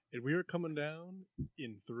And we are coming down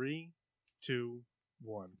in 3, 2,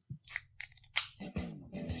 1.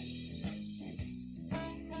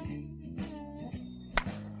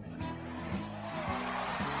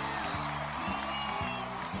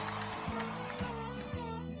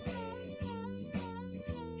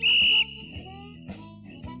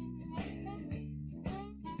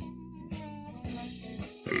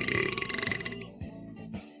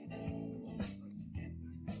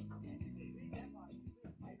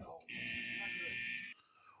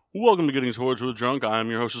 Welcome to Getting Sports with Drunk. I'm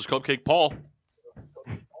your hostess, Cupcake Paul.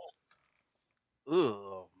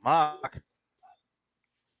 Ugh, Mark.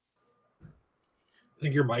 I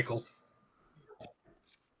think you're Michael.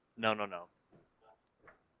 No.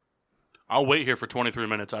 I'll wait here for 23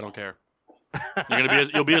 minutes. I don't care.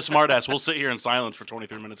 You'll be a smartass. We'll sit here in silence for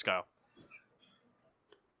 23 minutes, Kyle.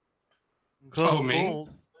 Oh, me?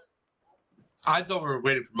 I thought we were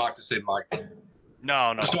waiting for Mark to say Michael.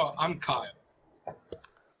 No. So I'm Kyle.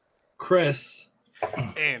 Chris.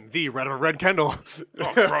 And the red Kendall.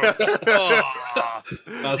 Oh, gross.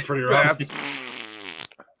 That was pretty rough.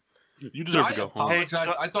 You deserve to go home. Apologize.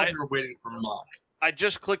 Hey, so I thought we were waiting for Mark. I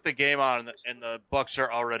just clicked the game on, and the Bucks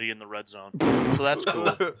are already in the red zone, so that's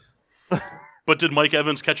cool. But did Mike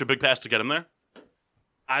Evans catch a big pass to get him there?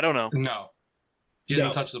 I don't know. No. He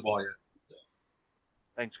didn't touch the ball yet.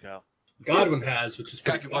 Thanks, Kyle. Godwin has, which is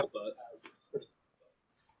pretty Well- cool, but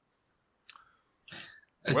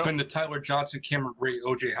It's been the Tyler Johnson, Cameron Brate,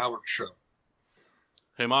 O.J. Howard show.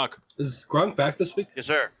 Hey, Mark. is Gronk back this week? Yes,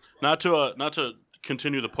 sir. Not to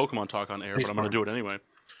continue the Pokemon talk on air, Please, but I'm going to do it anyway.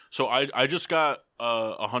 So I just got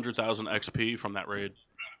 100,000 XP from that raid.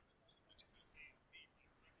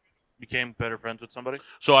 Became better friends with somebody.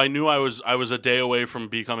 So I knew I was a day away from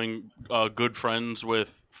becoming good friends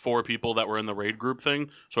with 4 people that were in the raid group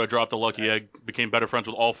thing. So I dropped the lucky egg, became better friends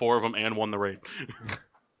with all 4 of them, and won the raid.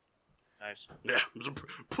 Nice. Yeah, it was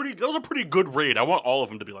that was a pretty good raid. I want all of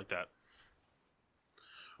them to be like that.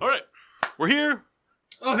 All right, we're here.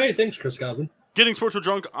 Oh, hey, thanks, Chris Godwin. Getting Sports with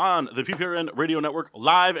Drunk on the PPRN Radio Network,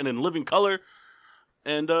 live and in living color.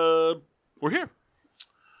 And we're here.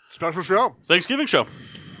 Special show. Thanksgiving show.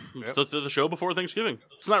 Yep. It's the show before Thanksgiving.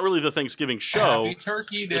 It's not really the Thanksgiving show. Happy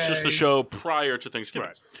Turkey Day. It's just the show prior to Thanksgiving.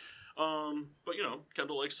 Right. But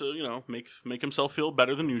Kendall likes to make himself feel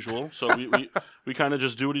better than usual. So we kind of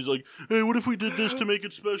just do what he's like. Hey, what if we did this to make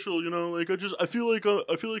it special? I feel like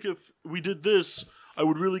if we did this, I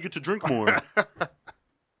would really get to drink more.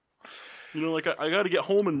 I got to get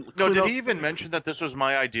home and No, clean did up. he even mention that this was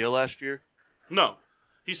my idea last year? No.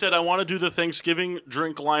 He said, I want to do the Thanksgiving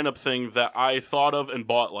drink lineup thing that I thought of and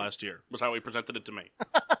bought last year, was how he presented it to me.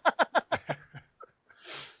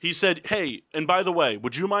 He said, hey, and by the way,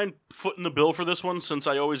 would you mind footing the bill for this one since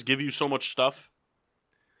I always give you so much stuff?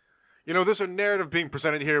 There's a narrative being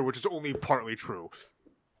presented here which is only partly true.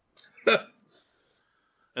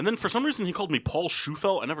 And then for some reason he called me Paul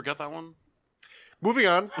Schufelt. I never got that one. Moving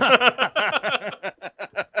on.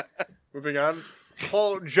 Moving on.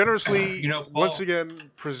 Paul generously, Paul- once again,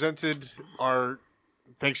 presented our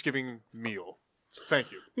Thanksgiving meal.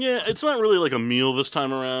 Thank you. Yeah, it's not really like a meal this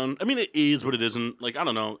time around. I mean, it is, but it isn't. I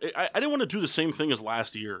don't know. I didn't want to do the same thing as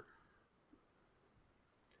last year.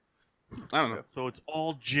 I don't know. So it's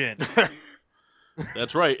all gin.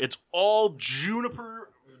 That's right. It's all juniper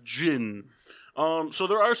gin. So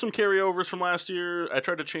there are some carryovers from last year. I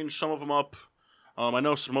tried to change some of them up. I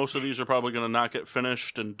know most of these are probably going to not get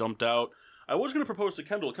finished and dumped out. I was going to propose to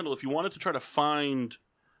Kendall, if you wanted to try to find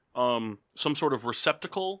some sort of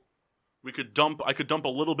receptacle, I could dump a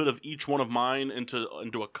little bit of each one of mine into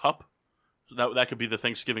a cup. So that could be the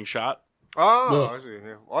Thanksgiving shot. Oh, I see.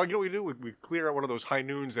 Yeah. Well, you know what we do? We clear out one of those high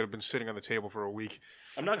noons that have been sitting on the table for a week.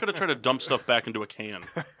 I'm not going to try to dump stuff back into a can.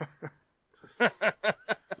 It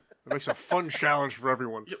makes a fun challenge for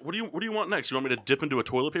everyone. Yeah, what do you want next? You want me to dip into a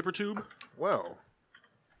toilet paper tube? Well,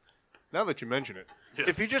 now that you mention it.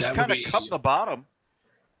 If you just That kind would of be- cup the bottom.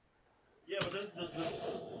 Yeah, but then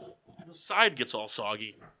the side gets all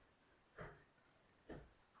soggy.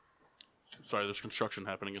 Sorry, there's construction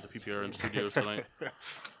happening at the PPRN studios tonight.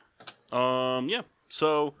 Yeah.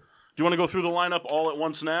 So, do you want to go through the lineup all at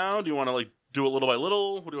once now? Do you want to do it little by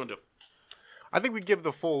little? What do you want to do? I think we give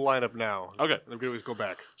the full lineup now. Okay. Then we can always go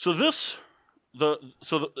back. So to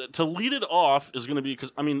lead it off is going to be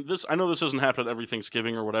because I know this doesn't happen at every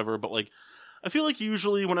Thanksgiving or whatever, but I feel like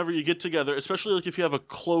usually whenever you get together, especially if you have a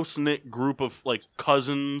close knit group of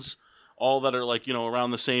cousins, all that are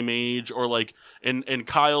around the same age, or in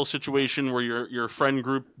Kyle's situation where your friend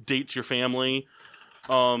group dates your family,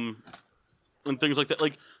 and things like that.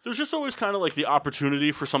 There's just always kind of the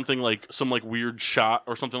opportunity for something some weird shot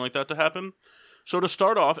or something like that to happen. So to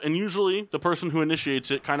start off, and usually the person who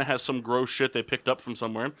initiates it kind of has some gross shit they picked up from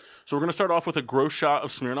somewhere. So we're going to start off with a gross shot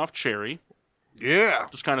of Smirnoff Cherry. Yeah.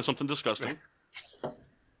 Just kind of something disgusting.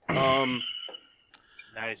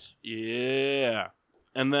 Nice. Yeah.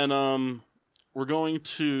 And then we're going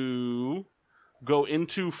to go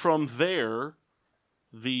into from there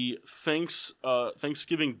the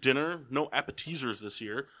Thanksgiving dinner. No appetizers this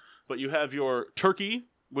year, but you have your turkey,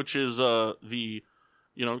 which is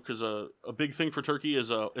because a big thing for turkey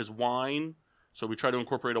is wine. So we try to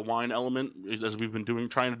incorporate a wine element as we've been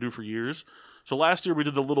trying to do for years. So last year we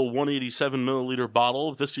did the little 187 milliliter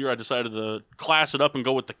bottle. This year I decided to class it up and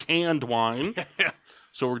go with the canned wine.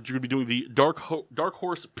 So we're going to be doing the Dark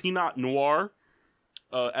Horse Pinot Noir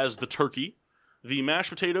as the turkey. The mashed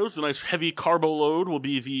potatoes, the nice heavy carbo load, will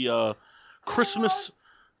be the Christmas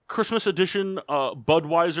edition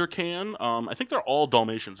Budweiser can. I think they're all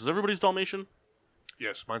Dalmatians. Is everybody's Dalmatian?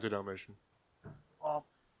 Yes, mine's a Dalmatian. Hold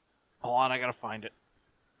on, I gotta find it.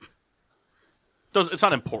 It's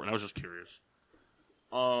not important. I was just curious.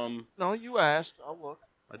 No, you asked. I'll look.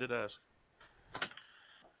 I did ask.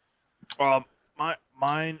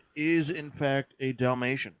 Mine is in fact a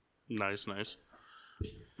Dalmatian. Nice.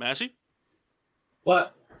 Massey?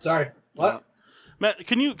 What? Sorry. What? Matt,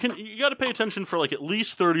 you got to pay attention for like at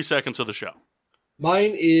least 30 seconds of the show.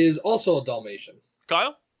 Mine is also a Dalmatian.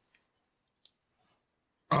 Kyle?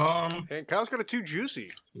 And Kyle's got a too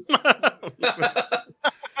juicy. I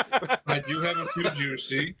do have a too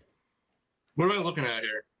juicy. What am I looking at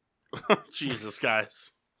here? Jesus,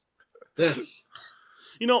 guys. This.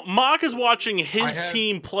 You know, Mock is watching his I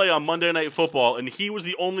team play on Monday Night Football, and he was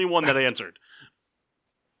the only one that answered.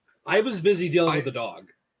 I was busy dealing with the dog.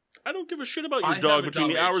 I don't give a shit about I your have dog a between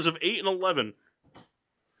the Dalmatian. hours of 8 and 11.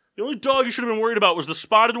 The only dog you should have been worried about was the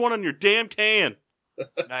spotted one on your damn can.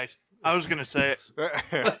 Nice. I was gonna say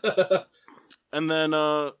it. And then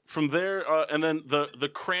from there, and then the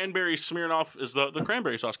cranberry Smirnoff is the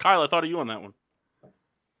cranberry sauce. Kyle, I thought of you on that one.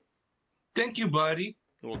 Thank you, buddy.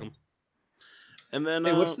 You're welcome. And then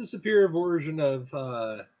Hey, what's the superior version of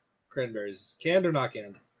cranberries? Canned or not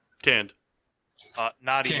canned? canned?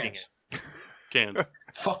 Not Canned. eating it. Canned.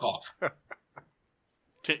 Fuck off.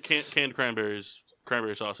 Canned cranberries.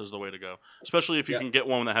 Cranberry sauce is the way to go, especially if you can get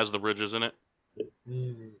one that has the ridges in it.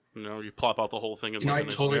 Mm. You know, you plop out the whole thing. And I look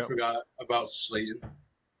at it. totally forgot about Slayton.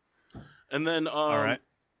 And then, All right.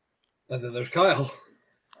 And then there's Kyle.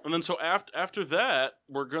 And then so after that,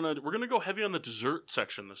 we're gonna go heavy on the dessert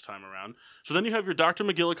section this time around. So then you have your Dr.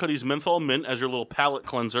 McGillicuddy's menthol mint as your little palate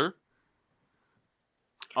cleanser.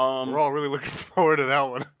 We're all really looking forward to that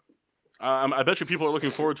one. I bet you people are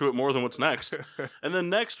looking forward to it more than what's next. And then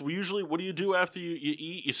next, what do you do after you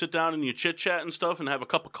eat? You sit down and you chit-chat and stuff and have a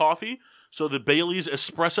cup of coffee. So the Bailey's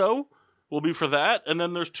Espresso will be for that. And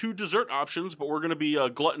then there's 2 dessert options, but we're going to be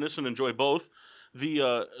gluttonous and enjoy both.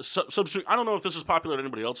 The substitute, I don't know if this is popular at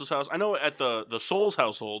anybody else's house. I know at the Souls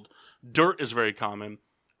household, dirt is very common.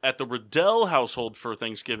 At the Riddell household for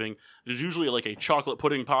Thanksgiving, there's usually like a chocolate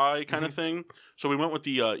pudding pie kind of thing. So we went with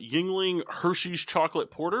the Yingling Hershey's Chocolate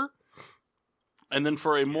Porter. And then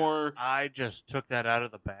for a more... I just took that out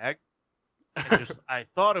of the bag. I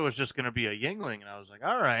thought it was just going to be a Yingling, and I was like,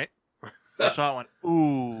 all right. So I went,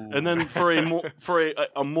 ooh. And then for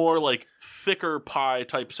a more like thicker pie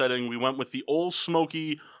type setting, we went with the Old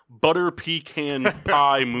Smoky Butter Pecan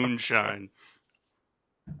Pie Moonshine.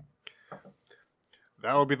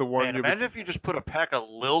 That would be the one. Man, imagine if you just put a pack of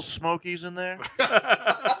Lil Smokies in there.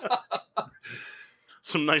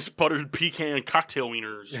 Some nice buttered pecan cocktail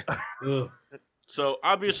wieners. Ugh. So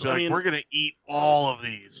obviously, Like, I mean, we're gonna eat all of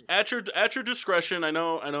these. at your discretion. I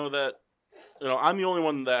know that I'm the only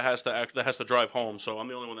one that has to drive home, so I'm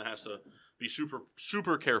the only one that has to be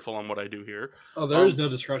super careful on what I do here. Oh, there is no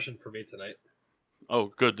discretion for me tonight.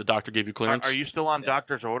 Oh, good. The doctor gave you clearance. Are you still on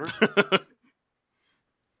doctor's orders?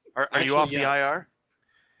 Are Actually, you off yes. the IR?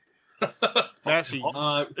 Massey,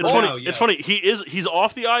 It's For funny. now, It's yes. funny. He's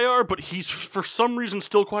off the IR, but he's for some reason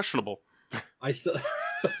still questionable. I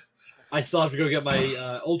still have to go get my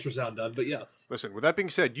ultrasound done, but yes. listen, with that being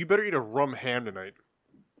said, you better eat a rum ham tonight.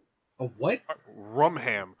 A what? Rum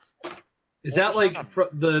ham. Is that like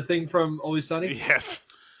the thing from Always Sunny? Yes.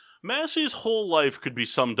 Massey's whole life could be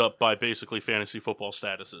summed up by basically fantasy football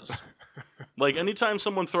statuses. Like anytime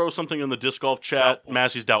someone throws something in the disc golf chat, Doubtful.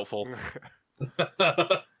 Massey's doubtful.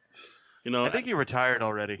 You know, I think he retired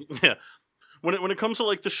already. yeah. When it comes to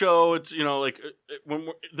like the show, it's like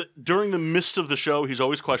during the midst of the show, he's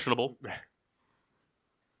always questionable.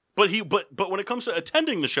 But when it comes to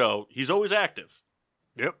attending the show, he's always active.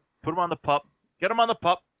 Yep. Put him on the pup. Get him on the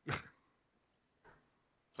pup.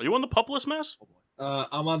 Are you on the pup list, Mass?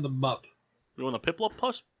 I'm on the MUP. You want the Piplup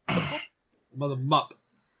plus? Mother mup.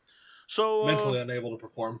 So Mentally unable to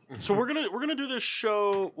perform. So we're gonna do this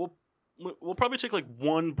show. We'll probably take like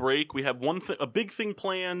one break. We have a big thing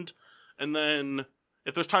planned, and then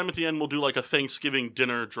if there's time at the end, we'll do like a Thanksgiving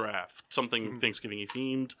dinner draft, something Thanksgiving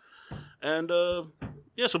themed. And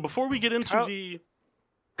yeah. So before we get into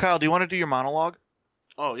Kyle, do you want to do your monologue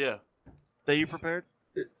oh yeah, that you prepared?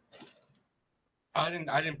 I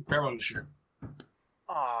didn't prepare one this year.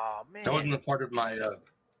 Oh man, That wasn't a part of my.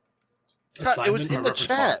 Kyle, it was Assignment? in the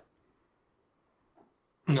repertoire. chat.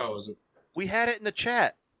 No, it wasn't. We had it in the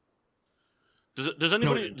chat. Does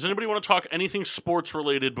anybody want to talk anything sports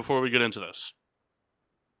related before we get into this,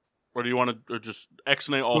 or do you want to just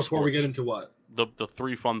X-nay all Before sports? we get into what? the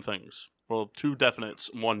three fun things. Well, two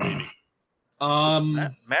definites, one maybe.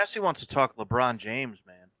 Massey wants to talk LeBron James,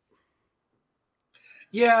 man.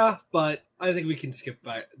 Yeah, but I think we can skip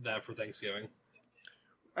that for Thanksgiving.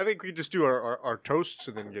 I think we just do our toasts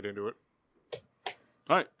and then get into it.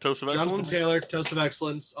 All right, toast of Jonathan excellence. Taylor, Toast of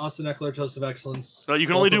Excellence. Austin Eckler, Toast of Excellence. No, you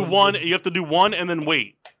can Both only of do them one. did- You have to do one and then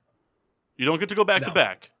wait. You don't get to go back to No.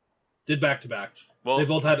 back. Did back to back. Well, They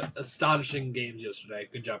both had astonishing games yesterday.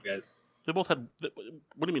 Good job, guys. They both had. What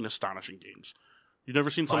do you mean astonishing games? You've never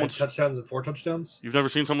seen 5 someone. touchdowns and 4 touchdowns. You've never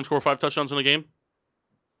seen someone score 5 touchdowns in a game.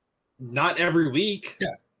 Not every week.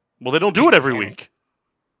 Well, they don't do it every week.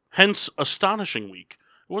 Hence, astonishing week.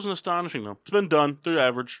 It wasn't astonishing though. It's been done. They're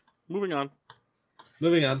average. Moving on.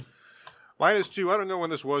 Moving on. Mine is too. I don't know when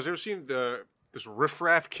this was. Ever seen this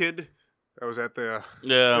riffraff kid that was at the?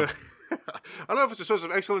 Yeah. I don't know if it's a source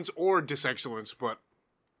of excellence or disexcellence, but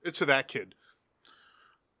it's to that kid.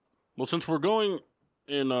 Well, since we're going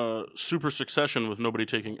in super succession with nobody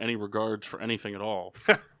taking any regards for anything at all,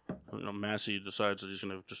 Massey decides that he's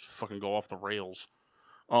going to just fucking go off the rails.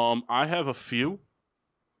 I have a few.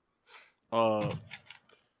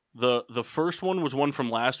 The first one was one from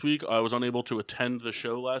last week. I was unable to attend the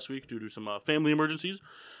show last week due to some family emergencies.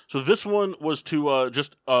 So this one was to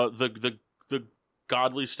just the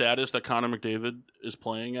godly status that Connor McDavid is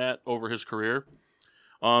playing at over his career.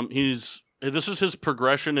 This is his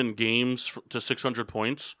progression in games to 600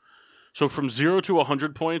 points. So from 0 to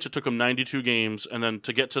 100 points, it took him 92 games, and then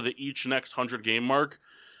to get to the each next 100 game mark,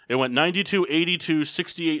 it went 92, 82,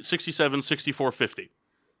 68, 67, 64, 50.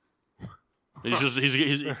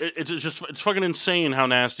 It's fucking insane how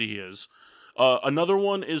nasty he is. Another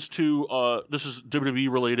one is to this is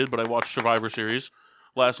WWE related, but I watched Survivor Series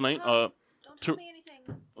last night. Don't to- tell me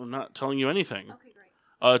anything. I'm not telling you anything. Okay,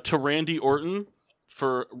 great. To Randy Orton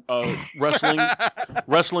for wrestling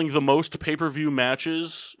the most pay-per-view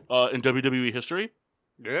matches in WWE history.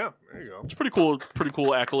 Yeah, there you go. It's pretty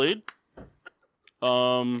cool accolade.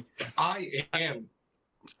 I am.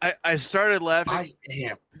 I started laughing. I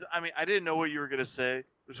am. I mean, I didn't know what you were gonna say.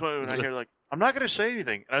 Just when I hear like, I'm not gonna say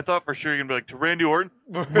anything, and I thought for sure you're gonna be like, to Randy Orton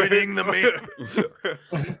winning the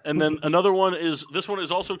main. And then another one is, this one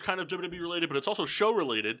is also kind of WWE related, but it's also show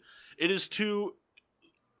related. It is to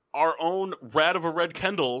our own Rad of a Red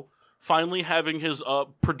Kendall finally having his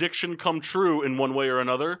prediction come true in one way or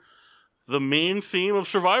another. The main theme of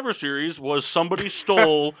Survivor Series was somebody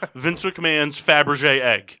stole Vince McMahon's Fabergé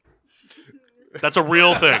egg. That's a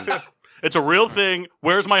real thing. It's a real thing.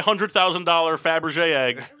 Where's my $100,000 Fabergé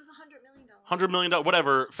egg? It was $100 million. $100 million,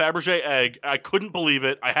 whatever, Fabergé egg. I couldn't believe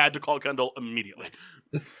it. I had to call Kendall immediately.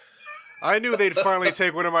 I knew they'd finally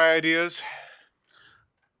take one of my ideas.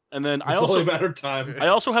 And then It's only a matter of time. I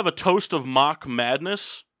also have a toast of mock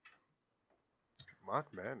madness.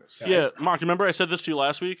 Mock madness. Yeah, Mock, you remember I said this to you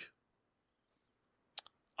last week?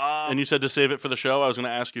 And you said to save it for the show. I was going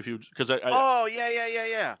to ask you if you... because Oh,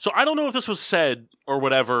 yeah. So I don't know if this was said or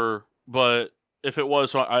whatever, but if it was,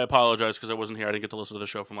 so I apologize because I wasn't here. I didn't get to listen to the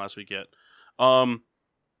show from last week yet. About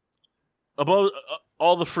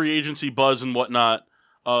all the free agency buzz and whatnot,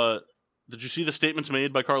 did you see the statements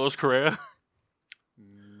made by Carlos Correa?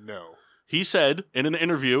 No. He said in an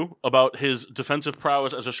interview about his defensive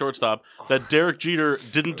prowess as a shortstop that Derek Jeter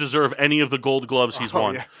didn't deserve any of the Gold Gloves he's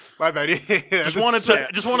won. Yeah. My bad. Yeah, Just wanted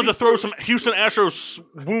to throw some Houston Astros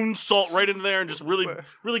wound salt right in there and just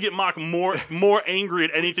really get Mock more angry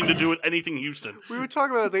at anything to do with anything Houston. We were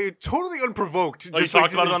talking about it. Totally unprovoked. Oh, you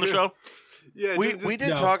talked about it on the show? Yeah, we did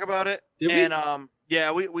No. talk about it, Did we? and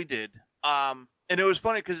yeah, we did. And it was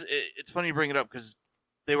funny because it's funny you bring it up because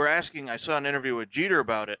they were asking. I saw an interview with Jeter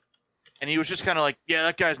about it, and he was just kind of like, "Yeah,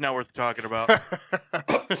 that guy's not worth talking about."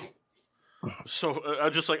 So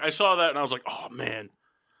I saw that and I was like, oh man.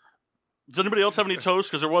 Does anybody else have any toast?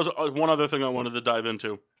 Because there was one other thing I wanted to dive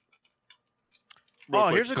into. Real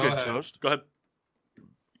quick. Here's a Go good ahead. toast. Go ahead.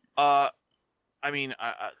 I mean,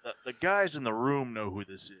 the guys in the room know who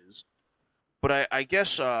this is. but I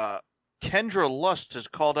guess Kendra Lust has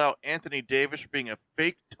called out Anthony Davis for being a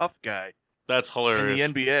fake tough guy That's hilarious.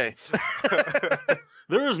 in the NBA.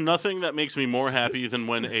 There is nothing that makes me more happy than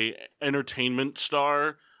when a entertainment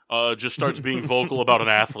star just starts being vocal about an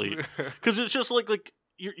athlete, because it's just like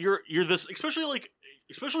you're this, especially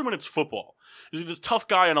when it's football. You're this tough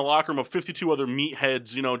guy in a locker room of 52 other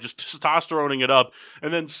meatheads, just testosteroning it up,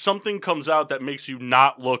 and then something comes out that makes you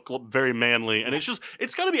not look very manly, and it's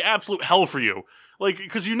got to be absolute hell for you, like,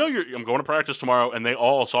 because I'm going to practice tomorrow, and they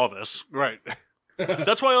all saw this. Right.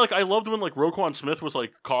 That's why, I loved when, Roquan Smith was,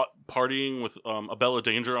 caught partying with Abella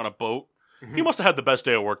Danger on a boat. He must have had the best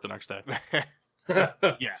day of work the next day.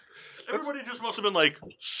 Yeah. Everybody just must have been like,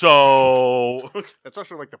 so... That's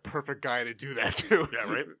also, the perfect guy to do that, too.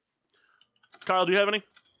 Yeah, right? Kyle, do you have any?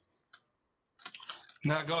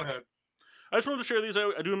 No, go ahead. I just wanted to share these.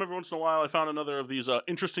 I do them every once in a while. I found another of these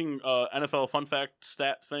interesting NFL fun fact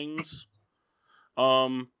stat things.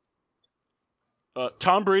 Tom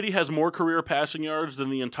Brady has more career passing yards than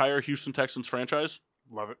the entire Houston Texans franchise.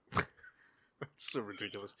 Love it. It's so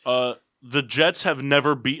ridiculous. The Jets have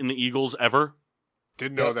never beaten the Eagles ever.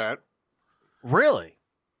 Didn't know that. Really?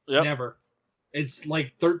 Yep. Never. It's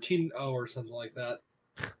like 13-0 or something like that.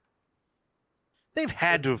 They've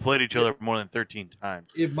had to have played each other more than 13 times.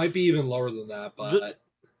 It might be even lower than that, but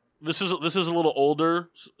This is a little older,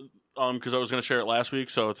 because I was going to share it last week,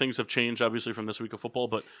 so things have changed obviously from this week of football.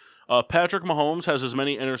 But Patrick Mahomes has as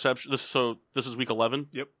many interceptions. This is week 11.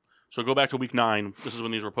 Yep. So go back to week 9. This is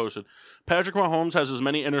when these were posted. Patrick Mahomes has as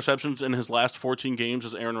many interceptions in his last 14 games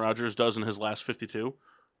as Aaron Rodgers does in his last 52.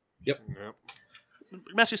 Yep.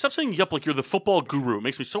 Massey, stop saying yup like you're the football guru. It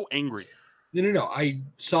makes me so angry. No. I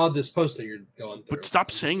saw this post that you're going through. But stop I'm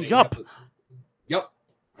just saying yup. Yup.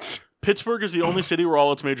 Pittsburgh is the only city where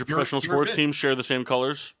all its major professional you're sports bitch. teams share the same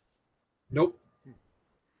colors. Nope.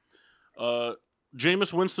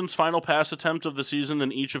 Jameis Winston's final pass attempt of the season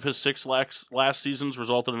in each of his 6 last seasons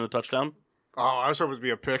resulted in a touchdown. Oh, I was hoping it would be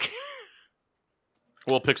a pick.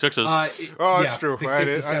 Well, pick sixes. That's true. Pick I six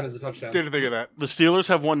did- is counted as a touchdown. Didn't think of that. The Steelers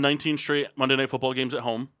have won 19 straight Monday Night Football games at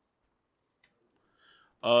home.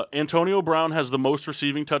 Antonio Brown has the most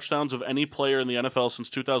receiving touchdowns of any player in the NFL since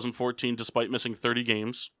 2014, despite missing 30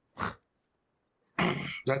 games.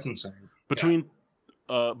 That's insane. Between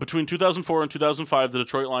 2004 and 2005, the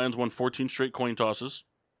Detroit Lions won 14 straight coin tosses.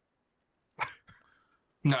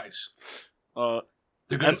 Nice.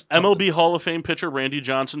 They're An good. MLB Hall of Fame pitcher Randy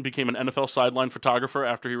Johnson became an NFL sideline photographer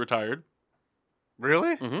after he retired.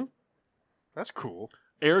 Really? Mm-hmm. That's cool.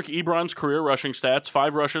 Eric Ebron's career rushing stats: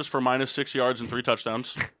 5 rushes for minus 6 yards and 3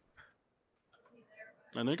 touchdowns.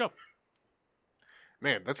 And there you go.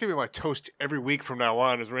 Man, that's gonna be my toast every week from now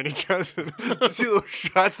on. Is Randy Johnson? See those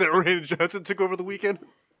shots that Randy Johnson took over the weekend?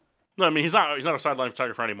 No, I mean he's not a sideline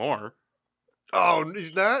photographer anymore. Oh,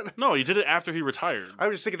 he's not. No, he did it after he retired. I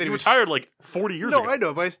was just thinking that He he was retired like 40 years ago. No, I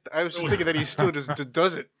know, but I was just thinking that he still just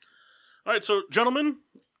does it. All right, so gentlemen,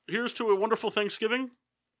 here's to a wonderful Thanksgiving.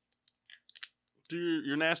 Do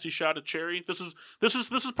your nasty shot of cherry. This is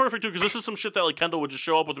perfect too, because this is some shit that like Kendall would just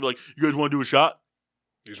show up with and be like, "You guys want to do a shot?"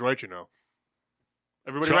 He's right, you know.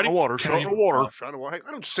 Everybody Shot ready? in the water. Shot in the water. Oh. Shot in the water. Hey,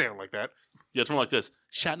 I don't sound like that. Yeah, it's more like this.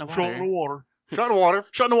 Shot in the water. Shot in the water. Shot in the water.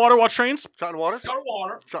 Shot in the water. Watch trains. Shot in the water. Shot of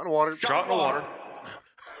water. Shot in the water. Shot in the water.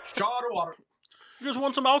 Shot of water. You guys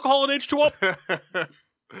want some alcohol and H2O? I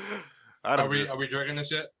Are don't. we drinking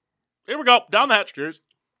this yet? Here we go. Down the hatch. Cheers.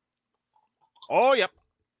 Oh, yep.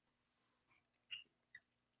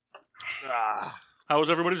 How was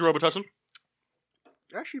everybody's Robitussin?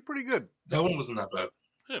 Actually, pretty good. That one wasn't that bad.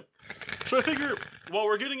 So I figure while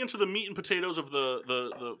we're getting into the meat and potatoes of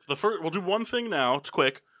the first, we'll do one thing now. It's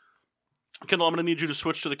quick. Kendall, I'm going to need you to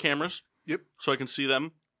switch to the cameras. Yep. So I can see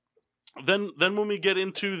them. Then when we get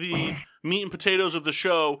into the meat and potatoes of the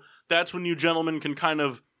show, that's when you gentlemen can kind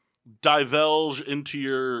of divulge into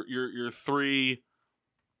your 3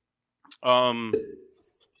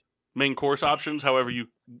 main course options, however you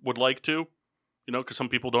would like to. You know, because some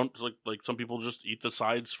people don't like some people just eat the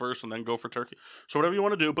sides first and then go for turkey. So whatever you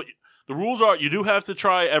want to do, but the rules are you do have to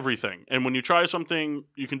try everything. And when you try something,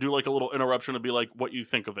 you can do like a little interruption and be like, "What you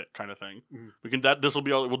think of it?" kind of thing. Mhm. This will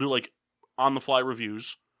be all we'll do, like on the fly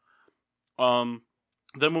reviews. Then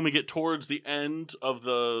when we get towards the end of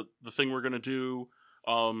the thing we're gonna do,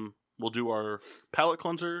 we'll do our palate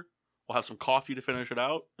cleanser. We'll have some coffee to finish it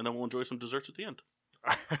out, and then we'll enjoy some desserts at the end.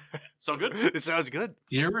 Sound good? It sounds good.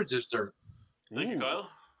 You're a dessert. Thank you, Ooh. Kyle.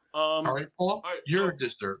 All right, Paul. right, You're so- a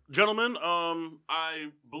dessert. Gentlemen,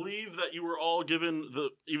 I believe that you were all given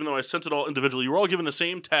even though I sent it all individually, you were all given the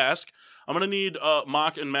same task. I'm going to need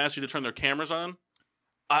Mock and Massey to turn their cameras on.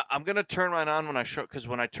 I'm gonna turn mine on when I show, because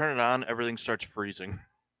when I turn it on, everything starts freezing.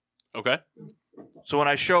 Okay. So when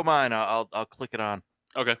I show mine, I'll click it on.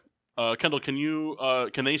 Okay. Kendall,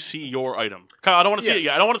 can they see your item? Kyle, I don't want to see it Yes.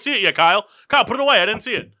 yet. I don't want to see it yet, Kyle. Kyle, put it away. I didn't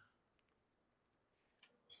see it.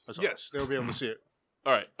 That's all. Yes, they'll be able to see it.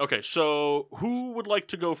 All right. Okay. So who would like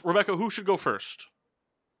to go? Rebecca, who should go first?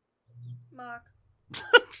 Mark.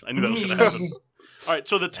 I knew that was going to happen. All right.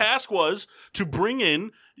 So the task was to bring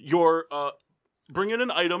in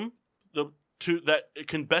an item that it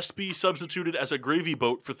can best be substituted as a gravy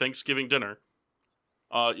boat for Thanksgiving dinner.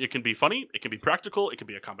 It can be funny, it can be practical, it can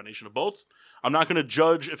be a combination of both. I'm not going to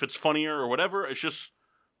judge if it's funnier or whatever. It's just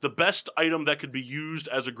the best item that could be used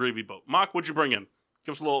as a gravy boat. Mock, what'd you bring in?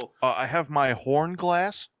 Give us a little. I have my horn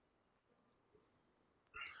glass.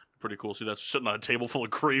 Pretty cool. See, that's sitting on a table full of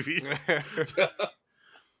gravy.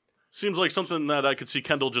 Seems like something that I could see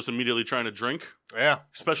Kendall just immediately trying to drink, Yeah.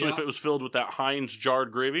 especially Yeah. if it was filled with that Heinz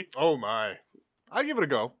jarred gravy. Oh my. I'd give it a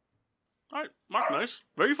go. All right, Mark, nice.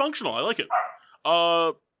 Very functional. I like it.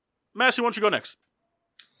 Massey, why don't you go next?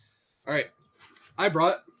 All right. I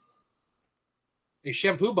brought a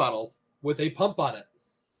shampoo bottle with a pump on it.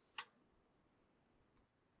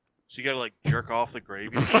 So you gotta like jerk off the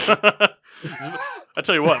gravy. I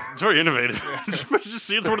tell you what, it's very innovative. Just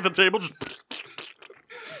see it's one at the table, just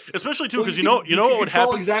especially too because you know what would control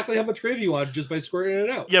happen. exactly how much gravy you want just by squirting it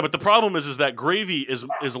out. Yeah, but the problem is that gravy is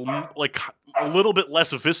like a little bit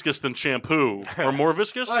less viscous than shampoo, or more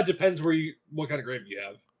viscous. It depends what kind of gravy you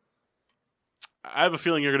have. I have a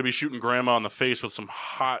feeling you're going to be shooting Grandma in the face with some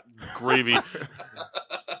hot gravy.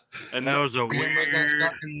 And That was a Grandma got weird.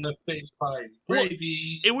 shot in the face by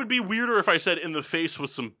gravy. it would be weirder if I said in the face with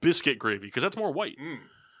some biscuit gravy because that's more white. Mm.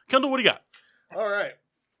 Kendall, what do you got? All right.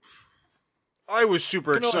 I was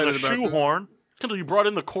super It was a excited about this. shoehorn. Kendall, you brought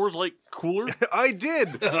in the Coors Light cooler. I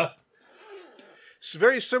did. It's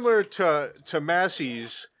very similar to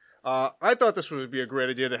Massey's. I thought this would be a great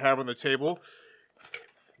idea to have on the table.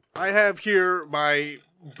 I have here my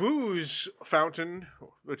booze fountain,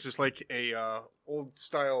 which is like a old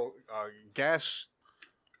style gas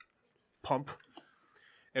pump.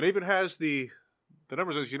 It even has the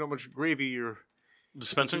numbers as you know how much gravy you're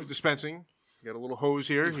Dispensing. You got a little hose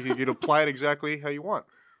here. You can apply it exactly how you want.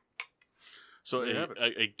 So There you have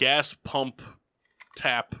a gas pump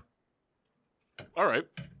tap. All right.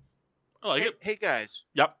 I like it. Hey guys.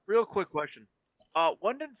 Yep. Real quick question.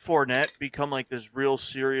 When did Fournette become like this real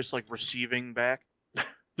serious like receiving back?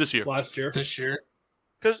 This year. Last year. This year,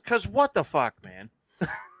 Cause what the fuck, man?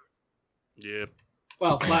 Yeah.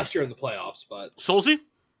 Well, last year in the playoffs, but Solzy?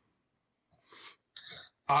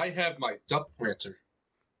 I have my duck planter.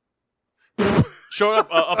 Show it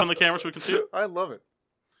up on the camera so we can see it. I love it.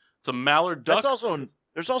 It's a mallard duck. That's also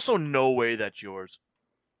there's also no way that's yours.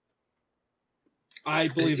 I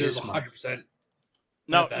believe It there's is mine. 100%.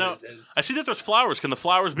 No, that no. is his. I see that there's flowers. Can the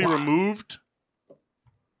flowers be Why? removed?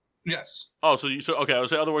 Yes. Oh, so okay. I was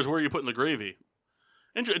saying, otherwise, where are you putting the gravy?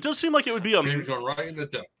 It does seem like it would be Gravy's going right in the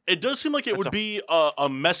duck. It does seem like it That's would a- be a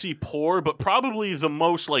messy pour, but probably the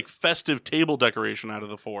most like festive table decoration out of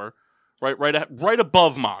the four. Right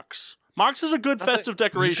above Mox. Mox is a good Nothing- festive You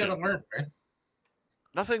decoration. gotta learn, man.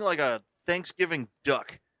 Nothing like a Thanksgiving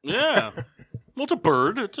duck. Yeah. Well, it's a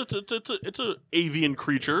bird. It's a avian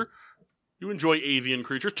creature. You enjoy avian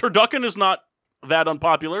creatures. Turducken is not that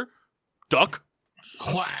unpopular. Duck.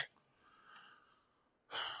 Quack.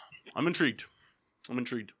 I'm intrigued.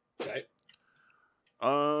 Okay.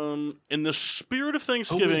 In the spirit of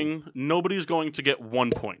Thanksgiving, nobody's going to get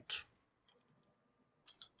 1 point.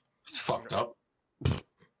 It's fucked up.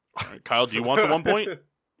 All right, Kyle, do you want the 1 point?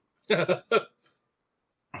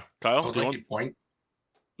 Kyle, I'd do you like want? your point.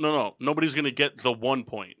 No. Nobody's going to get the 1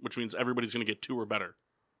 point, which means everybody's going to get 2 or better.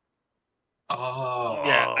 Oh.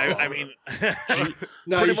 Yeah, I mean,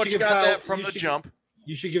 No, pretty you should much give got Kyle- that from you the should- jump.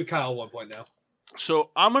 You should give Kyle 1 point now. So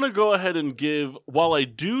I'm going to go ahead and give, while I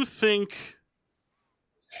do think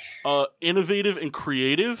innovative and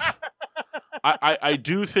creative, I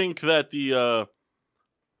do think that the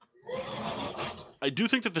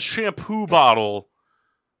shampoo bottle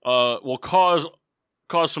will cause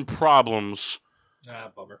some problems.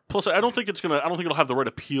 Bummer. Plus, I don't think it'll have the right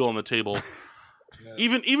appeal on the table. Yeah.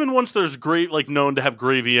 Even once there's known to have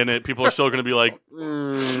gravy in it, people are still going to be like,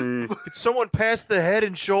 Could someone pass the head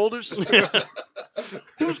and shoulders?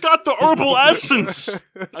 who's got the herbal essence?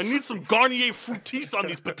 I need some Garnier Fructis on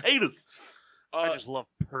these potatoes. I just love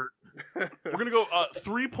pert. We're gonna go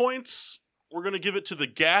 3 points. We're gonna give it to the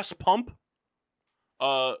gas pump.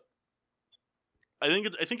 I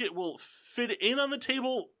think it will fit in on the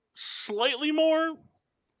table slightly more,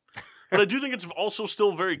 but I do think it's also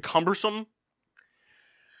still very cumbersome.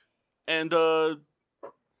 And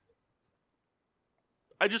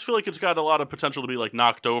I just feel like it's got a lot of potential to be like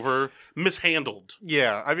knocked over, mishandled.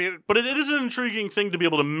 Yeah, I mean, But it is an intriguing thing to be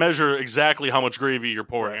able to measure exactly how much gravy you're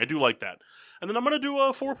pouring. I do like that. And then I'm going to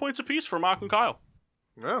do 4 points apiece for Mock and Kyle.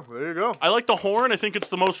 well, there you go. I like the horn. I think it's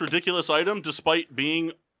the most ridiculous item, despite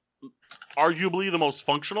being arguably the most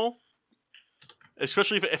functional.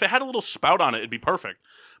 Especially if it had a little spout on it, it'd be perfect.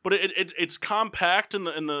 But it's compact in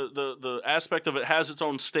the aspect of it has its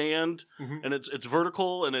own stand, and it's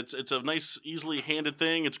vertical, and it's a nice, easily handed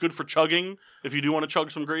thing. It's good for chugging if you do want to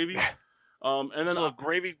chug some gravy. And then a little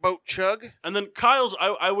gravy boat chug. And then Kyle's,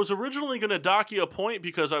 I was originally going to dock you a point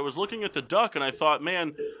because I was looking at the duck and I thought,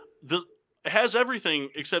 man, it has everything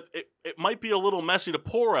except it might be a little messy to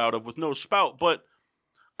pour out of with no spout. But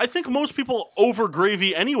I think most people over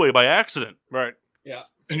gravy anyway by accident. Right. Yeah.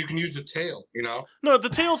 And you can use the tail, you know? No, the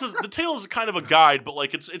tail is kind of a guide, but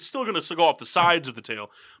like it's still going to go off the sides of the tail.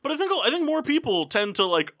 But I think more people tend to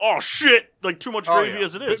like, oh shit, like too much gravy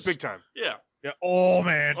as it is. Big time. Yeah. Yeah. Oh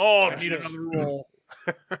man. Oh, I need another roll.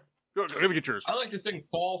 Let me get yours. I like to thank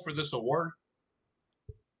Paul for this award.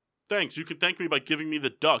 Thanks. You can thank me by giving me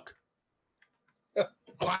the duck.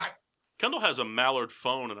 Kendall has a Mallard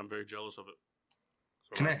phone, and I'm very jealous of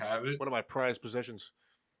it. Can I have it? One of my prized possessions.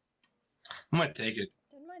 I'm going to take it.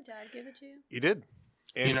 Didn't my dad give it to you? You did.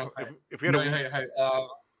 And You know, if you had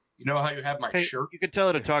You know how you have my Hey, shirt? you can tell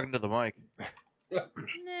it talking to the mic. Nah.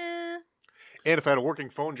 and if I had a working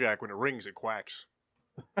phone jack, when it rings, it quacks.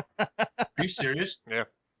 Are you serious? Yeah.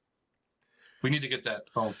 We need to get that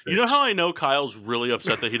phone fixed. You know how I know Kyle's really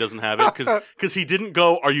upset that he doesn't have it because he didn't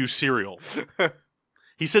go. Are you cereal?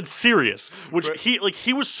 He said serious, which Right.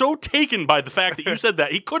 he was so taken by the fact that you said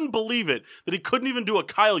that he couldn't believe it that he couldn't even do a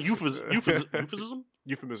Kyle euphemism.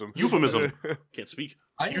 Euphemism. Can't speak.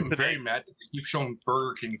 I am very mad that they keep showing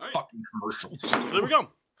Burger King Right. fucking commercials. So there we go. All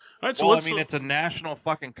right, so Well, I let's mean, it's a national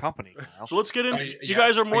fucking company. Kyle. so let's get in. Are You you-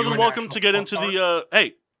 guys are are more you than a welcome national to get into folk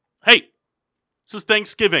the. Hey, this is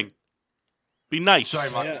Thanksgiving. Be nice.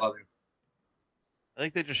 Sorry, my Yeah. father. I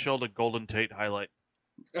think they just showed a Golden Tate highlight.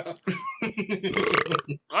 All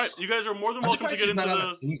right, you guys are more than welcome to get into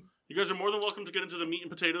the. You guys are more than welcome to get into the meat and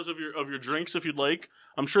potatoes of your drinks if you'd like.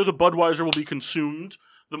 I'm sure the Budweiser will be consumed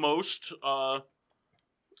the most. And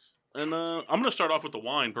I'm going to start off with the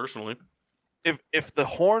wine personally. If the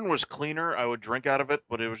horn was cleaner, I would drink out of it,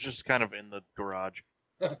 but it was just kind of in the garage.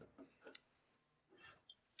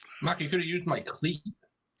 Mark, you could have used my cleat.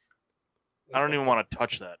 I don't even want to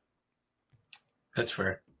touch that. That's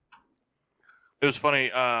fair. It was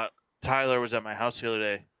funny. Tyler was at my house the other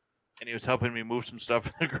day, and he was helping me move some stuff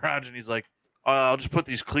in the garage, and he's like, I'll just put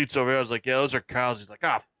these cleats over here. I was like, yeah, those are cows. He's like,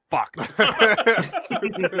 ah, fuck.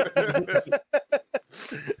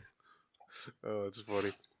 Oh, it's funny.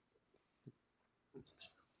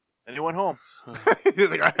 And he went home. He's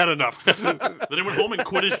like, I had enough. Then he went home and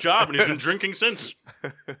quit his job, and he's been drinking since.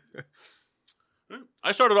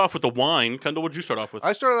 I started off with the wine. Kendall, what'd you start off with?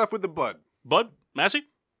 I started off with the Bud. Bud? Massey?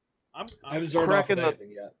 I'm I haven't started off with cracking the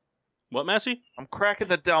anything yet. What, Massey? I'm cracking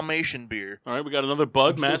the Dalmatian beer. All right, we got another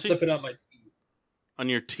Bud, I'm still Massey. sipping on my On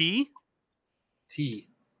your tea? tea.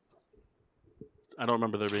 I don't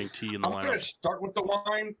remember there being tea in the I'm going to lineup. start with the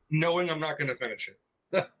wine, knowing I'm not going to finish it.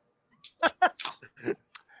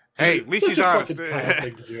 Hey, at least Such he's a honest. fucking Kyle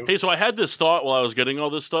thing to do. Hey, so I had this thought while I was getting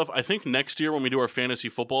all this stuff. I think next year when we do our fantasy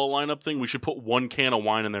football lineup thing, we should put one can of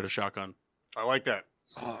wine in there to shotgun. I like that.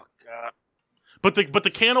 Oh, God. But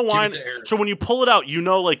the can of wine. Give it to Aaron. So when you pull it out, you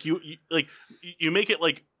know, like you make it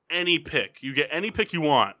like any pick. You get any pick you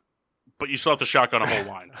want, but you still have to shotgun a whole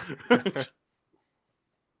wine.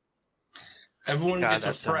 Everyone God,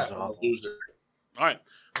 gets a that frat sounds or a awful. loser. All right,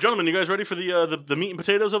 gentlemen, you guys ready for the meat and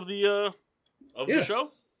potatoes of the Yeah.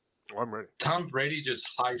 show? Oh, I'm ready. Tom Brady just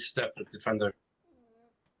high-stepped the defender.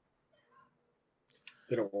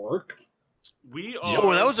 Did it work? We are.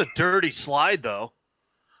 Oh, that was a dirty slide, though.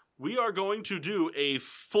 We are going to do a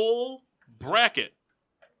full bracket,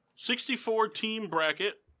 64 team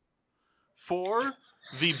bracket for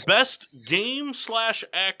the best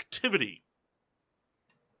game/activity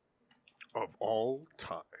Of all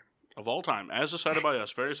time. of all time, as decided by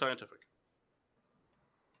us. Very scientific.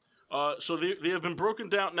 So they have been broken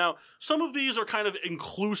down. Now, some of these are kind of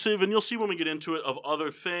inclusive, and you'll see when we get into it, of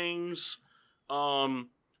other things. Some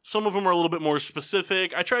of them are a little bit more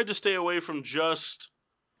specific. I tried to stay away from just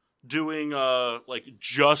doing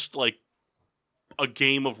just a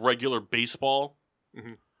game of regular baseball.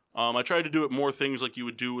 Mhm. I tried to do it more things like you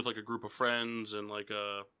would do with like a group of friends and like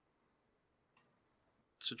a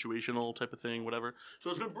situational type of thing, whatever. So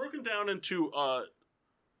it's been broken down into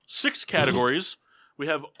 6 categories. We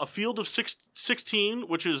have a field of 16,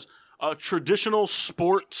 which is traditional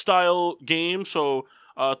sport style games. So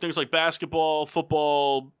things like basketball,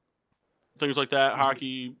 football, things like that,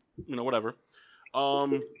 hockey, whatever.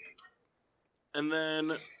 And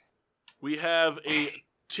then we have a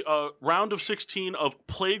round of 16 of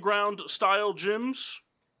playground style gyms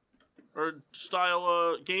or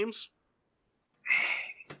style games.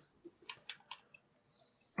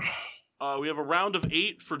 We have a round of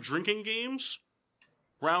 8 for drinking games,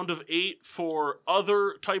 round of 8 for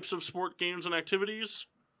other types of sport games and activities,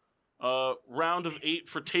 round of 8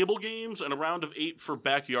 for table games, and a round of 8 for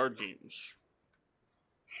backyard games.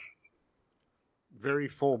 Very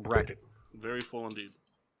full bracket. Very full indeed.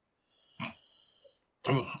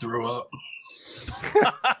 I threw up.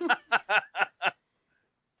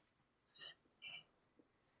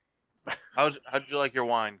 How'd you like your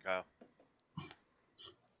wine, Kyle?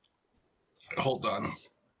 Hold on.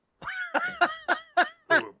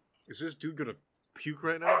 Ooh, is this dude gonna puke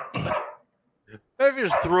right now? Maybe he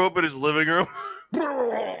just threw up in his living room.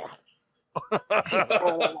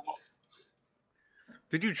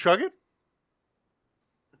 Did you chug it?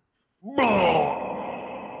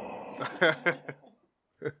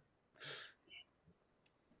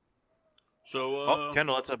 So,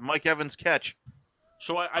 Kendall, that's a Mike Evans catch.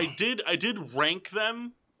 So I did rank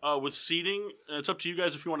them with seeding. And it's up to you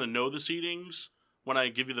guys if you want to know the seedings when I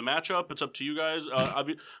give you the matchup. It's up to you guys.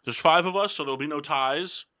 There's 5 of us, so there'll be no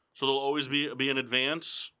ties. So there'll always be an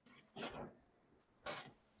advance.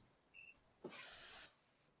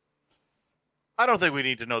 I don't think we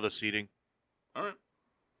need to know the seeding. All right.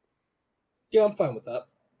 Yeah, I'm fine with that.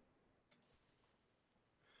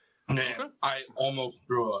 Man, Okay. I almost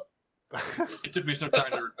threw up. It took me some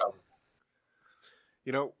time to recover.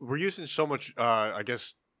 We're using so much, I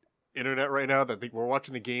guess, internet right now that we're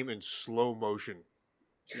watching the game in slow motion.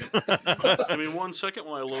 Give me 1 second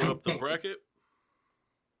while I load up the bracket.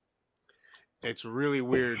 It's really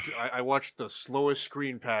weird. I watched the slowest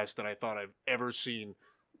screen pass that I thought I've ever seen.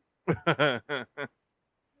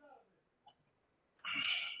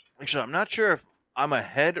 Actually, I'm not sure if I'm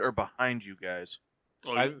ahead or behind you guys.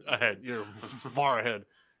 Oh, ahead. You're far ahead.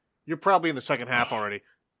 You're probably in the second half already.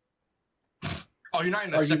 Oh, you're not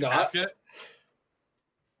in Are the you second not? half yet?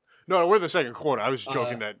 No, we're in the second quarter. I was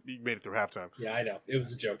joking that you made it through halftime. Yeah, I know. It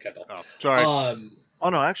was a joke, Kendall. Oh, sorry. Oh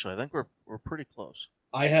no, actually, I think we're pretty close.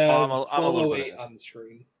 I have I'm a little bit 1208 ahead. on the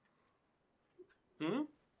screen. Hmm?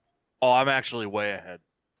 Oh, I'm actually way ahead.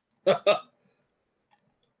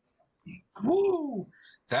 Woo!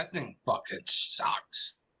 That thing fucking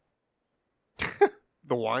sucks.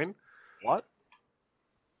 The wine? What?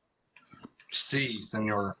 See,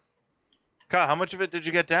 senor. Kyle, how much of it did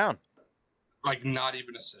you get down? Like, not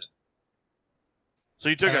even a sip. So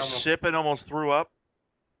you took I a almost- sip and almost threw up?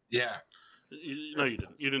 Yeah. No, you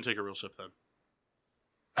didn't. You didn't take a real sip then.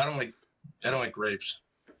 I don't like grapes.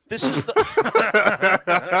 This is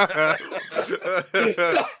the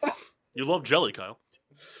You love jelly, Kyle.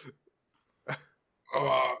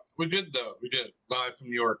 We're good, though. We're good. Live from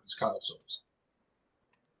New York, it's Kyle Souls.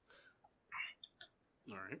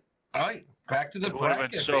 All right. All right, back to the It would have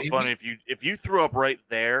bracket, been so baby. funny if you threw up right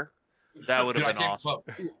there. That would Dude, have I been can't awesome.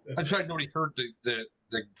 keep up. I tried. Nobody heard the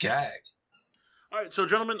gag. All right, so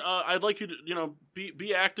gentlemen, I'd like you to,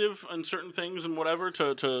 be active on certain things and whatever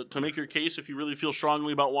to make your case if you really feel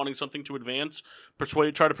strongly about wanting something to advance.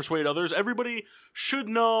 Try to persuade others. Everybody should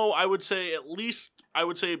know. I would say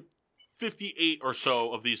 58 or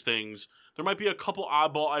so of these things. There might be a couple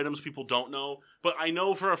oddball items people don't know, but I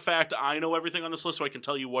know for a fact I know everything on this list, so I can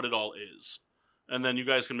tell you what it all is, and then you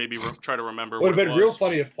guys can maybe try to remember. Would have what been it real was.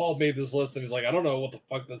 funny if Paul made this list and he's like, I don't know what the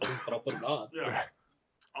fuck this is, but I'll put it on. Yeah.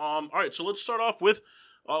 All right, so let's start off with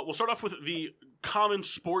we'll start off with the common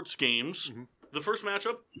sports games. Mhm. The first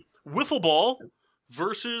matchup: wiffle ball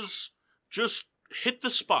versus just hit the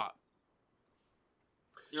spot.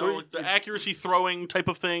 So Like the accuracy throwing type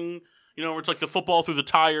of thing. Where it's like the football through the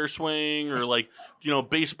tire swing, or like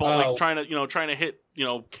baseball, Oh. like trying to hit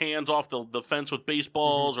cans off the fence with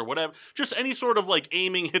baseballs or whatever. Just any sort of like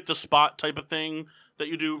aiming, hit the spot type of thing that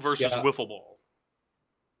you do versus Yeah. wiffle ball.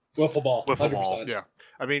 Wiffle ball. Wiffle ball. 100%. Yeah.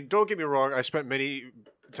 I mean, don't get me wrong. I spent many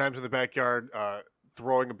times in the backyard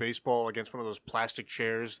throwing a baseball against one of those plastic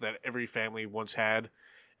chairs that every family once had,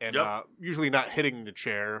 and Yep. usually not hitting the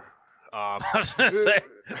chair. I was gonna say,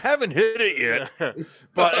 haven't hit it yet.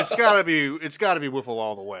 But it's gotta be wiffle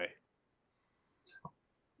all the way.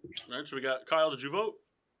 All right, so we got Kyle. Did you vote?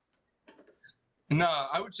 No,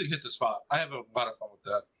 I would say hit the spot. I have a lot of fun with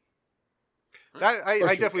that. I sure,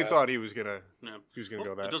 definitely Kyle. thought he was gonna Yeah. go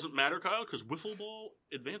Well, that. it doesn't matter, Kyle, because wiffle ball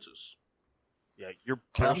advances. Yeah, your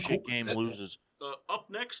I'm bullshit cool with game it. loses. Up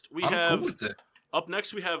next, we I'm have cool with it. Up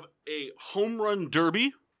next, we have a home run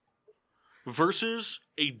derby versus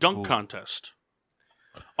a dunk contest.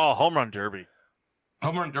 Oh, home run derby.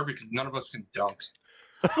 Home run derby because none of us can dunk.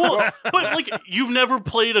 Well, but like you've never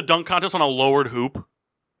played a dunk contest on a lowered hoop.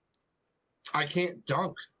 I can't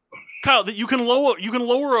dunk. Kyle, that you can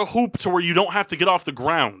lower a hoop to where you don't have to get off the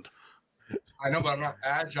ground. I know, but I'm not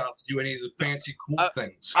agile to do any of the fancy cool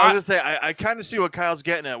things. I was gonna say I kind of see what Kyle's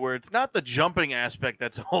getting at, where it's not the jumping aspect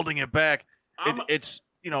that's holding it back. It's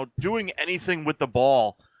doing anything with the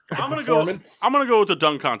ball. I'm gonna go with the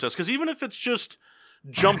dunk contest because even if it's just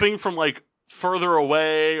jumping from like further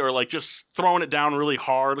away or like just throwing it down really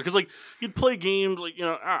hard, because like you'd play games like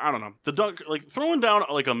I don't know, the dunk, like throwing down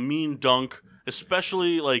like a mean dunk,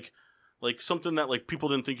 especially like something that like people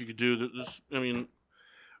didn't think you could do.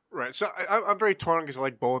 Right. So I'm very torn because I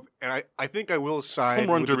like both, and I think I will side.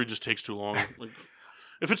 Home run derby just takes too long. Like,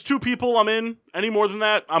 if it's two people, I'm in. Any more than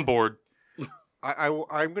that, I'm bored. I'm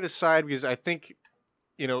going to side because I think,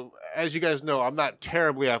 as you guys know, I'm not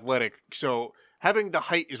terribly athletic, so having the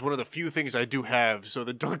height is one of the few things I do have. So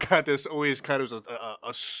the dunk contest always kind of is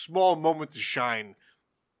a small moment to shine.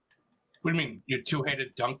 What do you mean? Your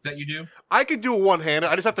two-handed dunk that you do? I could do a one-hander.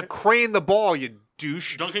 I just have to crane the ball, you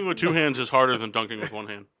douche. Dunking with two hands is harder than dunking with one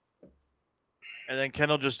hand. And then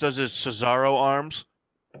Kendall just does his Cesaro arms.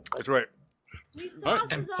 That's right. We saw All right.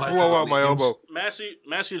 Cesaro. Blow out my elbow. Massey,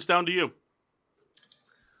 it's down to you.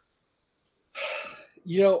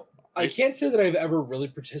 I can't say that I've ever really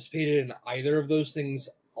participated in either of those things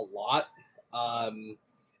a lot.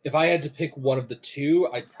 If I had to pick one of the two,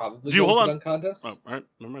 I'd probably go with the dunk contest. Oh, all right,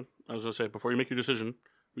 never mind. I was gonna say before you make your decision,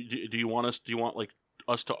 do you want us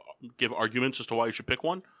to give arguments as to why you should pick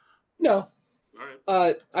one? No. All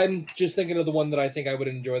right. I'm just thinking of the one that I think I would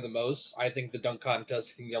enjoy the most. I think the dunk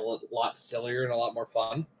contest can get a lot sillier and a lot more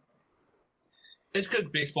fun. It's because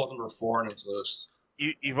baseball's number 4 on its list.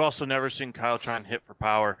 You've also never seen Kyle try and hit for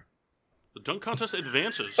power. The dunk contest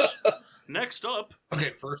advances. Next up,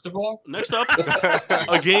 First of all,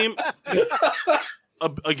 a game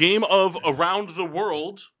of Around the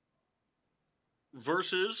World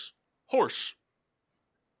versus Horse.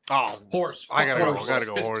 Oh, horse. I gotta go. Horse. I gotta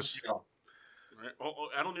go horse. All right.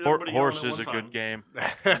 I don't need everybody Horse yelling is at a one good game.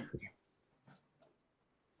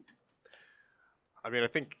 I mean, I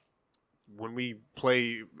think when we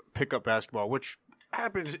play pickup basketball, which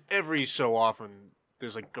happens every so often,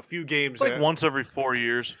 there's like a few games It's like once every 4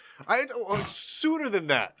 years. Sooner than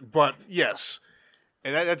that, but yes,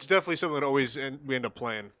 and that's definitely something that always we end up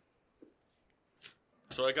playing.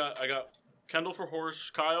 So I got Kendall for Horse.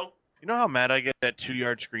 Kyle. You know how mad I get at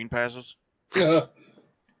 2-yard screen passes? It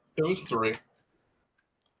was 3.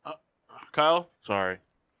 Kyle. Sorry.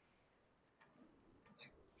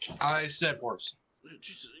 I said horse.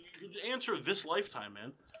 Just, you answer this lifetime,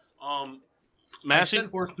 man. I Massey. said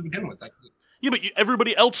horse to begin with. Yeah, but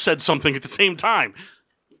everybody else said something at the same time.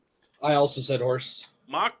 I also said horse.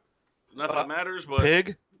 Mock. Not that it matters, but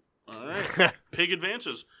Pig? all right. Pig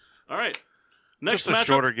advances. All right. Next Just a matchup.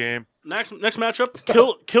 shorter game. Next matchup.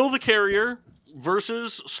 Kill the Carrier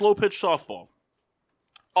versus Slow Pitch Softball.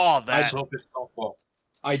 Oh, I that. hope it's softball.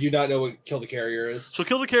 I do not know what Kill the Carrier is. So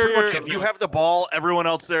Kill the Carrier. If you have the ball, everyone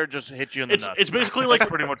else there just hits you in the nuts. It's basically like That's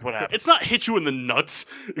pretty much what happens. It's not hit you in the nuts.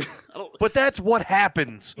 But that's what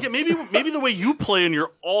happens. Yeah, maybe the way you play in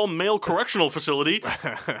your all male correctional facility.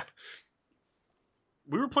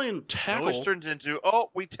 We were playing It tackle. always turns into,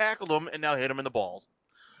 we tackled him and now hit him in the balls.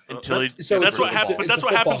 Until he. That's what happens. But It's that's a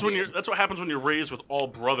what happens football when game. that's what happens when you're raised with all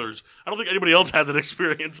brothers. I don't think anybody else had that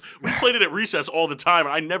experience. We played it at recess all the time,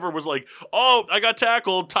 and I never was like, "Oh, I got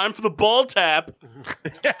tackled. Time for the ball tap."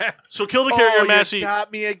 So Kill the Carrier, Massey. You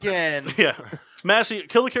got me again. Yeah, Massey.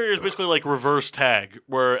 Kill the Carrier is basically like reverse tag,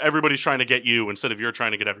 where everybody's trying to get you instead of you're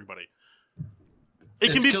trying to get everybody.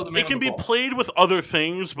 It can Kill the man be on the ball. played with other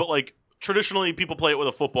things, but like traditionally people play it with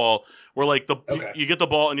a football where like you get the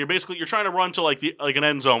ball and you're trying to run to like an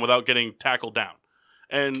end zone without getting tackled down.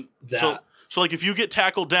 And so like if you get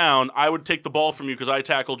tackled down, I would take the ball from you because I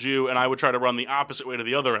tackled you, and I would try to run the opposite way to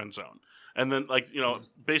the other end zone. And then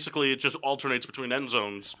basically it just alternates between end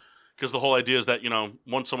zones because the whole idea is that,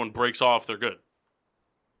 once someone breaks off, they're good.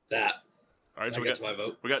 That. All right, so That gets my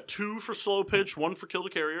vote. we got 2 for Slow Pitch, 1 for Kill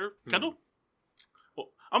the Carrier. Kendall? Well,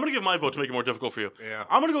 I'm going to give my vote to make it more difficult for you. Yeah.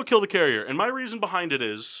 I'm going to go Kill the Carrier, and my reason behind it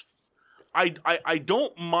is I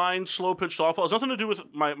don't mind Slow Pitch Softball. It has nothing to do with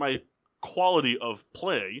my quality of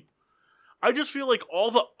play. I just feel like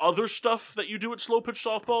all the other stuff that you do at Slow Pitch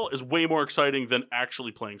Softball is way more exciting than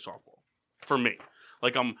actually playing softball, for me.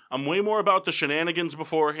 Like I'm way more about the shenanigans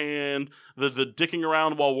beforehand, the dicking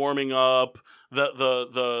around while warming up,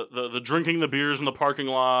 the drinking the beers in the parking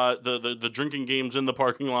lot, the drinking games in the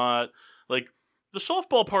parking lot. Like the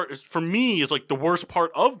softball part is for me is like the worst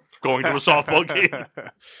part of going to a softball game.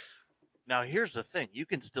 Now, here's the thing: you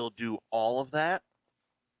can still do all of that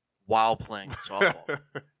while playing softball.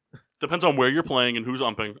 Depends on where you're playing and who's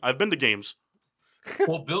umping. I've been to games.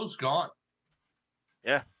 Well, Bill's gone.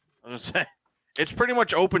 I was gonna say, it's pretty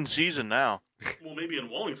much open season now. Well, maybe in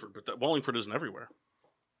Wallingford, but Wallingford isn't everywhere.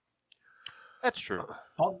 That's true.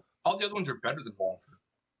 All the other ones are better than Wallingford.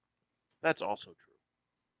 That's also true.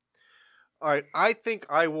 All right, I think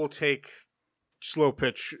I will take slow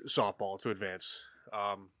pitch softball to advance.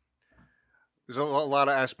 There's a lot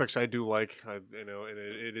of aspects I do like, and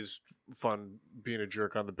it is fun being a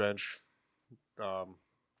jerk on the bench.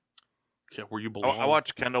 Yeah, where you belong. I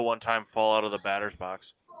watched Kendall one time fall out of the batter's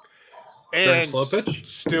box. During And slow pitch?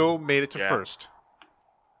 still made it to Yeah. first.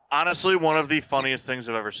 Honestly, one of the funniest things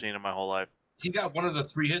I've ever seen in my whole life. He got one of the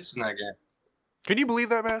 3 hits in that game. Can you believe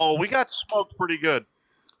that, man? Oh, we got smoked pretty good.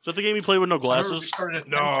 Is that the game you played with no I remember we glasses? started at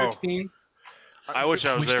No. 10:15. I wish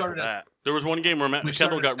I was We there for started that. There was one game where We Kendall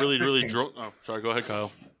started got at really 10:15. drunk. Oh, sorry. Go ahead,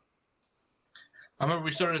 Kyle. I remember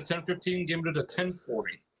we started at 10:15, game it at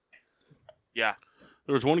 10:40. Yeah.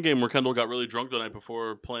 There was one game where Kendall got really drunk the night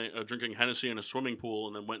before playing, drinking Hennessy in a swimming pool,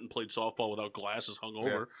 and then went and played softball without glasses hung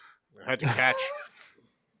over. I had to catch.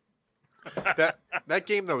 that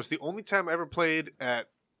game, though, was the only time I ever played at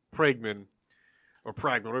Pragman, or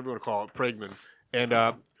Pragman, whatever you want to call it, Pragman. And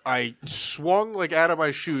I swung like out of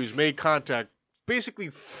my shoes, made contact, basically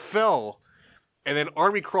fell, and then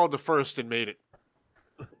Army crawled to first and made it.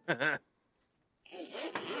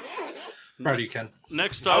 Proud of you, Ken.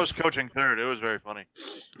 Next I up, was coaching third. It was very funny.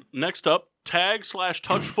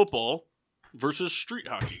 tag/touch football versus street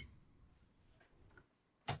hockey.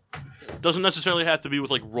 Doesn't necessarily have to be with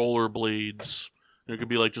like rollerblades. It could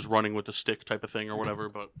be like just running with the stick type of thing or whatever.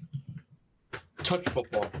 But Touch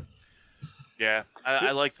football. Yeah,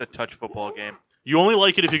 I like the touch football game. you only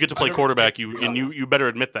like it if you get to play I don't- quarterback. You better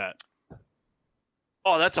admit that.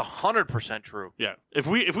 Oh, that's 100% true. Yeah. If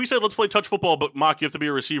we say let's play touch football, but Mock, you have to be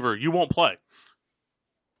a receiver, you won't play.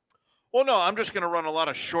 Well, no, I'm just going to run a lot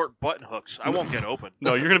of short button hooks. I won't get open.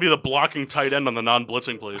 No, you're going to be the blocking tight end on the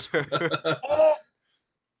non-blitzing plays. Oh,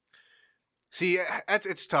 See,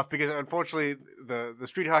 it's tough because unfortunately the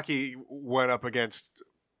street hockey went up against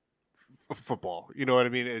football. You know what I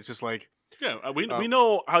mean? It's just like Yeah, we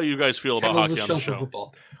know how you guys feel about Kendall's hockey a on the shell for show.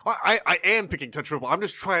 football. I am picking touch football. I'm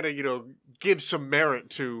just trying to give some merit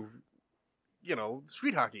to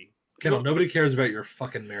street hockey. Kendall, nobody cares about your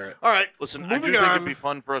fucking merit. All right, listen, I do moving think on. it'd be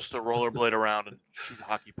fun for us to rollerblade around and shoot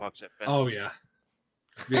hockey pucks at fences. Oh, yeah.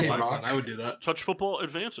 It'd be a Hey, lot of Rock. fun. I would do that. Touch football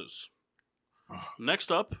advances.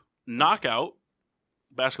 Next up, knockout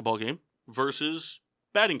basketball game versus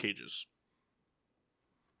batting cages.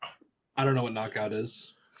 I don't know what knockout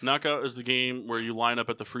is. Knockout is the game where you line up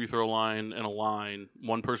at the free throw line in a line.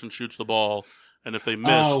 One person shoots the ball, and if they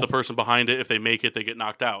miss, Oh. the person behind it, if they make it, they get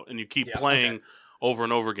knocked out. And you keep Yeah, playing okay. over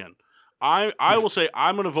and over again. I will say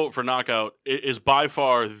I'm going to vote for knockout. It is by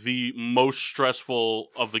far the most stressful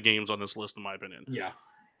of the games on this list, in my opinion. Yeah.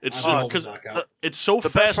 It's I love because knockout. it's so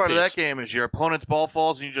The fast. best part of that game is your opponent's ball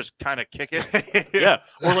falls and you just kind of kick it. Yeah,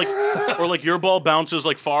 or like your ball bounces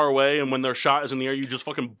like far away, and when their shot is in the air, you just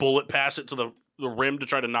fucking bullet pass it to the rim to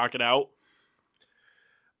try to knock it out.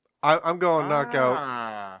 I'm going knockout.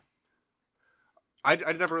 Ah. I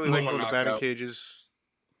never really I'm like going going to batting knockout. cages.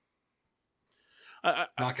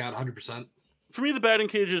 Knockout 100%. For me, the batting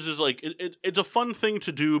cages is like it's a fun thing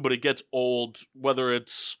to do, but it gets old. Whether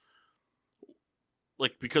it's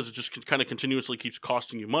like because it just kind of continuously keeps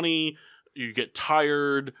costing you money, you get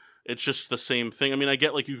tired. It's just the same thing. I mean, I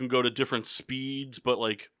get like you can go to different speeds, but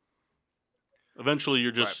like eventually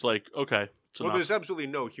you're just like, okay, it's Well, enough. there's absolutely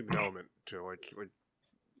no human element to like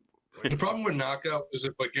The problem with knockout is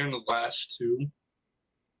if like you're in the last two,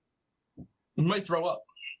 you might throw up.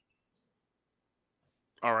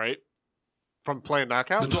 All right, from playing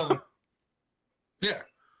knockout. That's all. Yeah.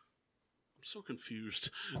 I'm so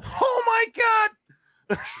confused. Oh my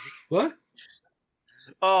god! What?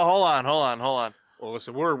 Oh, hold on. Well,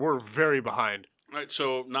 listen, we're very behind. All right,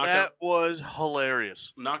 so knockout That was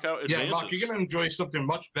hilarious. knockout Yeah, advances. Mark, you're gonna enjoy something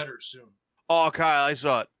much better soon. Oh, Kyle, I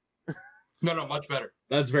saw it. No, much better.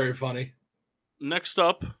 That's very funny. Next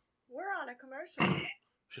up, We're on a commercial.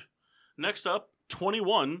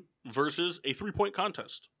 21 versus a 3-point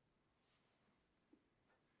contest.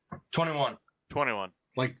 21. 21.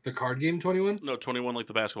 Like the card game 21? No, 21 like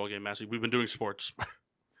the basketball game, Massey. We've been doing sports.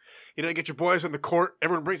 You know, get your boys on the court.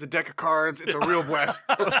 Everyone brings a deck of cards. It's a real blast.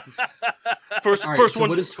 First so one.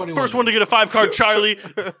 what is 21 First one to get a 5-card Charlie.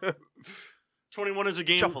 21 is a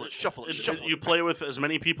game. Shuffle it. You play with as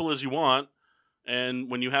many people as you want, and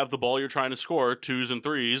when you have the ball, you're trying to score 2s and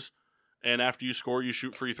 3s, and after you score, you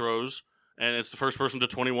shoot free throws, and it's the first person to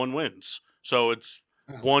 21 wins. So it's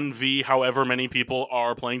 1v however many people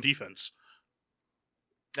are playing defense.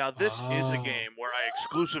 Now, this is a game where I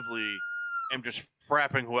exclusively am just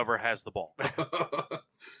frapping whoever has the ball.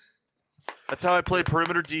 That's how I play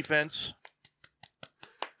perimeter defense.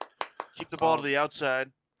 Keep the ball to the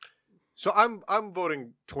outside. So I'm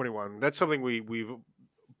voting 21. That's something we've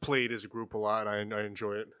played as a group a lot, and I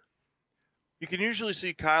enjoy it. You can usually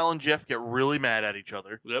see Kyle and Jeff get really mad at each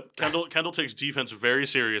other. Yep, Kendall takes defense very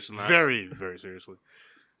serious in that. Very, very seriously.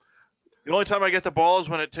 The only time I get the ball is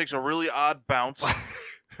when it takes a really odd bounce.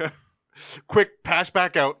 Quick pass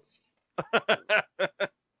back out.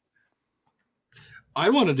 I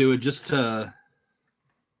want to do it just to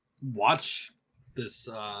watch this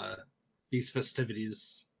these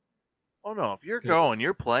festivities. Oh no! If you're going,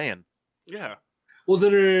 you're playing. Yeah. Well,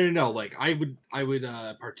 no. Like I would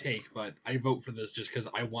partake, but I vote for this just because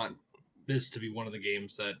I want this to be one of the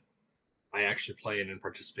games that I actually play in and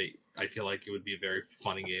participate. I feel like it would be a very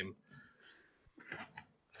funny game.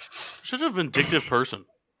 Such a vindictive person.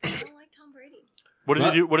 I don't like Tom Brady. What did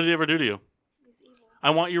he do? What did he ever do to you? He's evil. I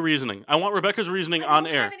want your reasoning. I want Rebecca's reasoning I on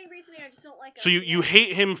don't air. have any reasoning. I just don't like him. So you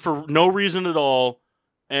hate him for no reason at all,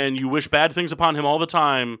 and you wish bad things upon him all the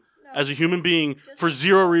time No, as a human being just for in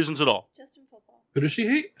zero football. reasons at all. Just in football. Who does she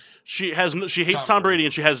hate? She hates Tom Brady,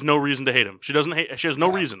 and she has no reason to hate him. She has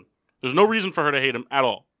no reason. There's no reason for her to hate him at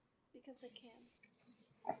all. Because I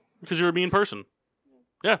can. Because you're a mean person.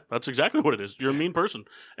 Yeah, that's exactly what it is. You're a mean person.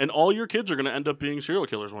 And all your kids are going to end up being serial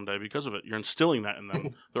killers one day because of it. You're instilling that in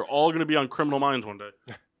them. They're all going to be on Criminal Minds one day.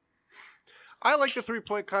 I like the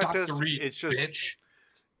 3-point contest. Dr. Reed, It's just bitch.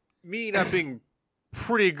 me not being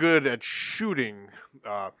pretty good at shooting.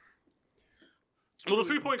 Well, the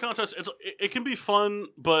 3-point contest, it can be fun,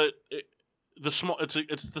 but it's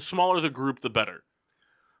the smaller the group, the better.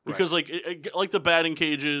 Because like the batting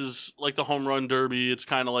cages, like the home run derby, it's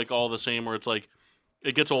kind of like all the same. Where it's like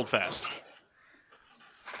it gets old fast.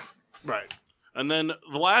 Right. And then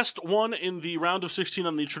the last one in the round of 16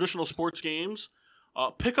 on the traditional sports games,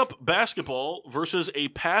 pickup basketball versus a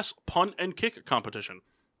pass, punt, and kick competition.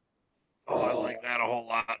 Oh, I like that a whole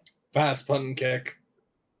lot. Pass, punt, and kick.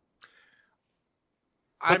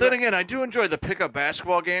 But then again, I do enjoy the pickup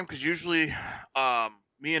basketball game because usually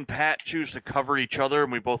me and Pat choose to cover each other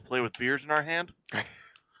and we both play with beers in our hand.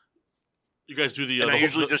 You guys do the... And I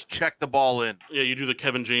usually just check the ball in. Yeah, you do the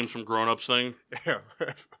Kevin James from Grown Ups thing. Yeah.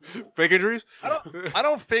 Fake injuries? I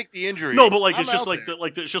don't fake the injury. No, but like I'm it's just out like there.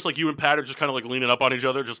 it's just like you and Pat are just kind of like leaning up on each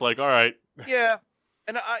other, just like, all right. Yeah.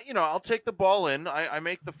 And I'll take the ball in. I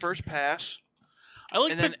make the first pass. I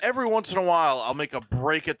like And then every once in a while, I'll make a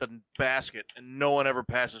break at the basket, and no one ever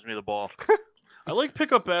passes me the ball. I like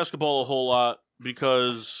pickup basketball a whole lot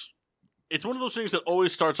because it's one of those things that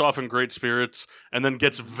always starts off in great spirits and then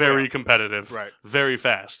gets very competitive, Right. very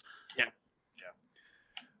fast.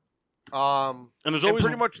 Um, And there's And always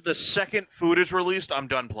pretty much the second food is released, I'm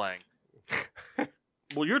done playing.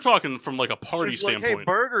 well, you're talking from like a party It's like, standpoint. hey,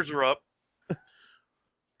 burgers are up.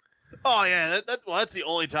 Oh yeah, that's the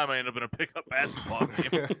only time I end up in a pickup basketball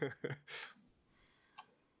game.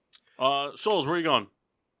 Souls, where are you going?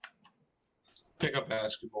 Pick up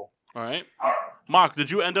basketball. All right, Mock, did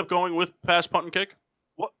you end up going with pass, punt, and kick?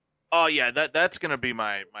 Oh yeah, that's gonna be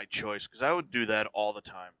my choice because I would do that all the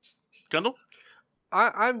time. Kendall?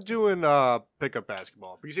 I'm doing pickup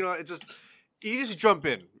basketball because it's just you just jump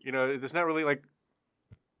in. It's not really like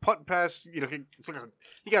punt and pass. It's like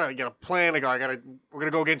you gotta plan. Like we're gonna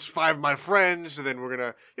go against 5 of my friends, and then we're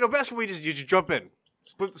gonna basketball. You just jump in,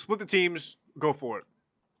 split the teams, go for it.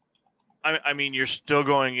 I mean, you're still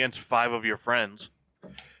going against 5 of your friends.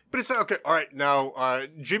 But it's like, okay. All right, now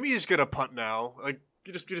Jimmy is gonna punt now. Like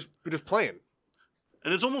you're just playing.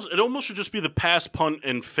 And it almost should just be the pass, punt,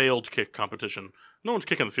 and failed kick competition. No one's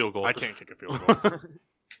kicking the field goal. I can't kick a field goal.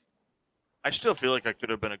 I still feel like I could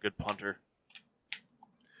have been a good punter.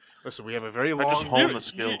 Listen, we have a very I long. just honed the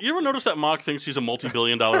skill. You ever notice that Mock thinks he's a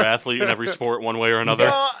multi-billion-dollar athlete in every sport, one way or another?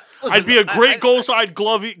 Listen, I'd be a great goal side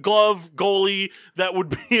glove goalie. That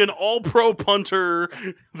would be an all-pro punter.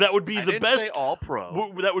 That would be I the didn't best. say all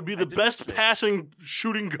pro. That would be the didn't best say. passing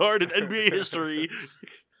shooting guard in NBA history.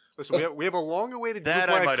 Listen, we have a long-awaited That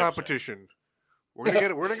I group-wide might have competition. We're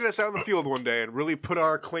gonna get us out in the field one day and really put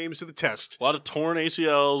our claims to the test. A lot of torn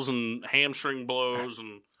ACLs and hamstring blows.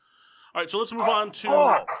 And all right, so let's move on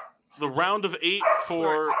to the round of 8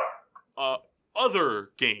 for other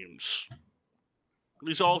games.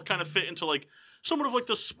 These all kind of fit into like somewhat of like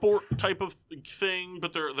the sport type of thing,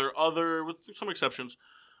 but they're other with some exceptions.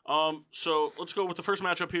 So let's go with the first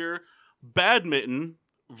matchup here: badminton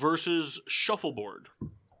versus shuffleboard.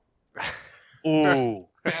 Ooh,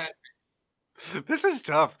 This is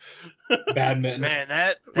tough. Badminton. man,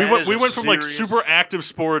 that We is went a from like serious- super active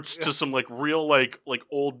sports to some like real like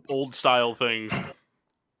old style things.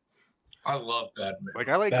 I love badminton. Like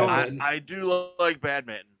I like Badminton. going. I do like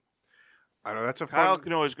badminton. I know that's a Kyle fun.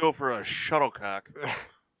 can always go for a shuttlecock.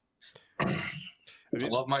 I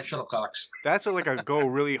love my shuttlecocks. That's like a go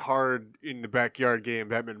really hard in the backyard game,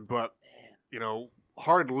 badminton. But you know,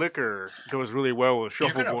 hard liquor goes really well with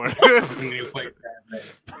You're gonna shuffleboard. fuck when you play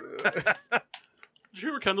badminton. Did you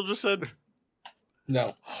hear what Kendall just said?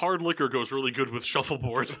 No. Hard liquor goes really good with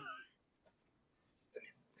shuffleboard.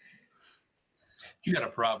 You got a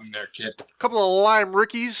problem there, kid. Couple of lime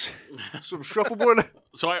rickies, some shuffleboard.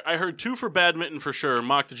 So I heard 2 for badminton for sure.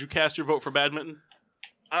 Mock, did you cast your vote for badminton?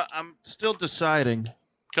 I'm still deciding.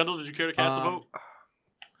 Kendall, did you care to cast a Um, vote?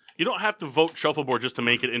 You don't have to vote shuffleboard just to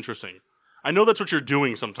make it interesting. I know that's what you're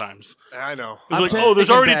doing sometimes. I know. It's I'm like, oh, there's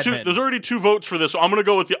taking already badminton. there's already 2 votes for this, so I'm gonna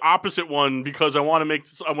go with the opposite one because I want to make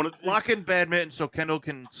I want to Lock in badminton so Kendall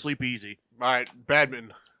can sleep easy. All right,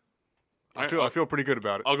 badminton. I Alright, feel pretty good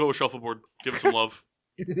about it. I'll go with shuffleboard. Give it some love.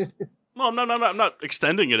 Well, I'm not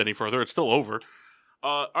extending it any further. It's still over.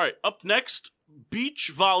 All right, up next,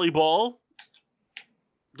 beach volleyball.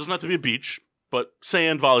 Doesn't have to be a beach, but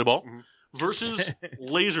sand volleyball Mhm. versus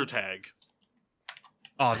laser tag.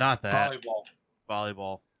 Oh, not that. Volleyball.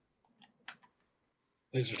 Volleyball.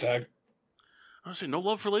 Laser tag. I was saying no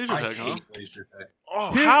love for laser I tag, huh? hate laser tag.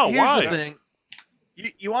 Oh, Here- how? Here's Why? the thing.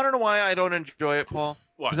 You want to know why I don't enjoy it, Paul?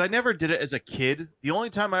 Why? Because I never did it as a kid. The only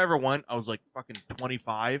time I ever went, I was like fucking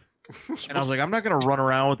 25, and I was like, I'm not gonna run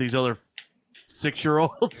around with these other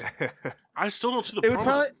 6-year-olds. I still don't see the It would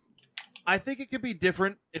problem. probably. I think it could be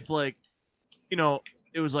different if, like, you know,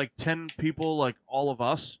 it was like 10 people, like all of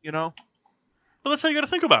us, you know. But that's how you got to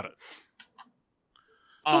think about it.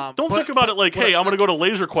 Don't but- think about it like, but- hey, I'm going to go to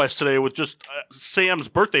Laser Quest today with just Sam's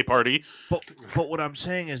birthday party. But what I'm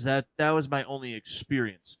saying is that was my only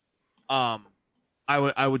experience.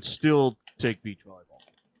 I would still take beach volleyball.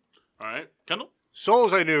 All right, Kendall?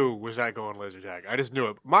 Souls I knew was not going laser tag. I just knew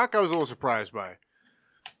it. Mock I was a little surprised by.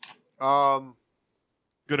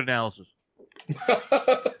 Good analysis.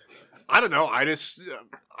 I don't know. I just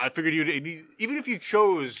I figured you'd even if you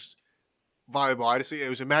chose volleyball. I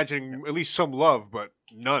was imagining at least some love, but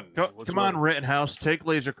none. Come on, whatsoever. Rittenhouse, take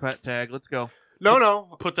laser cut tag. Let's go. No.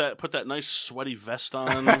 Put that nice sweaty vest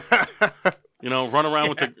on. Run around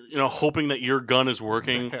with the hoping that your gun is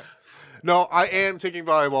working. No, I am taking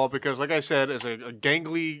volleyball because, like I said, as a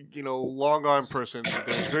gangly, long arm person,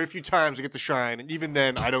 there's very few times I get to shine, and even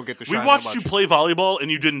then, I don't get to We shine. watched that you much. play volleyball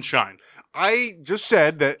and you didn't shine. I just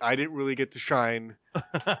said that I didn't really get to shine,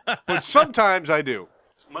 but sometimes I do.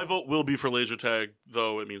 My vote will be for laser tag,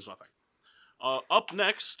 though it means nothing. Up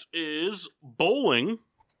next is bowling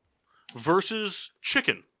versus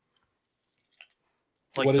chicken.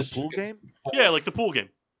 Like What the is pool chicken? game? Yeah, like the pool game.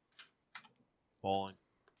 Bowling.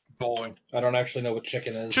 Bowling. I don't actually know what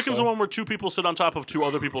chicken is. Chicken's so- the one where 2 people sit on top of 2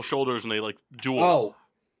 other people's shoulders and they like duel. Oh.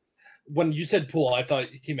 When you said pool, I thought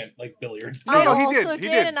he meant like billiard. No, he also did. He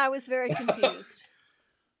did. and I was very confused.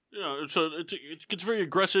 So it gets very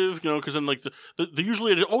aggressive, because then like the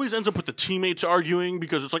usually it always ends up with the teammates arguing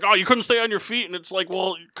because it's like, oh, you couldn't stay on your feet, and it's like,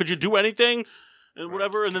 well, could you do anything, and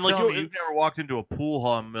whatever, and then like Tell me you've never walked into a pool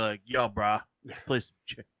hall and be like, yo, brah, play some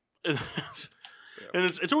chicken. and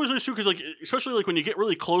it's always nice too because like especially like when you get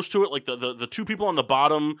really close to it, like the 2 people on the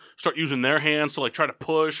bottom start using their hands to like try to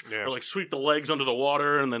push Yeah. or like sweep the legs under the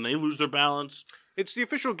water, and then they lose their balance. It's the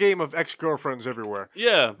official game of ex-girlfriends everywhere.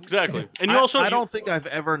 Yeah, exactly. And you I- also I don't think I've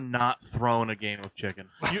ever not thrown a game of chicken.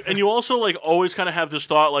 you also like always kind of have this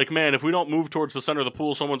thought like, man, if we don't move towards the center of the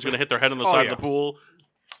pool, someone's gonna hit their head on the Oh, side yeah. of the pool.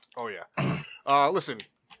 Oh yeah. Listen,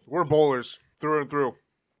 we're bowlers through and through.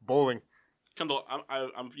 Bowling. Kendall,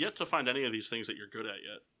 I'm yet to find any of these things that you're good at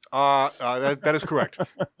yet. That is correct.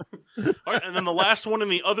 All right, and then the last one in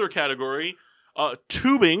the other category,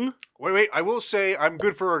 tubing. Wait. I will say I'm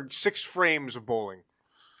good for 6 frames of bowling.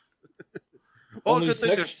 Well, Only good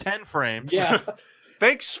thing there's 6? 10 frames. Yeah.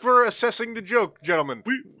 Thanks for assessing the joke, gentlemen.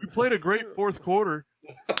 We played a great fourth quarter.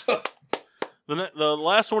 The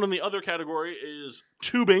last one in the other category is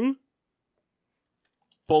tubing,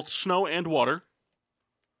 both snow and water,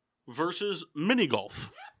 versus mini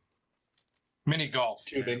golf. Mini golf.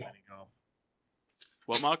 Tubing. Mini golf.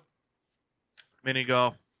 What, Mock? Mini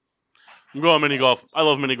golf. I'm going mini golf. I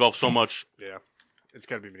love mini golf so much. Yeah. It's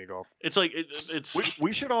got to be mini golf. It's like it's.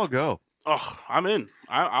 We should all go. Oh, I'm in.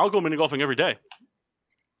 I'll go mini golfing every day.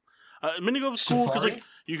 Mini golf is cool because Safari? like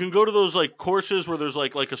you can go to those like courses where there's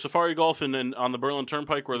like a safari golf and then on the Berlin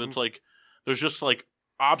Turnpike where it's like there's just like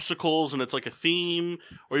obstacles and it's like a theme,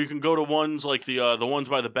 or you can go to ones like the ones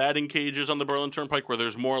by the batting cages on the Berlin Turnpike where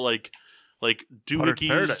there's more like doohickeys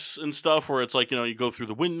paradise. and stuff where it's like you go through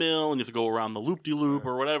the windmill and you have to go around the loop de loop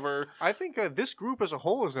or whatever. I think this group as a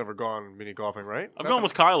whole has never gone mini golfing, right? I've gone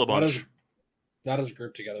with Kyle a Not bunch. as, not as a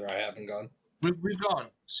group together. I haven't gone. We've gone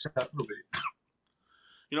separately.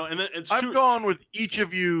 And then it's I've gone with each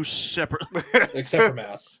of you separately. Except for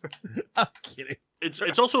Mass. I'm kidding.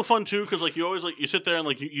 it's also fun too because like you always like you sit there and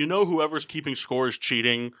like you know whoever's keeping score is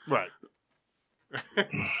cheating. Right.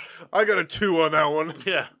 I got a 2 on that one.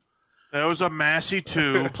 Yeah. That was a Massey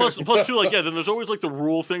 2. Plus two, like then there's always like the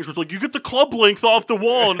rule things where it's like you get the club length off the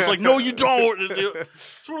wall, and it's like no, you don't.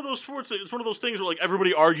 It's one of those sports. It's one of those things where like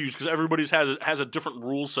everybody argues because everybody's has a different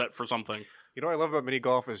rule set for something. You know what I love about mini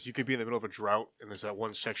golf is you could be in the middle of a drought and there's that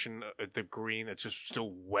one section at the green that's just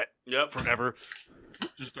still wet Yep. forever.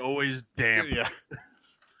 Just always damp. Yeah.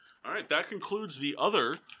 All right, that concludes the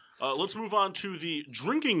other. Let's move on to the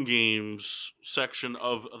drinking games section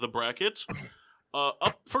of the bracket.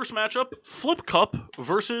 Up first matchup: Flip Cup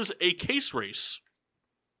versus a case race.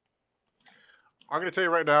 I'm going to tell you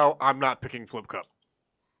right now, I'm not picking Flip Cup.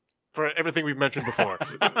 For everything we've mentioned before.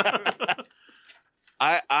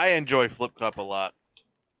 I enjoy Flip Cup a lot.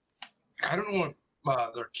 I don't know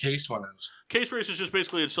what their case one is. Case race is just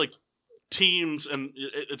basically it's like teams, and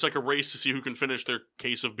it's like a race to see who can finish their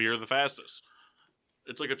case of beer the fastest.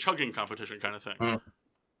 It's like a chugging competition kind of thing.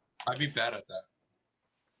 I'd be bad at that.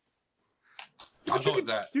 You I'll could go drink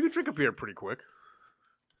with that. You could drink a beer pretty quick.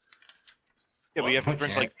 Yeah, but you have to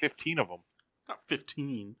drink Okay. like 15 of them. Not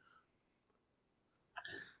 15.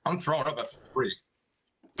 I'm throwing up at 3.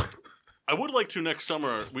 I would like to next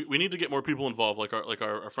summer. We need to get more people involved, like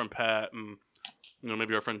our friend Pat, and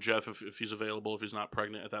maybe our friend Jeff if he's available, if he's not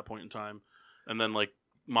pregnant at that point in time, and then like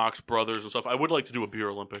Mock's brothers and stuff. I would like to do a beer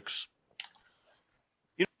Olympics.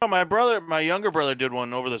 You know, my younger brother did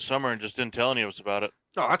one over the summer and just didn't tell any of us about it.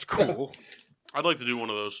 Oh, that's cool. I'd like to do one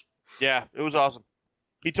of those. Yeah, it was awesome.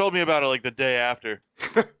 He told me about it like the day after.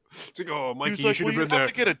 It's like, oh, He Mikey, was you like, should well, have you been have there.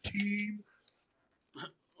 to get a team.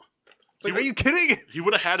 Like, are you kidding? He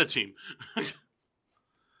would have had a team.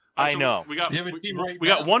 I So know. We got You have a team right we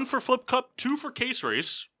now. got 1 for Flip Cup, 2 for case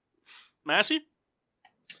race. Massey?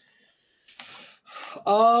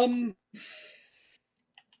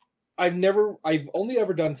 I've only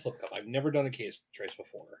ever done Flip Cup. I've never done a case race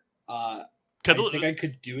before. I think I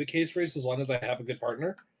could do a case race as long as I have a good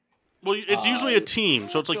partner. Well, it's usually a team,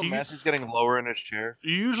 so it's like Massey's getting lower in his chair.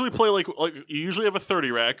 you usually play like you usually have a 30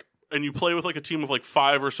 rack, and you play with like a team of like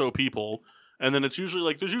 5 or so people, and then it's usually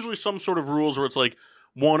like there's usually some sort of rules where it's like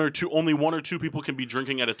only one or two people can be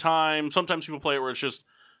drinking at a time. Sometimes people play it where it's just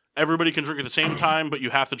everybody can drink at the same time, but you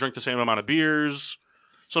have to drink the same amount of beers.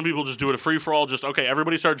 Some people just do it a free for all. Just okay,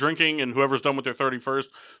 everybody start drinking, and whoever's done with their 31st.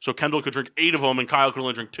 So Kendall could drink 8 of them, and Kyle could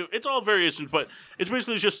only drink 2. It's all variations, but it's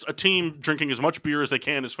basically just a team drinking as much beer as they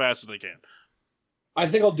can as fast as they can. I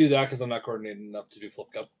think I'll do that because I'm not coordinated enough to do Flip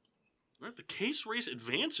Cup. All right, the case race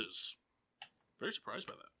advances. Very surprised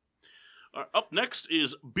by that. Up next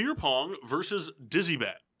is beer pong versus dizzy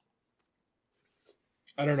bat.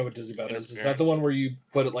 I don't know what Dizzy Bat is. Is that the one where you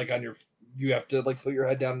put it like on your? You have to like put your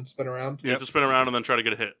head down and spin around. You have to spin around and then try to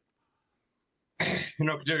get a hit. You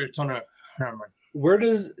know, there's a ton of. Never mind. Where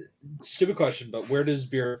does stupid question, but where does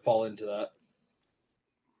beer fall into that?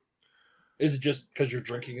 Is it just because you're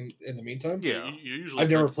drinking in the meantime? Yeah. You usually I've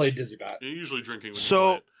never drink- played Dizzy Bat. You're usually drinking when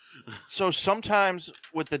So- you play it. So sometimes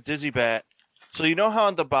with the dizzy bat, so you know how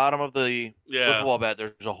on the bottom of the Yeah. wiffle ball bat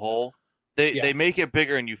there's a hole? They Yeah. they make it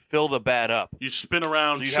bigger and you fill the bat up. You spin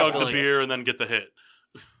around, So you chug have to, the like- beer, and then get the hit.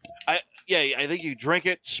 Yeah, I think you drink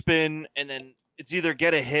it, spin, and then it's either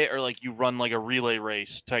get a hit or like you run like a relay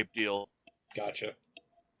race type deal. Gotcha.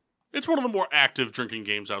 It's one of the more active drinking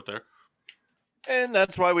games out there. And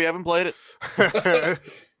that's why we haven't played it.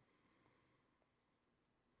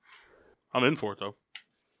 I'm in for it, though.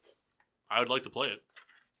 I would like to play it.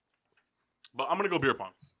 But I'm going to go beer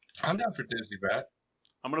pong. I'm down for Disney Bat.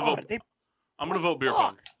 I'm going to Oh, vote. they- I'm going to vote beer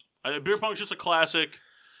pong. Beer pong's just a classic.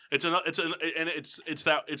 It's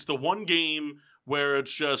the one game where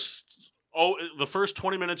it's just the first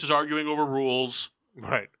 20 minutes is arguing over rules.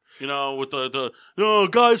 Right. You know, with the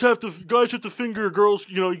guys have to finger girls.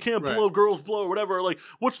 You know, you can't Right. blow girls blow or whatever. Like,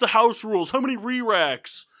 what's the house rules? How many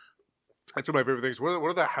re-racks? That's one of my favorite things. What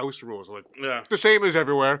are the house rules? Like, Yeah. the same as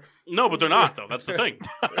everywhere. No, but they're not, though. That's the thing.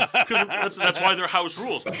 'Cause that's why they're house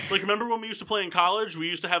rules. Like, remember when we used to play in college? We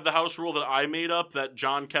used to have the house rule that I made up that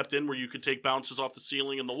John kept in where you could take bounces off the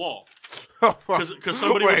ceiling and the wall. Because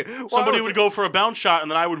somebody, would go for a bounce shot, and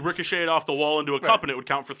then I would ricochet it off the wall into a cup, and it would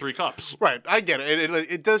count for 3 cups. Right, I get it.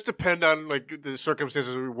 It does depend on like the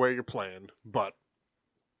circumstances of where you're playing, but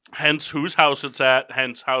Hence, whose house it's at,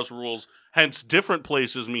 hence house rules. Hence, different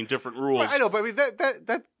places mean different rules. I know. But I mean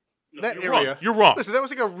that You're area. Wrong. You're wrong. Listen, that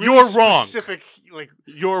was like a really You're wrong. specific. Like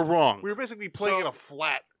You're wrong. we were basically playing in a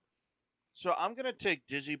flat. So I'm gonna take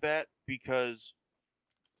Dizzy Bet because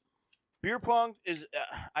beer pong is.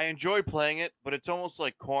 I enjoy playing it, but it's almost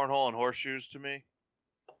like cornhole and horseshoes to me.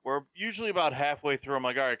 We're usually about halfway through. I'm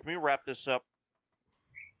like, all right, can we wrap this up?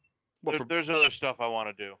 There's other stuff I want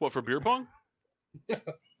to do. What, for beer pong?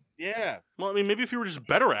 Yeah. Well, I mean, maybe if you were just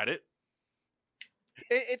better at it.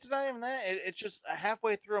 It's not even that. It's just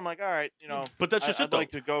halfway through. I'm like, all right, But that's just I'd it, though.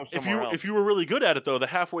 like to go somewhere else. If you were really good at it, though, the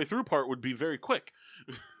halfway through part would be very quick.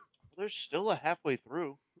 There's still a halfway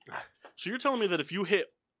through. So you're telling me that if you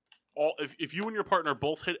hit if you and your partner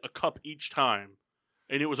both hit a cup each time,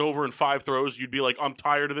 and it was over in 5 throws, you'd be like, I'm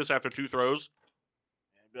tired of this after 2 throws?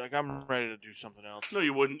 I'd be like, I'm ready to do something else. No,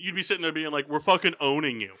 you wouldn't. You'd be sitting there being like, we're fucking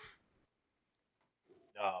owning you.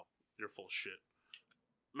 No. You're full of shit.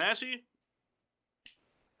 Massey?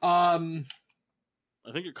 I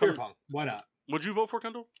think you're beer coming. pong. Why not? Would you vote for,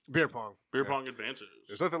 Kendall? Beer pong. Beer Yeah. pong advances.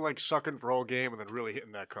 There's nothing like sucking for all game and then really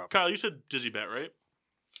hitting that cup. Kyle, you said Dizzy Bet, right?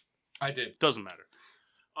 I did. Doesn't matter.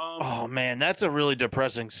 Oh man, that's a really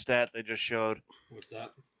depressing stat they just showed. What's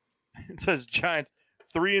that? It says Giants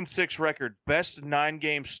 3-6 record, best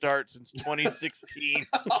 9-game start since 2016.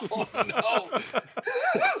 Oh no!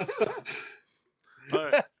 All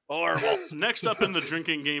right. That's horrible. Next up in the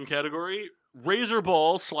drinking game category, Razor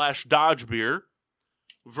Ball / Dodge Beer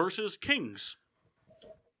versus Kings.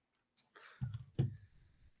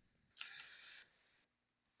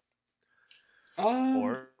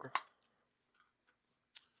 Or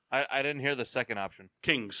I didn't hear the second option.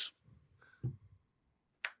 Kings.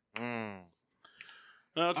 Mm.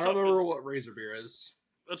 No, it's I tough. don't remember what razor beer is.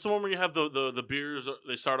 That's the one where you have the beers.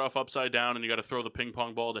 They start off upside down, and you got to throw the ping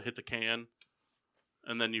pong ball to hit the can,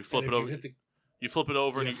 and then you flip it over. You flip it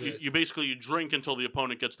over, and you basically drink until the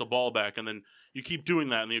opponent gets the ball back, and then you keep doing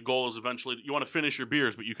that. And the goal is eventually you want to finish your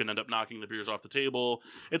beers, but you can end up knocking the beers off the table.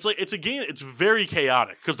 It's a game. It's very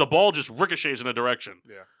chaotic because the ball just ricochets in a direction.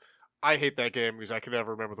 Yeah, I hate that game because I can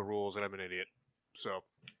never remember the rules and I'm an idiot. So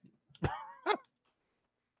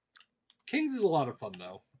Kings is a lot of fun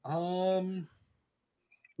though. I'm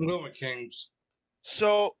going with Kings.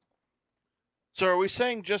 So are we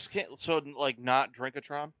saying like not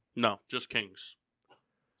Drinkatron? No, just Kings.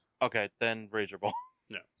 Okay, then Razor Ball.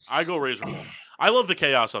 Yeah, I go Razor Ball. I love the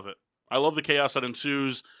chaos of it. I love the chaos that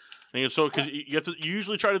ensues. And it's so because you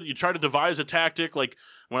usually try to devise a tactic. Like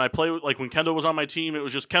when when Kendall was on my team, it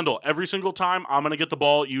was just Kendall. Every single time, I'm gonna get the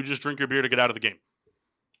ball. You just drink your beer to get out of the game.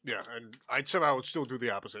 yeah, and I somehow would still do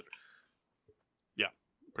the opposite. Yeah,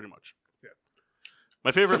 pretty much. Yeah.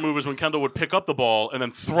 My favorite move is when Kendall would pick up the ball and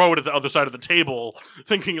then throw it at the other side of the table,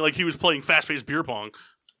 thinking like he was playing fast-paced beer pong.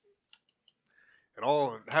 It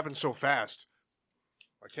all happened so fast.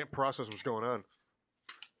 I can't process what's going on.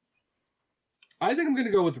 I think I'm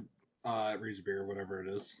gonna go with razor beer, whatever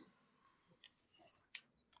it is.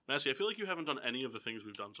 Massey, I feel like you haven't done any of the things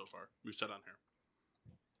we've done so far. We've said on here.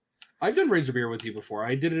 I've done razor beer with you before.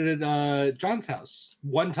 I did it at John's house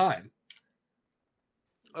one time.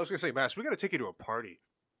 I was gonna say, Mass, we got to take you to a party.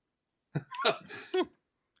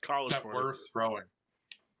 College Not party. worth throwing.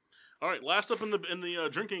 All right, last up in the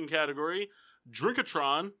drinking category,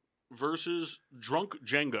 Drinkatron versus Drunk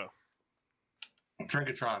Jenga.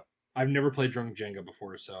 Drinkatron. I've never played Drunk Jenga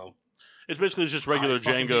before, so It's basically just regular I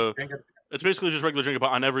fucking Jenga. hate Jenga. It's basically just regular Jenga,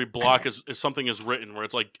 but on every block is something is written where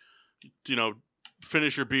it's like,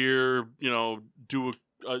 finish your beer, do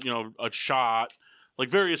a shot, like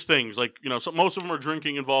various things. Like so most of them are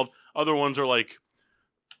drinking involved. Other ones are like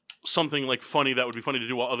something like funny that would be funny to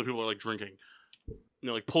do while other people are like drinking.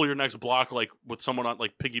 Like pull your next block like with someone on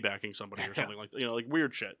like piggybacking somebody or something like like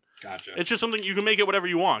weird shit. gotcha. It's just something you can make it whatever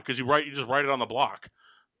you want because you just write it on the block.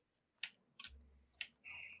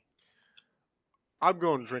 I'm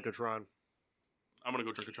going Drinkatron. I'm gonna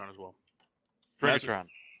go Drinkatron as well. Drinkatron.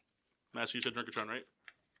 Master, you said Drinkatron, right?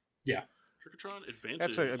 Yeah. Drinkatron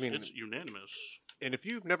advances. It's unanimous. And if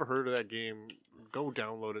you've never heard of that game, go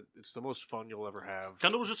download it. It's the most fun you'll ever have.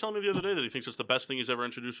 Kendall was just telling me the other day that he thinks it's the best thing he's ever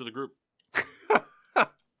introduced to the group.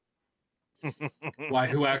 Why?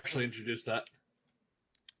 Who actually introduced that?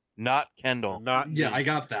 not Kendall. Not Yeah, me. I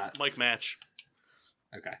got that. Mike match.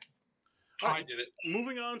 Okay. I did it.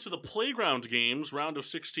 Moving on to the playground games, round of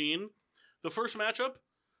 16. The first matchup,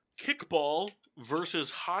 kickball versus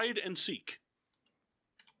hide and seek.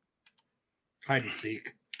 Hide and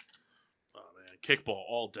seek. Oh man, kickball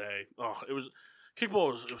all day. Oh,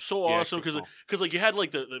 kickball was so Yeah, awesome because kickball. like you had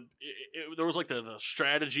like there was like the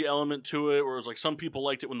strategy element to it, where it was like some people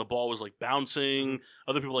liked it when the ball was like bouncing,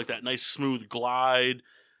 other people like that nice smooth glide.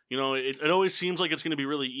 You know, it always seems like it's going to be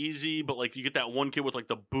really easy, but like you get that one kid with like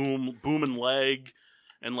the booming leg,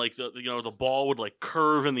 and like the ball would like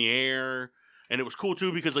curve in the air, and it was cool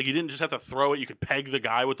too because like you didn't just have to throw it; you could peg the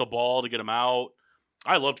guy with the ball to get him out.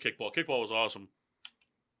 I loved kickball. Kickball was awesome.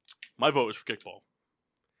 My vote is for kickball.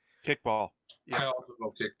 Kickball. I also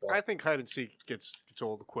go kickball. I think hide and seek gets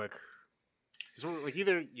old quick. So, like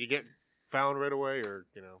either you get found right away, or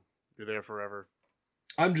you're there forever.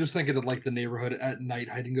 I'm just thinking of like the neighborhood at night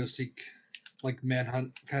hide and go seek, like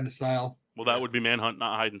manhunt kind of style. Well, that would be manhunt,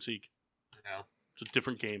 not hide and seek. Yeah. It's a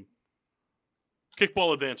different game.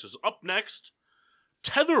 Kickball advances. Up next,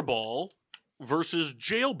 tetherball versus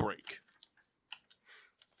jailbreak.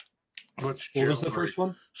 What's What was the jailbreak? first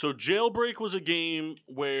one? So jailbreak was a game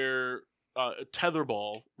where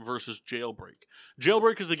tetherball versus jailbreak.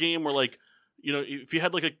 Jailbreak is the game where like if you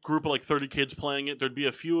had like a group of like 30 kids playing it, there'd be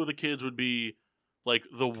a few of the kids would be like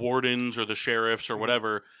the wardens or the sheriffs or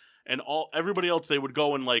whatever, and everybody else they would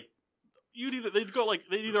go and like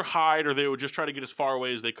they'd either hide or they would just try to get as far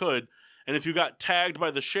away as they could. And if you got tagged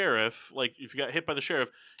by the sheriff, like if you got hit by the sheriff,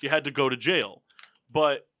 you had to go to jail.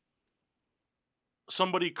 But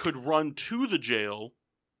somebody could run to the jail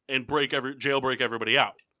and jailbreak everybody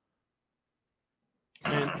out.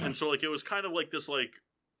 And so like it was kind of like this like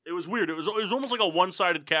it was weird. It was almost like a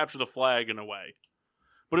one-sided capture the flag in a way.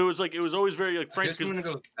 But it was always very like I frank guess I'm gonna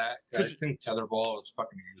go with that. I think tetherball is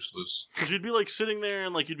fucking useless. because you'd be like sitting there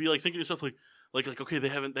and like you'd be like thinking to yourself like okay they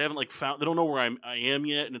haven't like found, they don't know where I am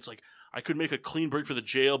yet, and it's like I could make a clean break for the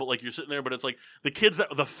jail, but like you're sitting there, but it's like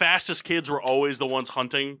the fastest kids were always the ones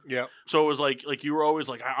hunting. Yeah. So it was like you were always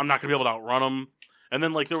like I'm not gonna be able to outrun them, and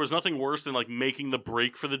then like there was nothing worse than like making the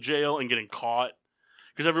break for the jail and getting caught.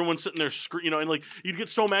 Because everyone's sitting there, and like you'd get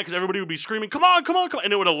so mad because everybody would be screaming, "Come on, come on, come on!"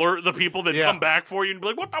 And it would alert the people that come back for you and be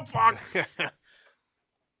like, "What the fuck?"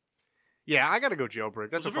 Yeah, I gotta go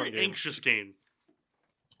jailbreak. That's It's a fun very game. anxious game.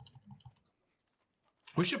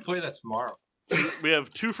 We should play that tomorrow. We have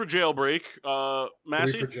 2 for jailbreak.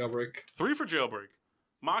 Massey, 3 for jailbreak. 3 for jailbreak.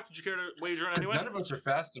 Mock, did you care to wager on anyway? None of us are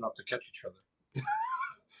fast enough to catch each other.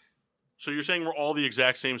 So you're saying we're all the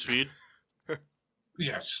exact same speed?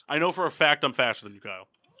 Yes. I know for a fact I'm faster than you, Kyle.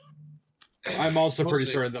 I'm also We'll pretty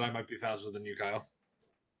see. sure that I might be faster than you, Kyle.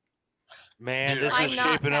 Man, Dude, this I'm is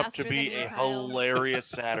not shaping up faster to than be you, a Kyle. hilarious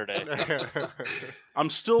Saturday. I'm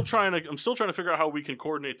still trying to figure out how we can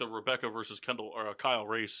coordinate the Rebecca versus Kendall or Kyle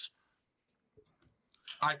race.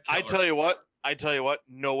 I tell you what,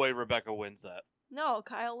 no way Rebecca wins that. No,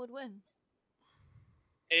 Kyle would win.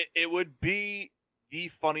 It would be the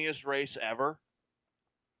funniest race ever,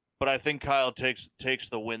 but I think Kyle takes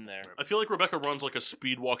the win there. I feel like Rebecca runs like a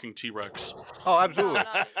speed walking T-Rex. Oh, absolutely.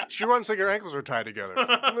 No, not- She runs like her ankles are tied together.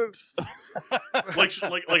 like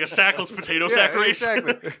a sackless potato Yeah, sack race.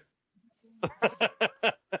 exactly.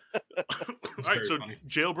 All right, very so funny.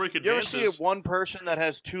 jailbreak You ever see advances. one person that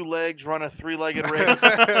has 2 legs run a 3-legged race?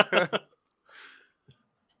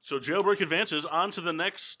 So jailbreak advances on to the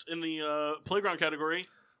next in the playground category.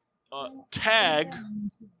 Tag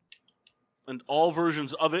and all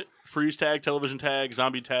versions of it: freeze tag, television tag,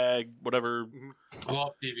 zombie tag, whatever.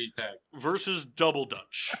 Golf TV tag. Versus double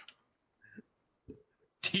dutch.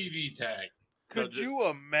 TV tag. Could you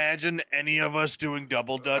imagine any of us doing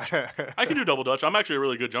double dutch? I can do double dutch. I'm actually a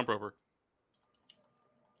really good jump roper.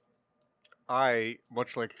 I,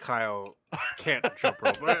 much like Kyle, can't jump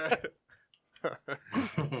rope.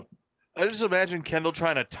 I just imagine Kendall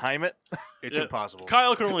trying to time it. It's Yeah. impossible.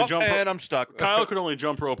 Kyle could only jump. And I'm stuck. Kyle could only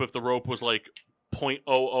jump rope if the rope was like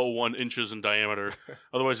 0.001 inches in diameter.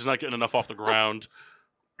 Otherwise, he's not getting enough off the ground.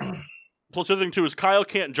 Plus, the other thing too is Kyle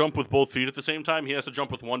can't jump with both feet at the same time. He has to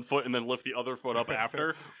jump with one foot and then lift the other foot up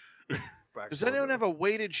after. Does anyone have a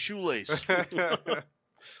weighted shoelace?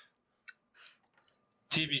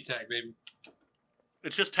 TV tag, baby.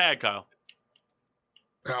 It's just tag, Kyle.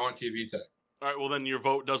 I want TV tag. All right, well then your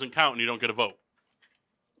vote doesn't count and you don't get a vote.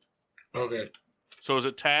 Okay. So is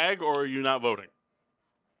it tag or are you not voting?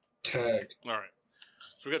 Tag. All right.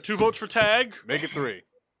 So we got 2 votes for tag. Make it 3.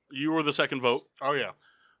 You were the second vote. Oh, yeah.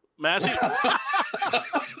 Massey, Can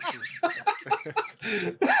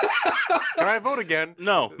I vote again?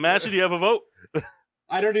 no. Massey, do you have a vote?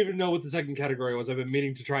 I don't even know what the second category was. I've been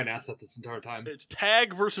meaning to try and ask that this entire time. It's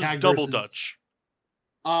tag versus Tag double versus- dutch.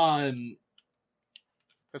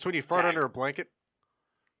 That's when you fart Tag. under a blanket.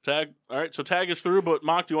 Tag. All right, so tag is through, but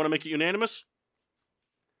Mock, do you want to make it unanimous?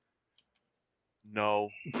 No.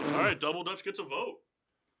 All right, double dutch gets a vote.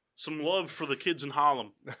 Some love for the kids in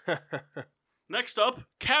Harlem. Next up,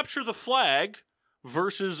 capture the flag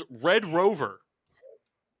versus Red Rover.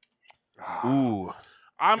 Ooh.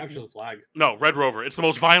 Capture the flag. No, Red Rover. It's the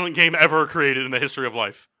most violent game ever created in the history of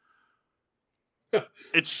life.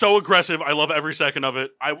 It's so aggressive. I love every second of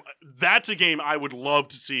it. That's a game I would love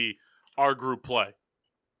to see our group play.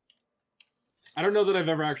 I don't know that I've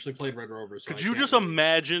ever actually played Red Rover. So Could I you can't just really-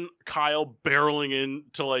 imagine Kyle barreling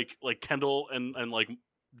into like Kendall and like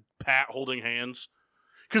Pat holding hands?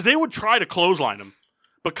 Because they would try to clothesline him,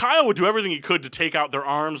 but Kyle would do everything he could to take out their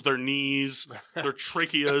arms, their knees, their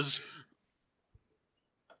tracheas.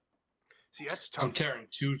 See, that's I'm tough carrying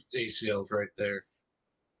 2 ACLs right there.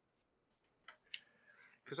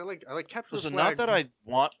 because I like capture Listen, the flag. not that I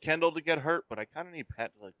want Kendall to get hurt, but I kind of need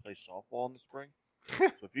Pat to like play softball in the spring. So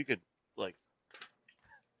if you could like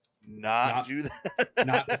not do that,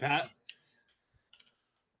 Not to Pat.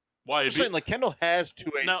 Why? Just saying, like Kendall has 2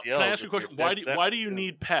 ACLs. Now, can I ask you a if question? you're Why dead do set, why do you know.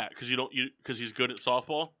 need Pat? Because because he's good at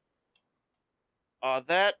softball.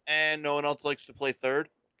 That and no one else likes to play third?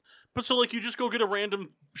 But so like you just go get a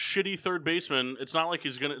random shitty third baseman. It's not like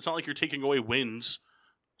It's not like you're taking away wins.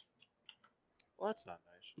 Well, that's not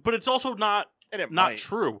nice. But it's also not And it not might.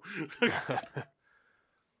 true.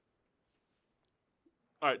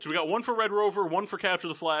 All right, so we got one for Red Rover, one for Capture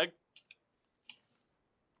the Flag.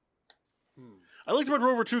 I liked Red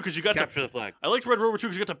Rover too because you got Capture to. the flag. I liked Red Rover too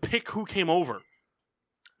because you got to pick who came over.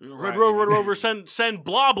 Right. Red Rover, send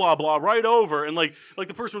blah blah blah right over, and like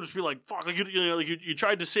the person would just be like, fuck, like you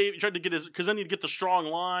tried to save, you tried to get his, because then you'd get the strong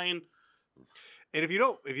line. And if you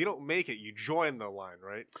don't make it, you join the line,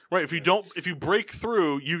 right? Right, if you break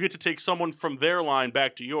through, you get to take someone from their line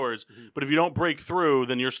back to yours. Mhm. But if you don't break through,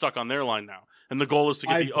 then you're stuck on their line now. And the goal is to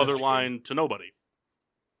get I'd the play other that game. line to nobody.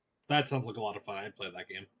 That sounds like a lot of fun. I'd play that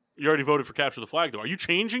game. You already voted for Capture the Flag, though. Are you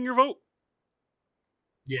changing your vote?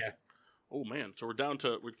 Yeah. Oh man, so we're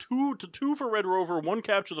 2-2 for Red Rover, 1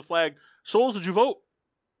 Capture the Flag. Souls, did you vote?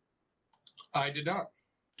 I did not.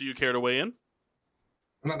 Do you care to weigh in?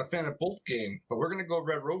 I'm not a fan of both games, but we're going to go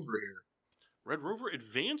Red Rover here. Red Rover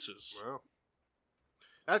advances. Wow.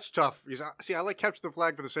 That's tough. Because I like capture the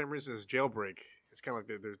flag for the same reason as jailbreak. It's kind of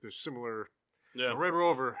like there's similar. Yeah. Red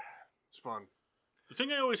Rover, it's fun. The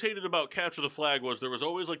thing I always hated about Capture the Flag was there was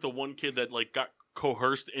always like the one kid that like got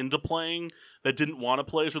coerced into playing that didn't want to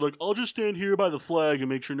play. So like, I'll just stand here by the flag and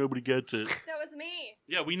make sure nobody gets it. That was me.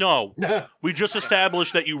 Yeah, we know. We just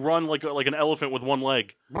established that you run like an elephant with one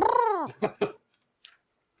leg.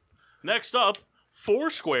 Next up,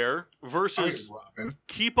 Foursquare versus Robin.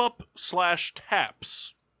 Keep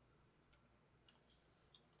Up/Taps.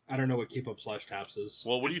 I don't know what keep up/taps is.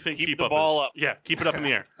 Well, what do you think? Keep the Up ball is? up. Yeah, keep it up in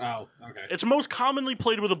the air. Oh, okay. It's most commonly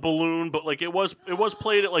played with a balloon, but like it was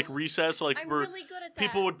played at like recess, like I'm where really good at that.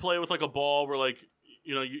 people would play with like a ball where like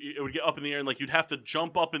it would get up in the air and like you'd have to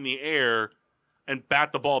jump up in the air and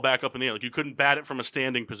bat the ball back up in the air. Like you couldn't bat it from a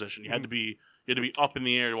standing position. You had to be up in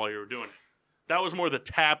the air while you were doing it. That was more the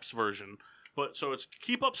taps version. But so it's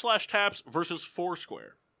Keep Up/Taps versus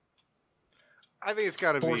Foursquare. I think it's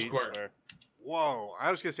got to be. Foursquare. Whoa!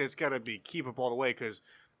 I was gonna say it's got to be keep up all the way because,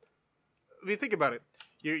 I mean, think about it.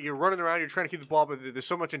 You're running around, you're trying to keep the ball, but there's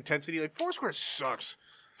so much intensity. Like Foursquare sucks.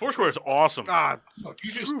 Foursquare is awesome. Ah, Look,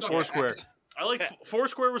 you just screw suck Foursquare. At, I like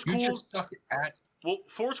Foursquare was you cool. just suck at. Well,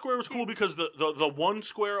 Foursquare was cool because the one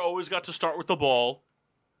square always got to start with the ball.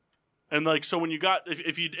 And like so when you got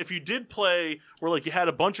if you did play where like you had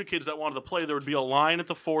a bunch of kids that wanted to play, there would be a line at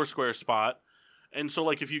the Foursquare spot. And so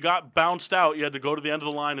like if you got bounced out, you had to go to the end of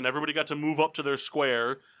the line and everybody got to move up to their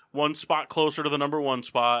square, one spot closer to the number 1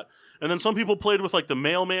 spot. And then some people played with like the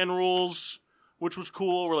mailman rules, which was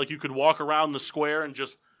cool, where like you could walk around the square and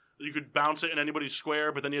just you could bounce it in anybody's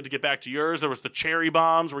square, but then you had to get back to yours. There was the cherry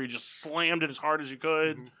bombs where you just slammed it as hard as you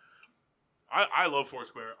could. Mhm. I love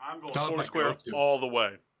Foursquare. I'm going That was my Foursquare go-to. all the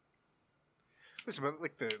way. Listen, but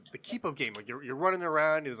like the keep up game, like you're running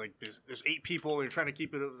around. There's like there's 8 people, and you're trying to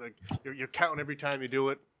keep it like you're counting every time you do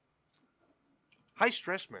it. High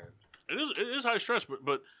stress, man. It is high stress,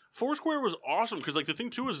 but Foursquare was awesome because like the thing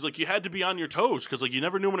too is like you had to be on your toes because like you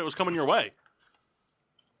never knew when it was coming your way.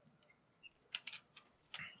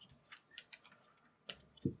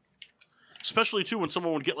 Especially too when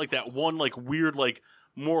someone would get like that one like weird like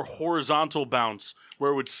more horizontal bounce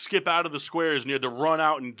where it would skip out of the squares and you had to run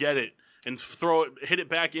out and get it and hit it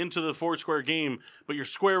back into the Foursquare game, but your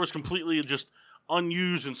square was completely just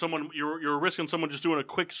unused and you're risking someone just doing a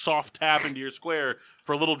quick soft tap into your square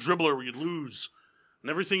for a little dribbler where you lose. And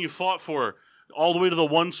everything you fought for, all the way to the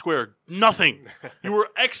 1 square, nothing. You were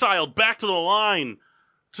exiled back to the line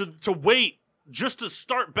to wait just to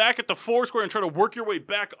start back at the 4 square and try to work your way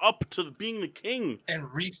back up to being the king.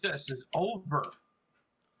 And recess is over.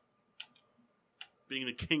 Being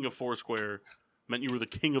the king of 4 square meant you were the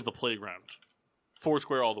king of the playground. 4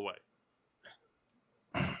 square all the way.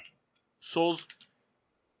 Souls?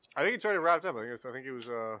 I think it's already wrapped up. I think it was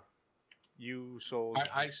you, Souls.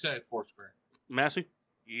 I said 4 square. Massey?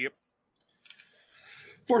 Yep.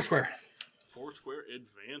 4 square. 4 square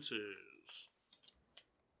advances.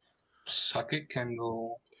 Suck it,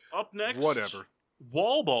 Kendall. Up next, Whatever.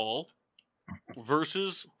 Wall Ball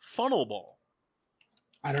versus Funnel Ball.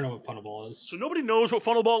 I don't know what funnel ball is. So nobody knows what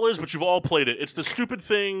Funnel Ball is, but you've all played it. It's the stupid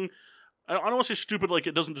thing. I don't want to say stupid like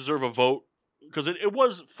it doesn't deserve a vote, because it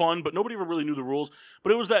was fun, but nobody ever really knew the rules.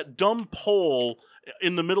 But it was that dumb pole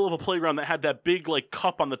in the middle of a playground that had that big like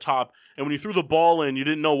cup on the top, and when you threw the ball in, you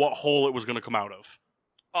didn't know what hole it was going to come out of.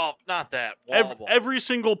 Oh, not that. Wall ball. Every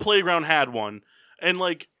single playground had one, and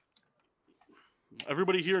like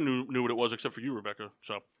everybody here knew what it was except for you, Rebecca.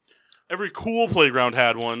 So every cool playground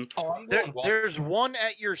had one. Oh, I'm There- going wall. there's one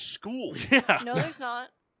at your school. Yeah. No, there's not.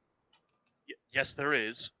 Yes, there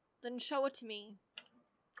is. Then show it to me.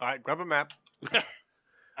 All right, grab a map.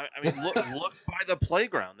 I mean, look by the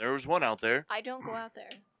playground. There was one out there. I don't go out there.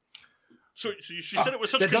 So she said it was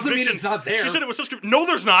such That doesn't mean conviction. it's not there. She said it was such. No,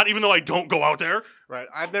 there's not. Even though I don't go out there, Right.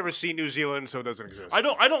 I've never seen New Zealand, so it doesn't exist. I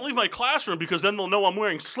don't leave my classroom because then they'll know I'm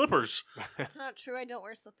wearing slippers. It's not true. I don't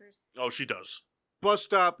wear slippers. Oh, she does. Bus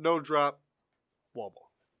stop, no drop, wall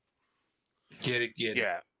ball. Get it.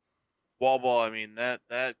 Yeah. Wall ball. I mean that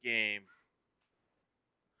game.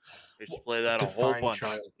 They should play that a whole Define bunch.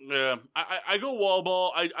 child. Yeah, I go wall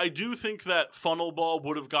ball. I do think that funnel ball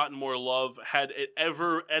would have gotten more love had it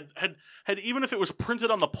ever had even if it was printed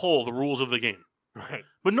on the pole the rules of the game. Right.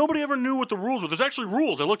 But nobody ever knew what the rules were. There's actually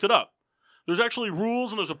rules. I looked it up. There's actually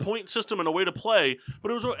rules and there's a point system and a way to play.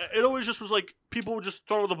 But it always just was like people would just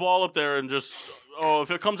throw the ball up there and just if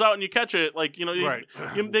it comes out and you catch it, like Right.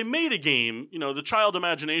 they made a game. The child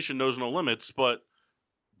imagination knows no limits. But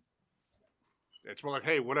It's more like,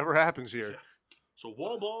 hey, whatever happens here. so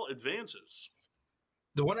wall ball advances.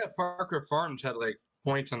 The one at Parker Farms had like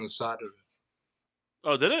points on the side of it.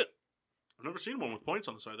 Oh, did it? I've never seen one with points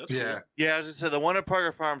on the side. That's Yeah. cool. Yeah, as I said, the one at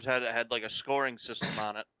Parker Farms had like a scoring system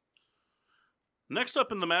on it. Next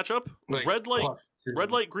up in the matchup, Like, red light, +2.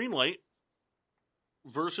 red light, green light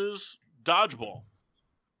versus dodgeball.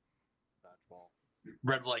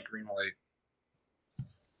 Red light, green light.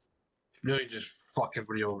 Really just fuck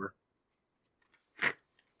everybody over.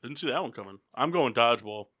 Didn't see that one coming. I'm going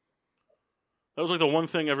dodgeball. That was like the one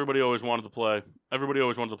thing everybody always wanted to play. Everybody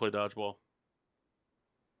always wanted to play dodgeball.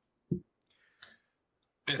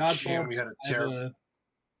 It's Dodgeball, a shame we had a terrible.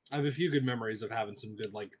 I have a few good memories of having some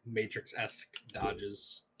good like Matrix-esque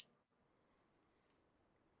dodges.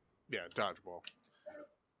 Yeah, dodgeball.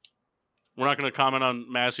 We're not going to comment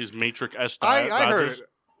on Massey's Matrix S I heard dodges. it.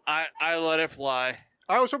 I let it fly.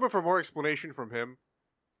 I was hoping for more explanation from him.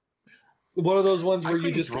 One of those ones I where you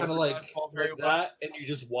couldn't just draw kind of the like dodgeball very like well. that, and you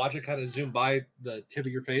just watch it kind of zoom by the tip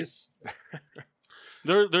of your face.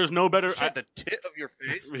 There's no better. You said the tip of your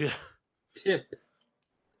face. Yeah. Tip.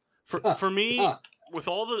 For me, Huh. with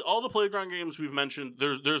all the playground games we've mentioned,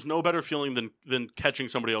 there's no better feeling than catching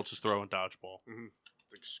somebody else's throw in dodgeball.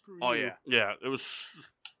 Like, screw Oh you. yeah. Yeah, it was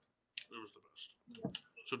the best.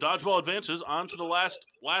 So dodgeball advances on to the last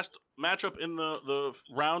matchup in the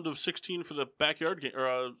round of 16 for the backyard game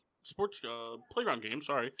or sports playground game.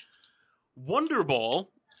 Sorry, Wonder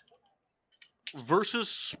Ball versus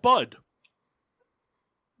Spud.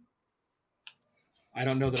 I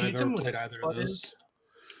don't know that Can I've you tell ever me played what either of Spud those. is?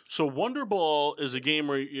 So Wonder Ball is a game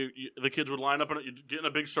where the kids would line up and you'd get in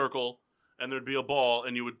a big circle and there'd be a ball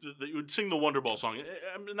and you would sing the Wonder Ball song.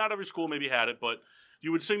 Not every school maybe had it, but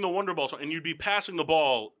you would sing the Wonder Ball song and you'd be passing the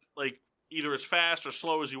ball like either as fast or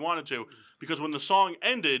slow as you wanted to, because when the song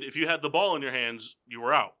ended, if you had the ball in your hands, you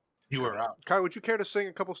were out. You were out. Kyle, would you care to sing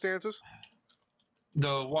a couple stanzas?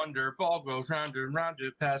 The wonder ball goes round and round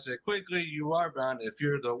to pass it quickly. You are bound if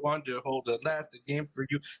you're the one to hold it. Let the game for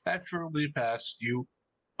you naturally pass. You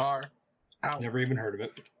are out. Never even heard of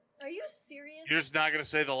it. Are you serious? You're just not gonna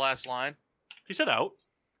say the last line. He said out.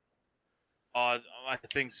 My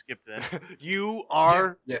thing skipped then. You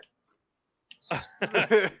are. Yeah.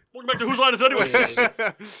 Welcome back to Whose Line Is It Anyway?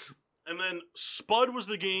 Yeah. And then Spud was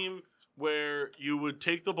the game where you would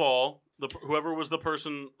take the ball, whoever was the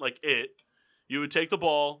person, like you would take the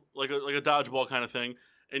ball like a dodgeball kind of thing,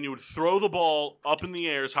 and you would throw the ball up in the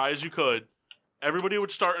air as high as you could. Everybody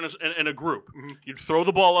would start in a group. Mhm. You'd throw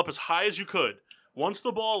the ball up as high as you could. Once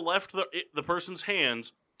the ball left the person's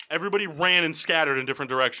hands, everybody ran and scattered in different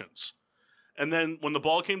directions. And then when the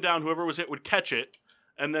ball came down, whoever was hit would catch it,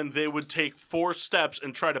 and then they would take 4 steps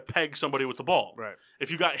and try to peg somebody with the ball. Right.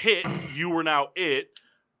 If you got hit, you were now it,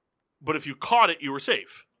 but if you caught it, you were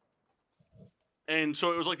safe. And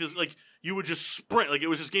so it was like this, like you would just sprint, like it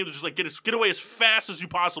was this game to just like get away as fast as you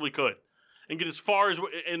possibly could, and get as far as,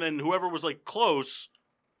 and then whoever was like close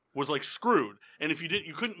was like screwed. And if you didn't,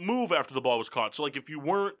 you couldn't move after the ball was caught. So like if you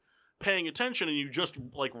weren't paying attention and you just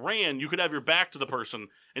like ran, you could have your back to the person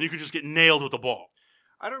and you could just get nailed with the ball.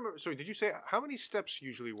 I don't remember. Sorry, did you say how many steps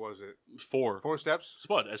usually was it? 4. 4 steps?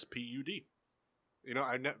 Spud, SPUD. You know,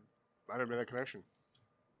 I don't remember that connection.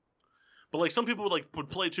 But like some people would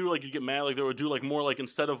play too, like you get mad, like they would do like more like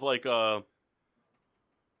instead of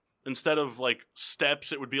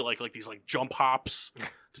steps, it would be like these like jump hops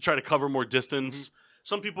to try to cover more distance. Mm-hmm.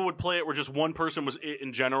 Some people would play it where just one person was it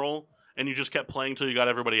in general, and you just kept playing till you got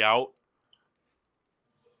everybody out.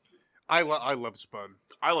 I love Spud.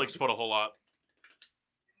 I like Spud a whole lot.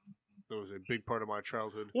 That was a big part of my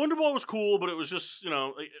childhood. Wonder Ball was cool, but it was just,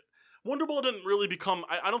 Wonder Ball didn't really become...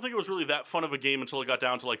 I don't think it was really that fun of a game until it got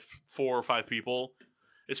down to, like, 4 or 5 people.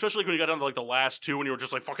 Especially when you got down to, like, the last 2 and you were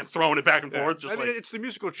just, like, fucking throwing it back and forth. Just it's the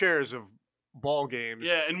musical chairs of ball games.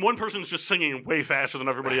 Yeah, and one person's just singing way faster than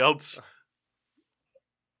everybody else.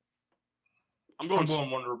 I'm going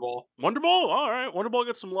Wonder Ball. Wonder Ball? All right. Wonder Ball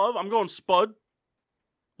gets some love. I'm going Spud.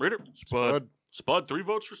 Raider. Spud. 3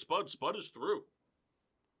 votes for Spud. Spud is through.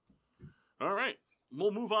 All right. We'll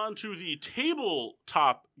move on to the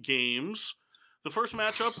tabletop games. The first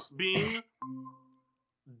matchup being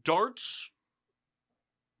darts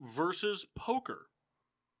versus poker.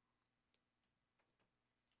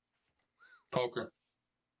 Poker.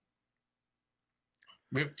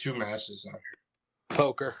 We have 2 masses on here.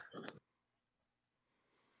 Poker.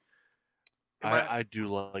 I do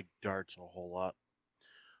like darts a whole lot.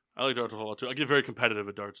 I like darts a whole lot too. I get very competitive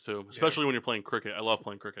at darts too, especially when you're playing cricket. I love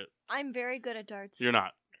playing cricket. I'm very good at darts. You're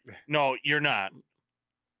not. No, you're not.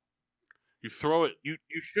 You throw it. You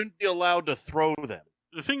shouldn't be allowed to throw them.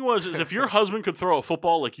 The thing is if your husband could throw a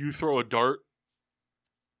football like you throw a dart,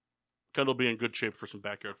 Kendall be in good shape for some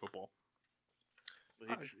backyard football.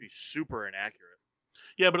 But it should be super inaccurate.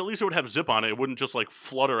 Yeah, but at least it would have zip on it. It wouldn't just like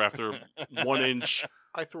flutter after 1 inch.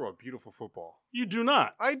 I throw a beautiful football. You do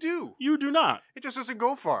not. I do. You do not. It just doesn't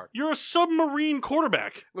go far. You're a submarine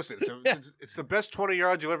quarterback. Listen, it's the best 20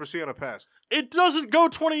 yards you'll ever see on a pass. It doesn't go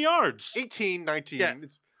 20 yards. 18, 19. Yeah.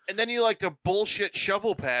 And then you like the bullshit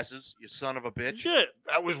shovel passes, you son of a bitch. Shit.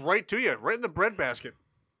 That was right to you, right in the breadbasket.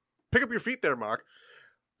 Pick up your feet there, Mark.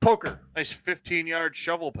 Poker. Nice 15-yard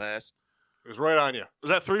shovel pass. It was right on you. Is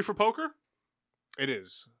that 3 for poker? It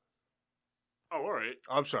is. Oh, all right.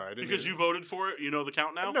 I'm sorry. I didn't Because mean you voted for it, you know the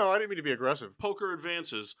count now? No, I didn't mean to be aggressive. Poker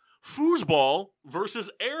advances. Foosball versus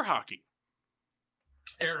air hockey.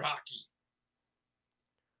 Air hockey.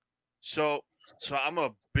 So I'm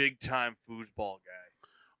a big-time foosball guy.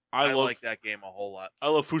 I love like that game a whole lot. I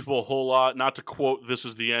love foosball a whole lot. Not to quote "This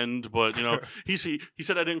is the end," but he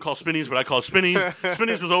said I didn't call spinnies, but I called spinnies.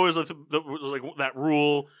 Spinnies was always like that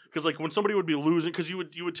rule because like when somebody would be losing, because you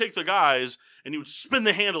would take the guys and you would spin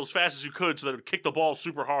the handle as fast as you could so that it would kick the ball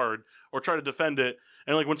super hard or try to defend it.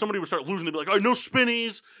 And like when somebody would start losing, they'd be like, "Oh, no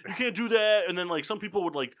spinnies! You can't do that!" And then like some people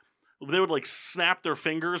would like snap their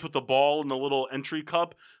fingers with the ball in the little entry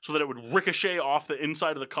cup so that it would ricochet off the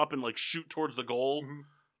inside of the cup and like shoot towards the goal. Mhm.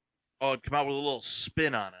 Oh, it'd come out with a little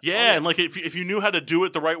spin on it. Yeah, and like if you knew how to do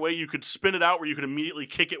it the right way, you could spin it out where you could immediately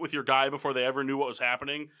kick it with your guy before they ever knew what was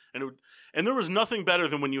happening. And there was nothing better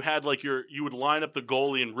than when you had like you would line up the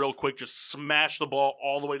goalie and real quick just smash the ball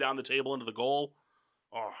all the way down the table into the goal.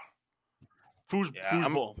 Oh, foosball.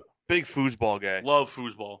 I'm a big foosball guy. Love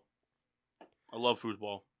foosball. I love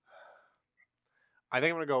foosball. I think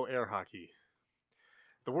I'm going to go air hockey.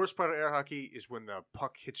 The worst part of air hockey is when the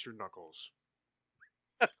puck hits your knuckles.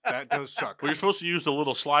 That does suck. Well, you're supposed to use the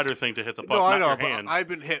little slider thing to hit the puck, No, I not know, your but hand. I've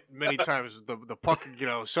been hit many times. The puck,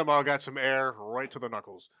 somehow got some air right to the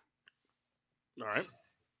knuckles. All right.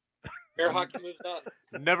 Air hockey moves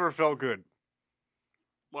on. Never felt good.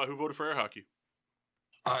 Well, who voted for air hockey?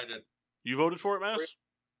 I did. You voted for it, Mass?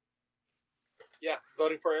 Yeah,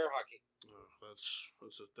 voting for air hockey. Oh,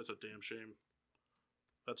 that's a damn shame.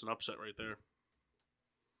 That's an upset right there.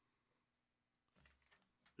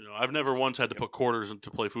 I've never once had to put quarters in to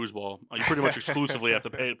play foosball. You pretty much exclusively have to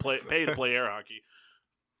pay to play air hockey.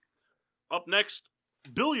 Up next,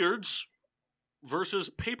 billiards versus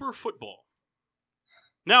paper football.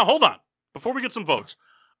 Now, hold on. Before we get some votes,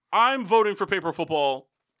 I'm voting for paper football.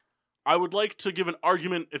 I would like to give an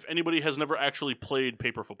argument if anybody has never actually played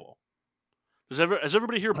paper football. Has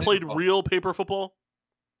everybody here played real paper football?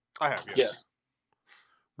 I have, yes. Yes.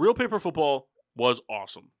 Real paper football was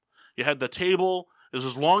awesome. You had the table. It was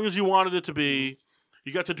as long as you wanted it to be.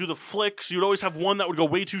 You got to do the flicks. You'd always have one that would go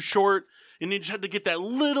way too short, and you just had to get that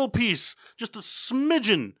little piece, just a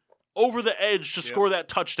smidgen, over the edge to score that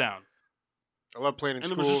touchdown. I love playing in and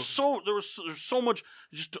school. It was just there's so much.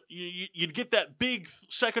 Just you'd get that big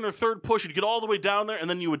second or third push. You'd get all the way down there, and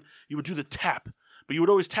then you would do the tap, but you would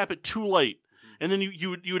always tap it too late. And then you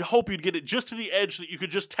would hope you'd get it just to the edge so that you could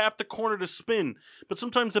just tap the corner to spin. But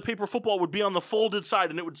sometimes the paper football would be on the folded side,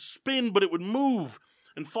 and it would spin, but it would move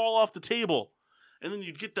and fall off the table. And then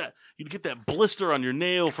you'd get that blister on your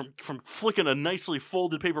nail from flicking a nicely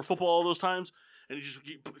folded paper football all those times, and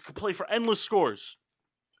you could play for endless scores.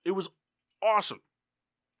 It was awesome,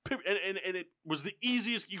 and it was the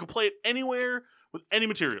easiest. You could play it anywhere with any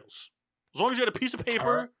materials, as long as you had a piece of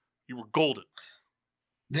paper. You were golden.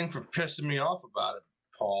 Thing for pissing me off about it,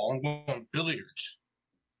 Paul. I'm going billiards.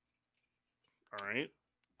 All right.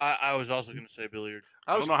 I was also going to say billiards.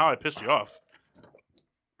 I don't know how I pissed you off.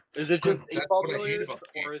 Is it just That's 8-ball what I hate billiards, about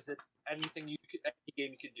the or is it any game you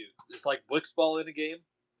could do? It's like blitzball in a game.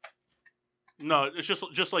 No, it's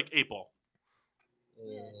just like 8-ball.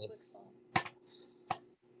 Yeah, Mm. Blitzball.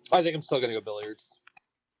 I think I'm still gonna go billiards.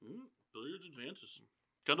 Billiards advances.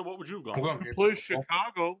 Kendall, what would you have I'm gone? going Play billiards.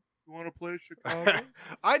 Chicago. You want to play Chicago?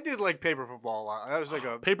 I did like paper football a lot. That was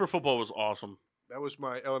like Paper football was awesome. that was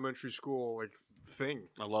my elementary school like thing.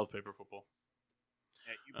 I love paper football.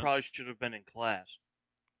 Yeah, you probably should have been in class.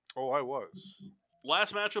 Oh, I was.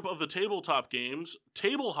 Last matchup of the tabletop games,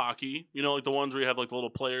 table hockey, like the ones where you have like the little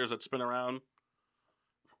players that spin around,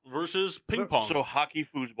 versus ping pong. So hockey,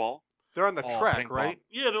 foosball. They're on the Oh, track, ping pong. right?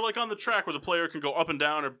 Yeah, they're like on the track where the player can go up and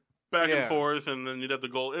down or back and Yeah. forth, and then you'd have the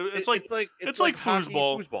goal. It's like hockey,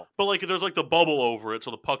 foosball. But like there's like the bubble over it,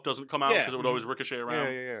 so the puck doesn't come out Yeah. because it would always ricochet Yeah,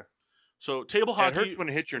 around. yeah. So table Yeah, it hockey, hurts when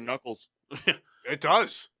it hits your knuckles. It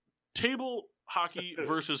does. table hockey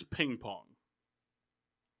versus ping pong.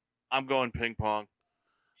 I'm going ping pong.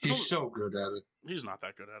 He's so good at it. He's not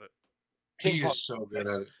that good at it. Ping He pong. is so good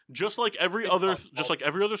at it. Just like every Ping other,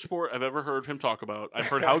 pong. sport I've ever heard him talk about, I've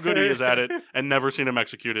heard how good he is at it, and never seen him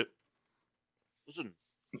execute it. Listen,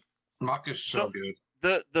 Mock is so So-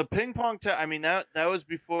 good. the ping pong. I mean that was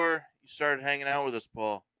before you started hanging out with us,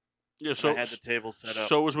 Paul. Yeah, And so I had the table set up.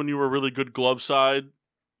 so was when you were a really good glove side,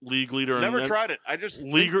 league leader, Never and tried it. I just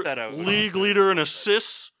league, think that I was. league leader and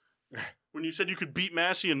assists. When you said you could beat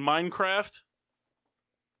Massey in Minecraft,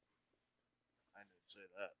 I didn't say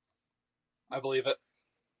that. I believe it.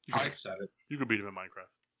 I said it. you could beat him in Minecraft.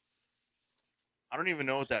 I don't even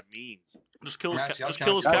know what that means. Just kill his, Massey, I'll just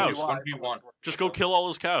kill his count cows. you. 1v1. Just go kill all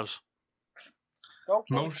his cows. Don't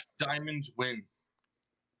kill Most diamonds win.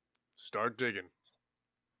 Start digging.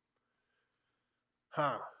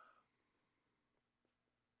 Huh.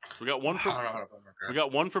 We got one I for don't know how to play Minecraft. we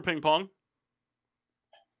got one for ping pong,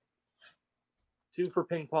 2 for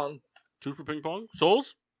ping pong. 2 for ping pong.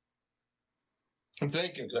 Souls. I'm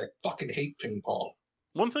thinking, 'cause I fucking hate ping pong.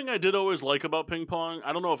 One thing I did always like about ping pong,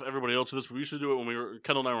 I don't know if everybody else did this, but we used to do it when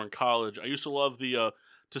Kendall and I were in college. I used to love the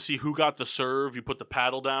to see who got the serve. You put the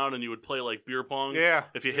paddle down and you would play like beer pong. Yeah.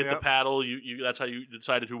 If you hit the Yep. paddle, you that's how you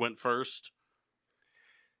decided who went first.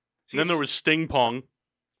 See, And then there was sting pong.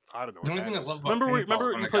 I don't know. The What only thing I that love is. about Remember ping pong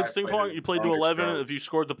you when a played guy sting played pong? it You played to in 11. Strike. If you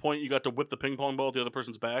scored the point, you got to whip the ping pong ball at the other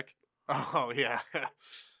person's back. Oh yeah.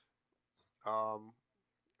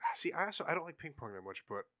 See, I don't like ping pong that much,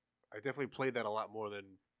 but I definitely played that a lot more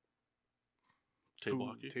than Table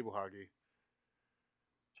hockey. Table hockey.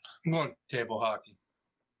 I'm going table hockey.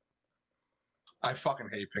 I fucking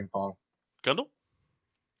hate ping pong. Kendall?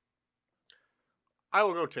 I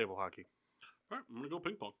will go table hockey. All right, I'm going to go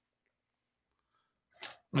ping pong.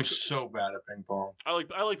 I'm so bad at ping pong. I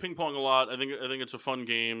like ping pong a lot. I think it's a fun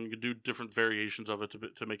game. You can do different variations of it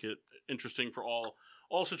to make it interesting for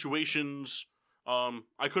all situations.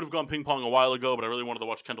 I could have gone ping pong a while ago, but I really wanted to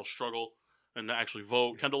watch Kendall struggle and to actually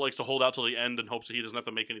vote. Kendall likes to hold out till the end in hopes that he doesn't have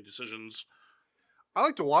to make any decisions. I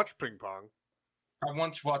like to watch ping pong. I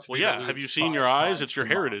once watched. Well, Vito yeah. lose Have you seen 5 your eyes? times It's your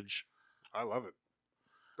tomorrow. heritage. I love it.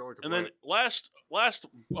 Don't like to And play then it.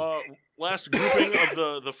 last grouping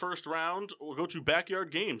of the first round, we'll go to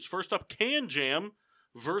backyard games. First up, Can Jam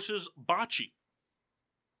versus Bocce.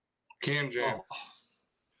 Can Jam.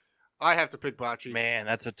 I have to pick bocce. Man,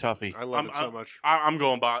 that's a toughie. I love it so much. I'm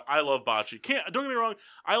going bocce. I love bocce. Don't get me wrong.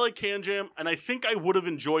 I like Can Jam, and I think I would have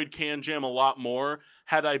enjoyed Can Jam a lot more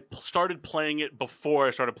had I started playing it before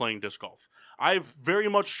I started playing disc golf. I very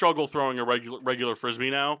much struggle throwing a regular frisbee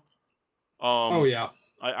now. Oh yeah,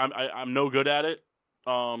 I'm no good at it.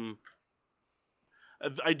 I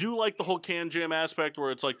do like the whole Can Jam aspect where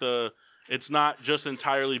it's like it's not just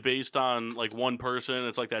entirely based on like one person.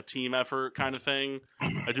 It's like that team effort kind of thing.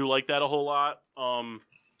 I do like that a whole lot.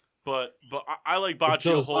 But I like bocce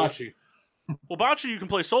a whole. Bocce. Well, bocce you can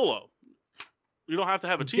play solo. You don't have to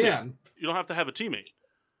have a teammate. Yeah. You don't have to have a teammate.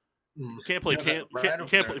 Mm. You can't play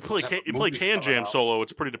You play Can Jam solo.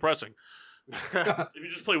 It's pretty depressing. Mm. If you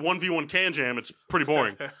just play 1v1 Can Jam, it's pretty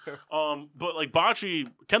boring. But like bocce,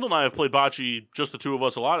 Kendall and I have played bocce, just the two of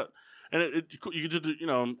us, a lot. And you could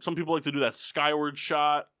do, some people like to do that skyward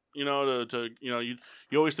shot, you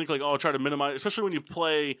always think like, oh, try to minimize, especially when you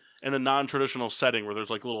play in a non-traditional setting where there's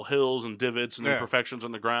like little hills and divots and imperfections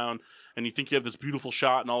on the ground, and you think you have this beautiful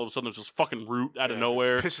shot, and all of a sudden there's this fucking root out of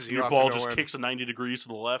nowhere. It pisses you your off ball to no just end. kicks 90 degrees to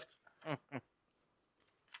the left. I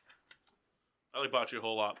like bocce a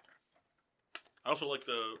whole lot. I also like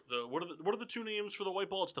the what are the two names for the white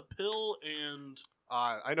ball? It's the pill and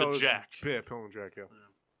I know the jack. Yeah, pill and jack. Yeah.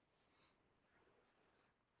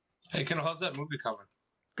 Hey, Kendall, how's that movie coming?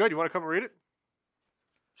 Good. You want to come and read it?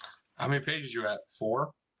 How many pages you at?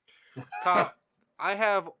 4? I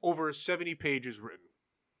have over 70 pages written.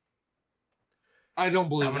 I don't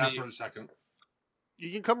believe How that many- for a second.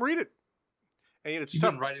 You can come read it. And it's You've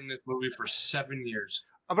tough. been writing this movie for 7 years.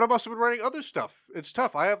 But I've also been writing other stuff. It's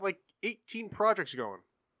tough. I have like 18 projects going.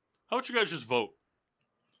 How about you guys just vote?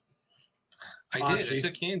 I did. I Bocce.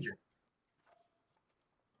 said Can Jam.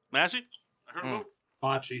 Massey? I heard a vote.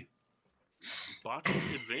 Bocce.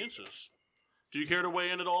 Bocce advances. Do you care to weigh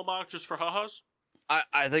in at all, Mock, just for ha-has?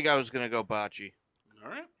 I think I was going to go bocce. All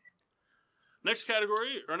right. Next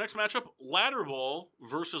category, or next matchup, ladder ball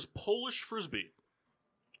versus Polish frisbee.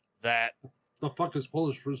 That. The fuck is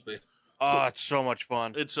Polish frisbee? Oh, it's so much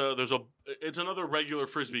fun. It's another regular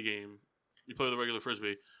frisbee game. You play with a regular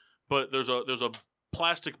frisbee, but there's a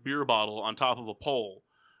plastic beer bottle on top of a pole,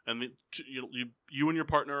 and you and your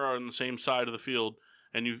partner are on the same side of the field,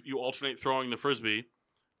 and you alternate throwing the frisbee,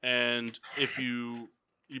 and if you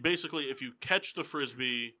catch the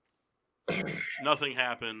frisbee, nothing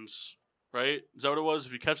happens. Right? Is that what it was?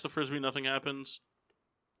 If you catch the frisbee, nothing happens.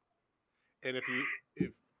 And if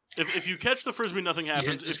you catch the frisbee, nothing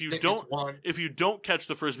happens. If you don't catch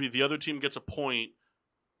the frisbee, the other team gets a point.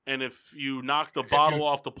 And if you knock the bottle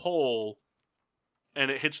off the pole and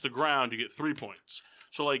it hits the ground, you get 3 points.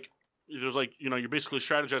 So like there's like, you're basically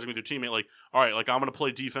strategizing with your teammate, like, all right, like I'm gonna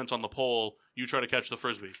play defense on the pole, you try to catch the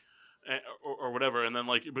frisbee. Or whatever, and then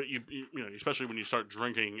like, but you especially when you start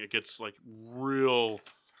drinking, it gets like real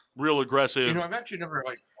aggressive. I've actually never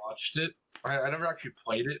watched it. I never actually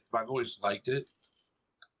played it, but I've always liked it.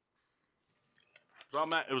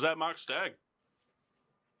 It was at Mock Stag.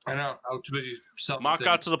 I know. I was too busy selling. Mock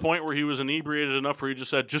got to the point where he was inebriated enough where he just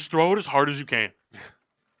said, "Just throw it as hard as you can."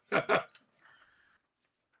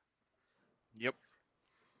 Yep.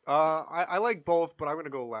 I like both, but I'm going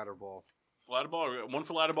to go ladder ball. Ladder ball, one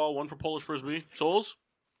for ladder ball, one for Polish frisbee. Souls?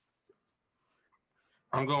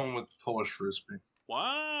 I'm going with Polish frisbee.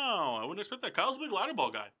 Wow, I wouldn't expect that. Kyle's a big ladder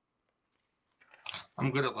ball guy.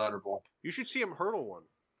 I'm good at ladder ball. You should see him hurdle one.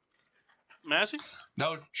 Massey?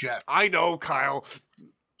 No, Jeff. I know, Kyle.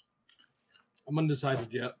 I'm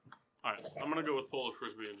undecided yet. All right, I'm gonna go with Polish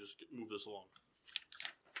frisbee and just move this along.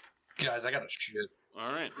 Guys, I got a shit.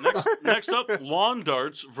 All right, next up, lawn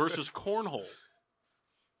darts versus cornhole.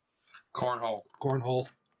 Cornhole. Cornhole.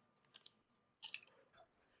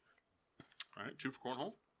 All right, 2 for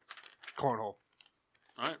cornhole. Cornhole.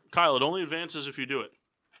 All right, Kyle, it only advances if you do it.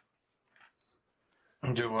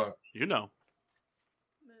 Do what? You know.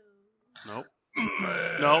 Nope.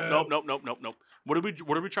 Nope. What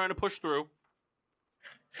are we trying to push through?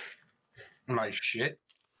 My shit?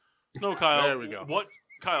 No, Kyle. There we go.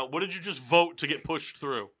 Kyle, what did you just vote to get pushed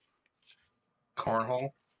through? Cornhole?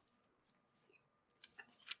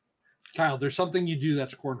 Kyle, there's something you do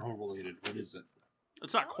that's cornhole related. What is it?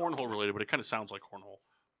 It's not cornhole related, but it kind of sounds like cornhole.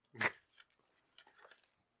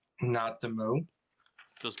 Not the moo.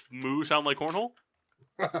 Does moo sound like cornhole?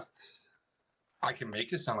 I can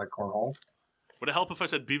make it sound like cornhole. Would it help if I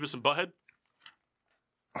said Beavis and Butthead?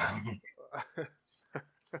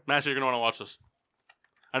 Master, you're going to want to watch this.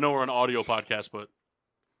 I know we're an audio podcast, but...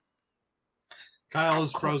 Kyle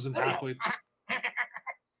is frozen halfway. I'm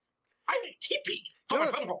a tippy.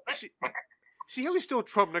 See how he's still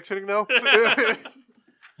Trump next inning, though?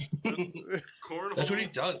 Cornhole. That's what he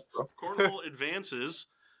does, bro. Cornhole advances,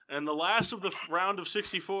 and the last of the round of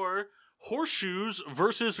 64, horseshoes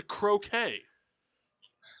versus croquet.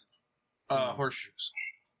 Horseshoes.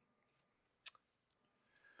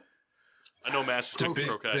 I know Mass is taking Big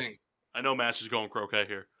croquet. thing. I know Mass is going croquet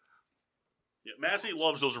here. Yeah, Massey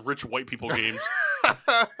loves those rich white people games.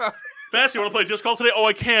 Massey, you want to play disc golf today? Oh,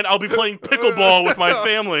 I can't. I'll be playing pickleball with my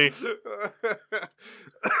family.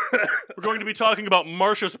 We're going to be talking about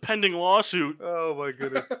Marsha's pending lawsuit. Oh my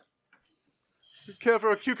goodness. Care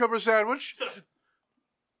for a cucumber sandwich?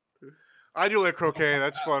 I do like croquet.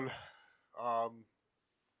 That's fun.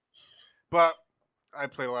 But I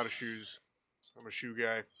played a lot of shoes. I'm a shoe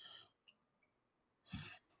guy.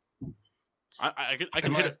 I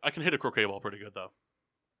can hit a croquet ball pretty good though.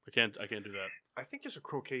 I can't do that. I think there's a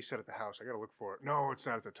croquet set at the house. I gotta look for it. No, it's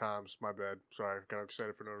not at the Tom's. My bad. Sorry, I got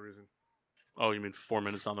excited for no reason. Oh, you mean 4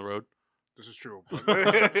 minutes down the road? This is true.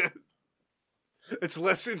 It's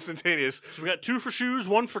less instantaneous. So we got 2 for shoes,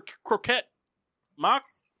 1 for croquet. Mock?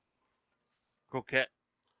 Croquette.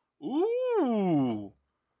 Ooh.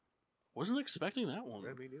 Wasn't expecting that one.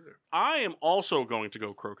 Yeah, me neither. I am also going to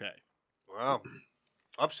go croquet. Wow.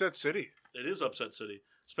 Upset City. It is upset city,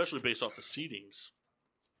 especially based off the seedings.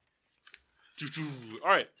 All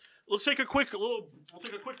right, let's take a quick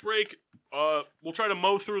break. We'll try to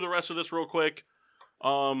mow through the rest of this real quick.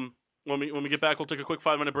 When we get back, we'll take a quick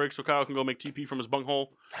 5-minute break so Kyle can go make TP from his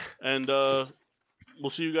bunghole, and we'll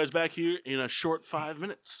see you guys back here in a short 5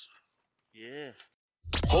 minutes. Yeah.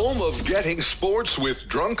 Home of getting sports with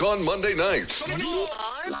Drunk on Monday nights.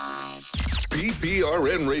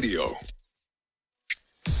 PPRN Radio.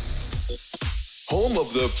 Home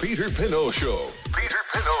of the Peter Pinot Show. Peter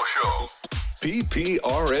Pinot Show.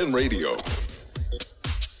 PPRN Radio.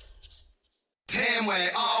 Damn,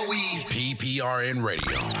 where are we? PPRN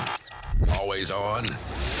Radio. Always on,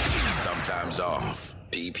 sometimes off.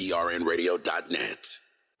 PPRNradio.net.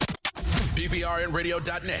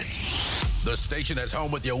 PPRNradio.net. The station that's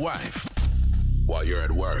home with your wife. While you're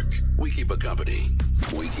at work, we keep her company.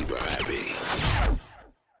 We keep her happy.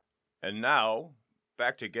 And now,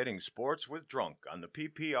 back to Getting Sports with Drunk on the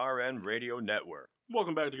PPRN Radio Network.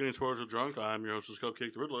 Welcome back to Getting Sports with Drunk. I'm your host,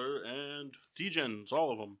 Cupcake the Riddler, and D-Gens,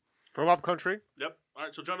 all of them. From Upcountry? Yep. All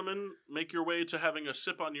right, so gentlemen, make your way to having a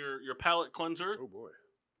sip on your palate cleanser. Oh, boy.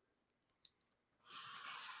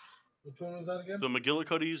 Which one was that again? The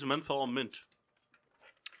McGillicuddy's Menthol Mint.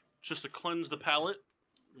 Just to cleanse the palate.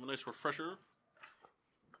 A nice refresher.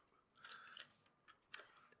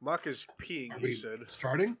 Muck is peeing, he said.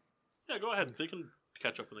 Starting? Yeah, go ahead. They can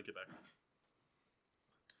catch up when they get back.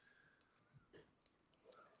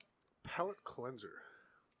 Palate cleanser.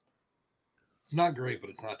 It's not great, but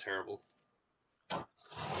it's not terrible. I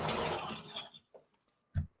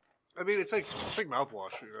mean, it's like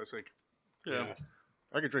mouthwash. You know, it's like, Yeah.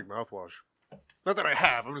 I could drink mouthwash. Not that I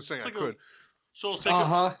have. I'm just saying It's I like could.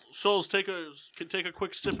 Souls, take a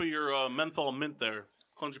quick sip of your menthol mint there.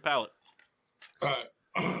 Cleanse your palate. All right.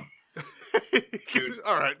 Dude.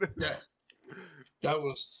 All right. Yeah. That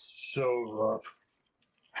was so rough.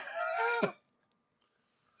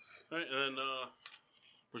 All right, and then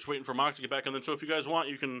we're just waiting for Mock to get back. And then, so if you guys want,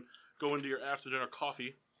 you can go into your after-dinner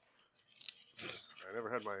coffee. I never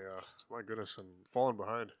had my, my goodness, I'm falling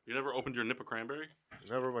behind. You never opened your nip of cranberry?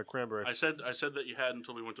 Never my cranberry. I said that you had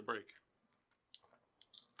until we went to break.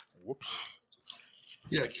 Whoops.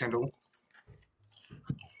 Yeah, Kendall.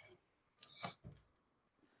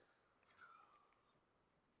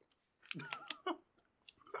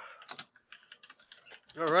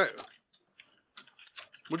 All right.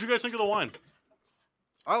 What'd you guys think of the wine?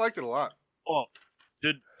 I liked it a lot. Oh,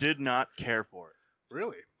 did not care for it.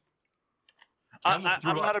 Really? I'm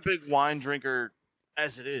not a big wine drinker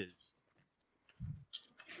as it is.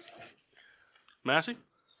 Massey?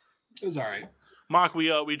 It was all right. Mock,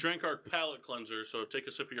 we drank our palate cleanser, so take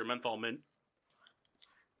a sip of your menthol mint.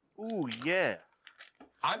 Ooh, yeah.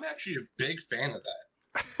 I'm actually a big fan of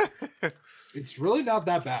that. It's really not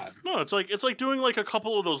that bad. No, it's like doing like a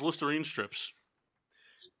couple of those Listerine strips.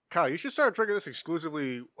 Kyle, you should start drinking this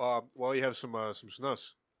exclusively while you have some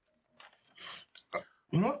snus.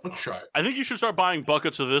 You know what? Let's try it. I think you should start buying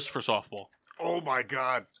buckets of this for softball. Oh my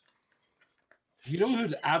god. You know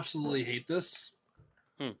who'd absolutely hate this?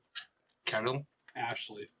 Kendall.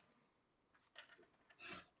 Ashley.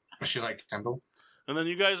 Does she like Kendall? And then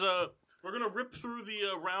you guys, we're gonna rip through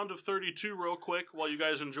the round of 32 real quick while you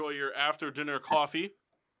guys enjoy your after-dinner coffee,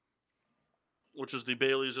 which is the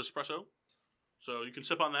Bailey's Espresso. So you can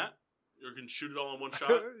sip on that. You can shoot it all in one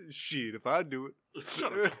shot. Shit, if I do it.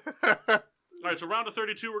 Shut up. All right, so round of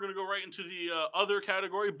 32, we're going to go right into the other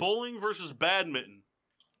category, bowling versus badminton.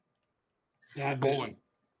 Bowling.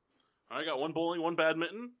 I got 1 bowling, 1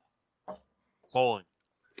 badminton, Bowling.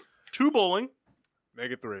 2 bowling,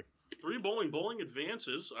 Make it 3. 3 bowling. Bowling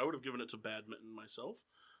advances. I would have given it to badminton myself,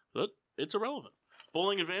 but it's irrelevant.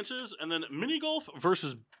 Bowling advances, and then mini golf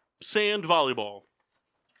versus sand volleyball.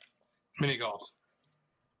 Mini golf.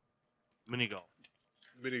 Mini golf.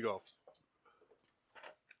 Mini golf.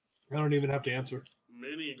 I don't even have to answer.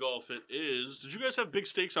 Mini golf it is. Did you guys have big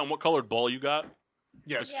stakes on what colored ball you got?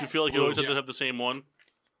 Yes. Do you feel like you always have Yeah. to have the same one?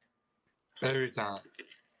 Every time.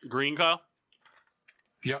 Green, Kyle?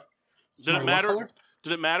 Yep. Did Sorry, it what matter? color?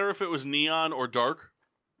 Did it matter if it was neon or dark?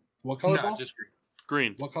 What color Nah, ball? just green.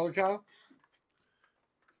 Green. What color, Kyle?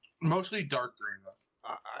 Mostly dark green,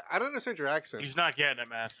 though. I don't understand your accent. He's not getting it,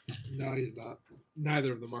 man. No, he's not.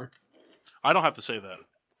 Neither of them are. I don't have to say that.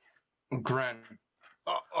 Gren.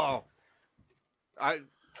 Oh. All right.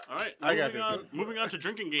 I got Moving on to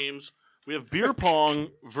drinking games. We have beer pong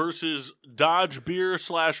versus Dodge beer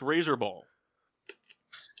 / razor ball.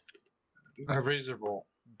 Razor bowl.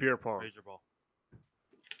 Beer pong. Razor ball.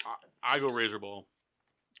 I go razor ball.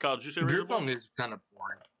 Kyle, did you say razor Beer ball? pong is kind of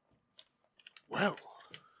boring. Well.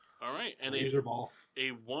 All right, and Razor ball. a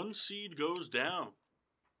 1 seed goes down.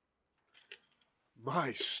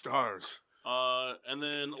 My stars. And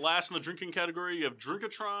then last in the drinking category, you have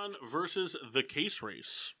Drinkatron versus the Case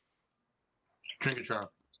Race. Drinkatron.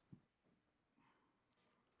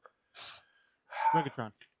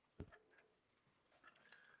 Megatron.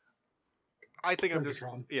 I think I'm just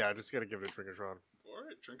Drinkatron. just gotta give it a Drinkatron. All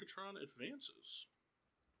right, Drinkatron advances.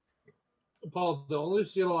 Paul, the only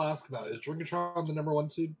seed I'll ask about is Drinkatron the number 1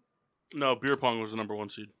 seed? No, beer pong was the number 1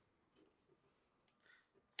 seed.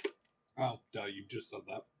 Oh, no, you just said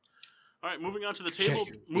that. All right, moving on to the Can't table.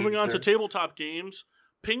 you Moving on to loser? tabletop games: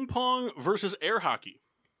 ping pong versus air hockey.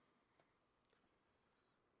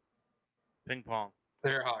 Ping pong.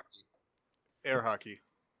 Air hockey. Air hockey.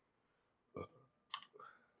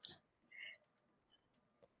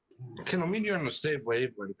 Can I mean you're on the same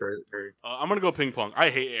wavelength, right? I'm gonna go ping pong. I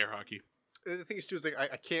hate air hockey. The thing is, too, is like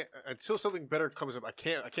I can't until something better comes up. I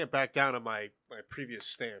can't back down on my previous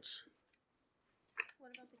stance.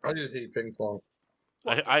 I just hate ping pong.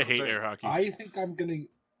 Well, that's I what I'm hate saying. air hockey. I think I'm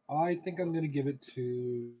gonna give it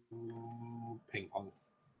to ping pong.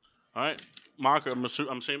 All right, Mark. I'm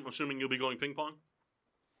assuming you'll be going ping pong.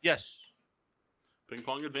 Yes. Ping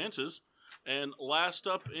pong advances. And last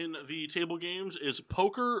up in the table games is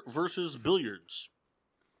poker versus billiards.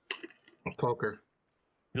 Poker.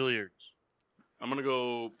 Billiards. I'm gonna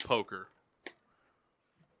go poker.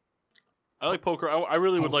 I like poker. I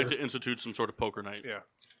really would like Poker. to institute some sort of poker night. Yeah,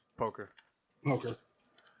 poker. Poker.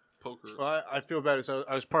 Poker. Well, I feel bad.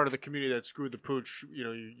 I was part of the community that screwed the pooch. You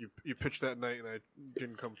know, you pitched that night and I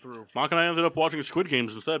didn't come through. Mark and I ended up watching Squid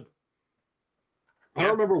Games instead. I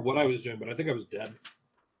don't remember what I was doing, but I think I was dead.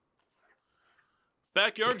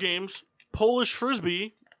 Backyard games: Polish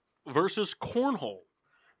frisbee versus cornhole.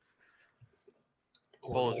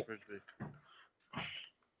 Polish frisbee.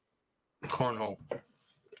 Cornhole.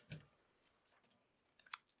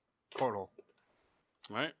 Cornhole.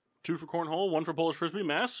 All right, 2 for cornhole, 1 for Polish frisbee.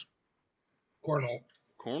 Mass. Cornhole.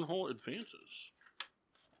 Cornhole advances.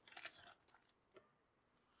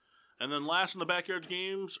 And then last in the backyard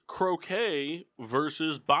games: croquet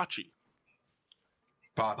versus bocce.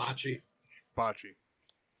 Botch. Bocce. Bocce.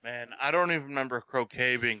 Man, I don't even remember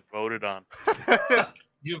croquet being voted on.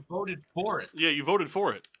 You voted for it. Yeah, you voted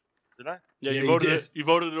for it. Did I? Yeah, Yeah, you you voted did. it. You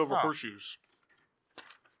voted it over Oh. horseshoes.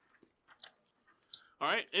 All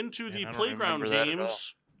right, into Man, the I don't playground remember that at all.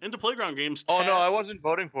 games. Into playground games. Oh, no, tag- I wasn't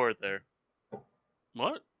voting for it there.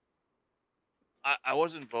 What? I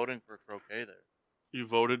wasn't voting for croquet there. You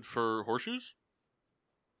voted for horseshoes?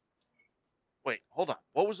 Wait, hold on.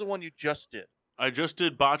 What was the one you just did? I just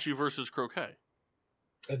did bocce versus croquet.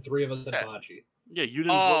 And 3 of us at Okay. bocce. Yeah, you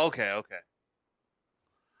didn't. Oh, vote. okay.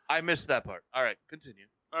 I missed that part. All right, continue.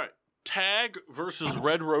 All right, tag versus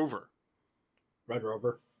Red Rover. Red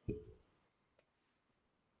Rover.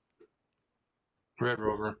 Red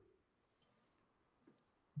Rover.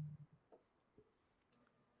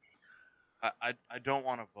 I don't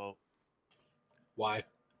want to vote. Why?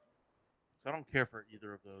 'Cause I don't care for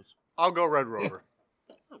either of those. I'll go Red Rover.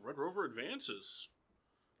 Oh, Red Rover advances.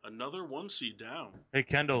 Another 1 seed down. Hey,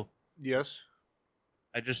 Kendall, Yes.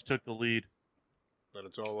 I just took the lead. Then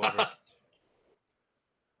it's all over.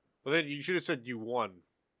 Well, then you should have said you won.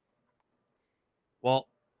 Well,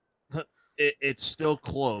 it's still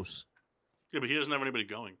close. Yeah, but he doesn't have anybody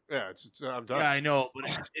going. Yeah, I'm done. Yeah, I know,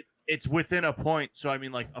 but it's within a point, so I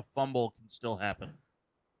mean, like, a fumble can still happen.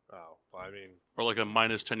 Oh, well, I mean, Or like a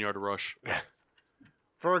minus 10-yard rush.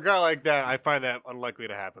 for a guy like that, I find that unlikely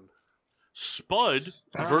to happen. Spud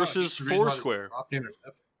I don't know, versus just the reason why they Foursquare. dropped the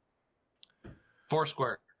interception.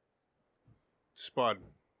 Foursquare. Spud.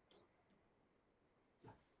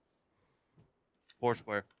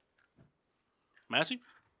 Foursquare. Massey?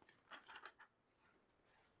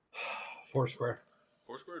 Foursquare.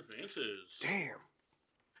 Foursquare advances. Damn.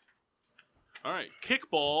 All right.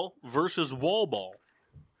 Kickball versus wall ball.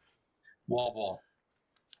 Wall ball.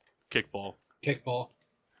 Kickball. Kickball.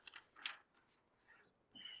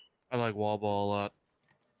 I like wall ball a lot.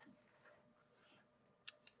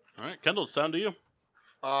 All right. Kendall, it's down to you.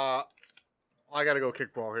 I gotta go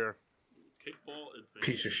kickball here. Kickball advances.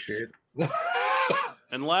 Piece of shit.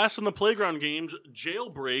 And last in the playground games,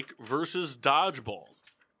 jailbreak versus dodgeball.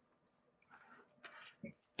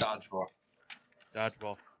 Dodgeball.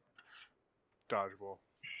 Dodgeball. Dodgeball.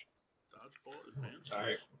 Dodgeball advances. All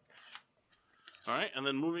right. All right, and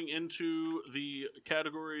then moving into the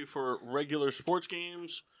category for regular sports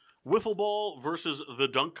games, wiffle ball versus the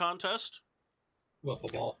dunk contest,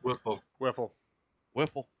 Wiffle ball. Wiffle. Wiffle.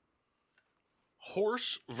 Wiffle.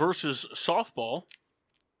 horse versus softball,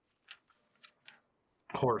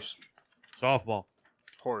 Horse. Softball.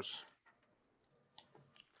 Horse.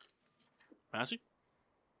 Massey?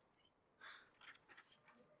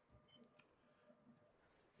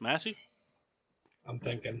 Massey? I'm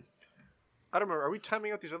thinking. I don't remember. Are we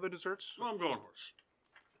timing out these other desserts? No, I'm going horse.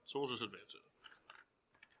 So we'll just advance it.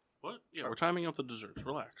 What? Yeah, we're timing out the desserts.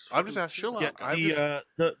 Relax. I'm just asking. Chill out. Yeah,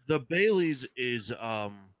 I'm the Bailey's is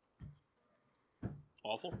Awful.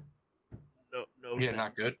 no Yeah, thanks.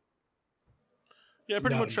 not good. Yeah, I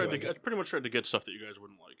pretty Not much tried enjoying to. it. I pretty much tried to get stuff that you guys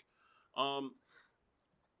wouldn't like.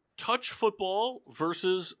 Touch football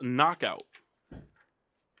versus knockout.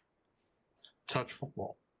 Touch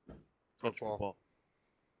football. Football.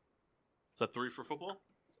 Is that 3 for football?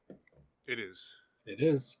 It is. It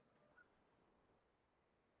is.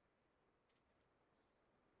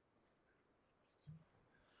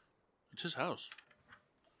 It's his house.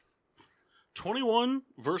 21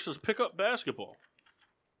 versus pickup basketball.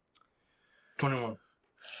 21.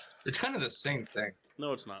 It's kind of the same thing.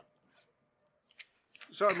 No, it's not.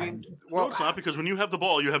 So I mean, No, well, it's not because when you have the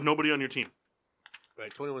ball, you have nobody on your team.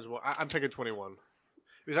 right, 21 is well. I'm picking 21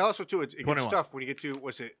 because I also too it gets 21. tough when you get to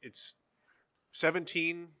it's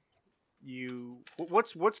 17.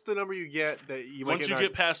 What's the number you get that you might Once you knocked-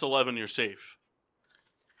 get past 11, you're safe.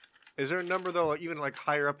 Is there a number though, even like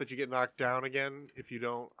higher up that you get knocked down again if you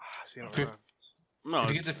don't? See, I don't know. No, If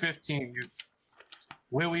you get to 15,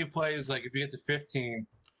 way we play is like if you get to 15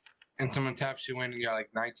 and someone taps you in and you're like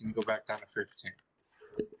 19, you go back down to 15.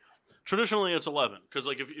 traditionally it's 11 because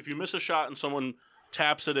like if you miss a shot and someone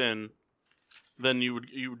taps it in, then you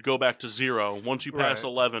would go back to 0. Once you pass Right.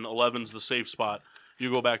 11, 11's the safe spot. You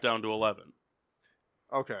go back down to 11.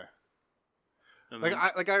 Okay. And Like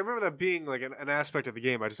then- I remember that being like an aspect of the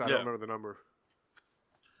game. I Yeah. don't remember the number.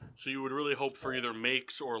 So you would really hope for either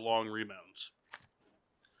makes or long rebounds.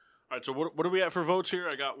 All right, so what are we at for votes here?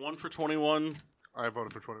 I got 1 for 21, I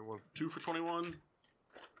voted for 21. 2 for 21.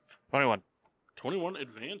 21. 21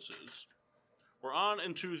 advances. We're on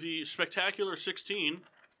into the Spectacular 16,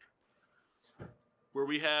 where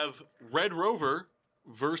we have Red Rover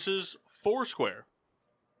versus Foursquare.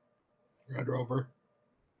 Red Rover.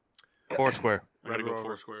 Foursquare. I gotta Red go Rover.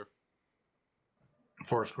 Foursquare.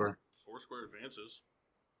 Foursquare. Foursquare advances.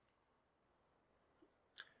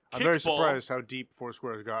 I'm very Kickball- surprised how deep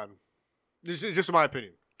Foursquare has gotten. This is just in my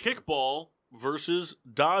opinion. Kickball versus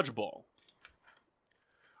Dodgeball.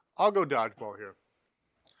 I'll go dodgeball here.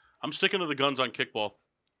 I'm sticking to the guns on kickball.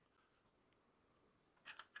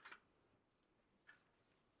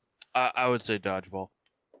 I would say dodgeball.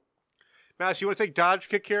 Mass, you want to take dodge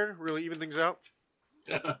kick here? Really even things out?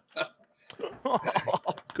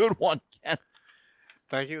 Good one, Ken.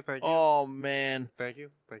 Thank you. Oh man, Thank you.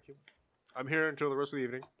 I'm here until the rest of the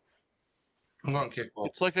evening. I'm going kickball.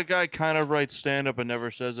 it's like a guy kind of writes stand up and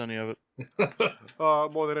never says any of it.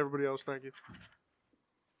 More than everybody else. Thank you.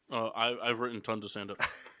 I've written tons of stand-up.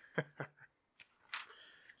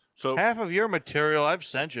 So Half of your material I've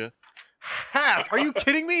sent you. Half? Are you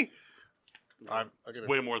kidding me? I'm it's gonna-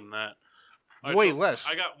 way more than that. All right, way so less.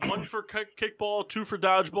 I got 1 for kickball, 2 for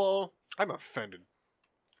dodgeball. I'm offended.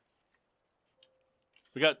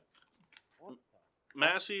 We got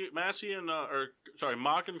Massey and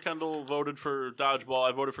Mock and Kendall voted for dodgeball.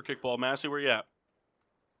 I voted for kickball. Massey, where you at?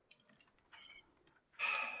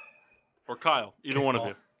 Or Kyle, either one of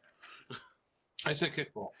you. I say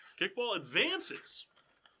kickball. Kickball advances.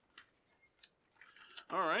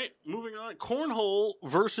 All right, moving on. Cornhole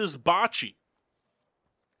versus bocce.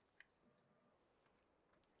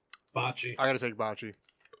 Bocce. I gotta take bocce.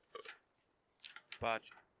 Botch.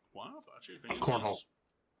 Wow, Bocce advances. Cornhole.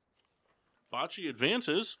 Bocce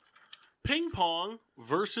advances. Ping pong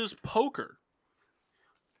versus poker.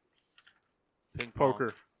 Ping pong.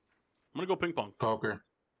 Poker. I'm going to go ping pong. Poker.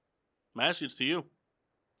 Massey, it's to you.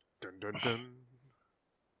 Dun dun dun.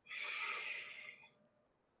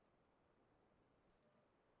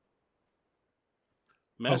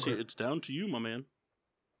 Massey, Poker. it's down to you, my man.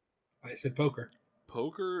 I said poker.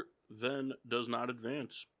 Poker then does not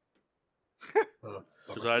advance Oh,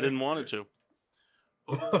 because I didn't want it to.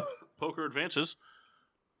 Poker advances.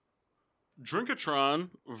 Drinkatron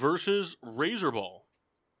versus Razorball.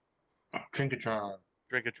 Trinkatron.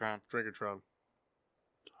 Drinkatron. Drinkatron.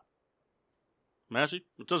 Massey,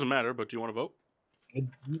 it doesn't matter, but do you want to vote?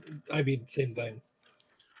 I mean, same thing.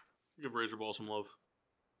 Give Razorball some love.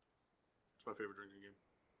 It's my favorite drinking game.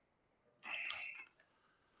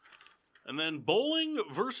 And then bowling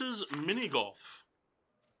versus mini golf.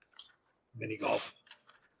 Mini golf.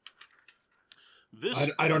 This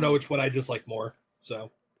I don't know which one I dislike more.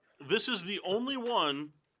 So This is the only one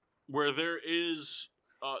where there is.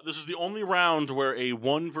 This is the only round where a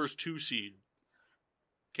 1 versus 2 seed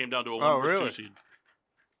came down to a 1 versus really?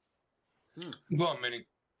 2 seed. Go on, Mini.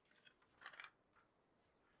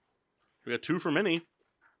 We got 2 for mini.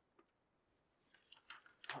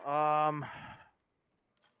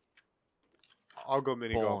 I'll go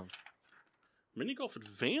mini golf. Bowling. Mini golf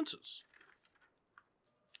advances.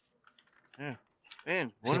 Man, Hey,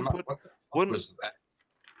 wouldn't Ma, put. what the fuck wouldn't- was that?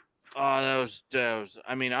 That was.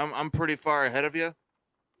 I mean, I'm pretty far ahead of you.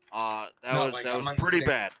 That No, was like, that I'm was not pretty kidding.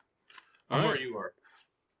 bad. I'm All where right. you are.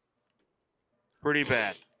 Pretty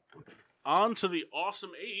bad. On to the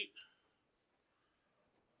awesome 8.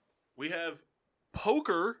 We have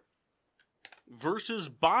poker versus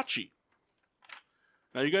bocce.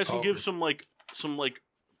 Now you guys can give Poker. some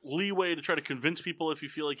leeway to try to convince people if you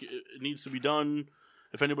feel like it needs to be done.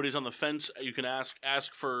 If anybody's on the fence, you can ask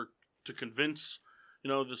to convince. You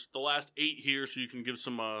know, the last 8 here, so you can give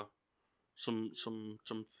some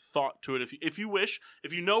thought to it if you wish.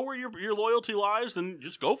 If you know where your loyalty lies, then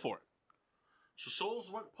just go for it. So Souls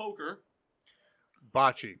went poker.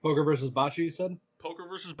 Bocce. poker versus bocce, you said? Poker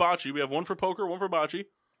versus bocce. We have 1 for poker, 1 for bocce.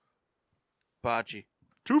 Bocce.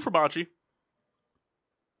 2 for bocce.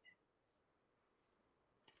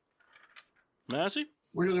 Massey?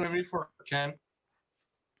 What are you looking at me for, Ken?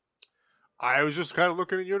 I was just kind of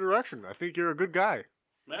looking in your direction. I think you're a good guy.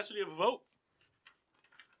 Massey, do you have a vote?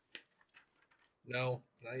 No,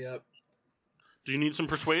 not yet. Do you need some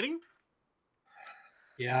persuading?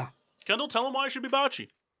 Yeah. Kendall, tell him why it should be bocce.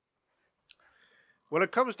 When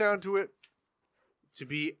it comes down to it, to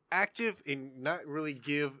be active and not really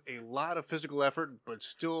give a lot of physical effort, but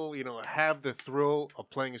still, have the thrill of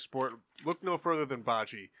playing a sport, look no further than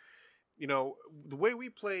bocce. The way we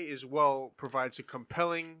play as well provides a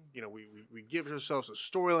compelling, we give ourselves a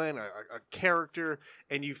storyline, a character,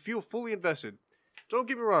 and you feel fully invested. Don't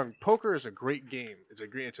get me wrong, poker is a great game. It's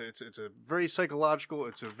a very psychological,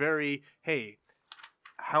 it's a very, hey,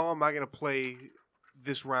 how am I going to play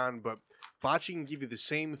this round? But bocce can give you the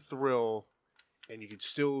same thrill, and you can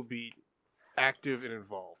still be active and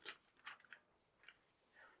involved.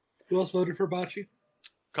 Who else voted for bocce?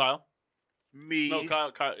 Kyle? Me. No,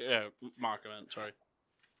 Kyle, yeah, Mark, I meant, sorry.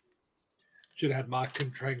 Should have had Mock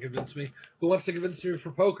try and convince me. Who wants to convince me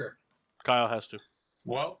for poker? Kyle has to.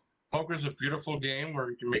 Well, poker's a beautiful game where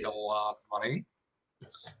you can make a lot of money.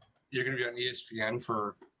 You're going to be on ESPN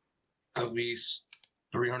for at least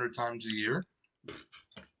 300 times a year.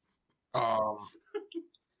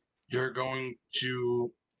 You're going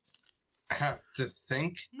to have to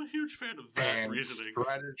think I'm a huge fan of that and reasoning.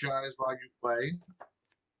 strategize while you play.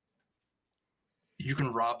 You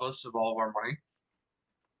can rob us of all of our money.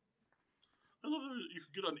 I love that you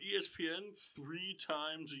could get on ESPN 3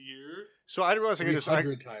 times a year. So I didn't realize I could just.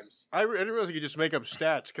 300 times. I didn't realize I could just make up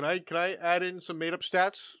stats. Can I add in some made up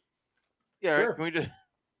stats? Yeah. Sure. Can we just?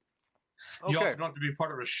 You Okay. also don't have to be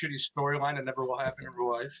part of a shitty storyline that never will happen in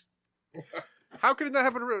real life. How could that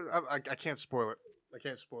happen? I can't spoil it. I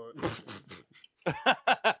can't spoil it.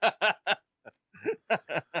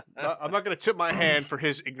 I'm not going to tip my hand for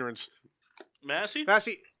his ignorance. Massey?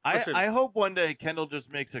 Massey, listen. I hope one day Kendall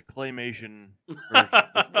just makes a claymation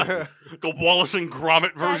version. The Wallace and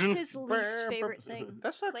Gromit version? That's his least favorite thing.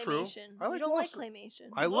 That's not true. Claymation. I like You don't Wallace- like claymation.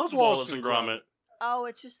 I love Wallace and Gromit. Oh,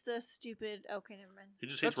 it's just the stupid. Okay, never mind. He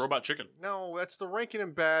just hates That's- Robot Chicken. No, that's the Rankin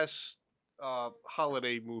and Bass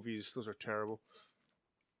holiday movies. Those are terrible.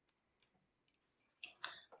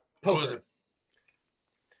 What was Poker. it?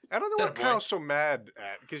 I don't know what That boy. Kyle's so mad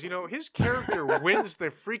at because his character wins the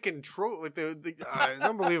freaking it's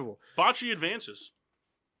unbelievable. Bocce advances.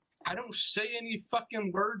 I don't say any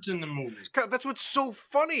fucking words in the movie. God, that's what's so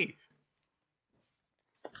funny.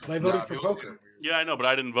 I voted Nah, for Bill's poker. getting weird. Yeah, I know, but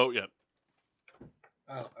I didn't vote yet.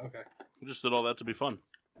 Oh, okay. I just did all that to be fun.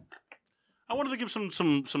 I wanted to give some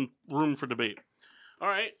room for debate. All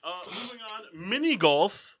right, moving on. Mini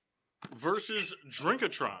golf versus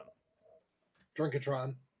Drinkatron.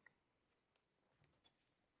 Drinkatron.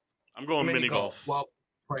 I'm going mini golf. While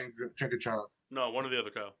playing Trinkatron. No, one or the other,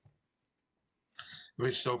 Kyle. It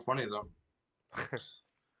was so funny though.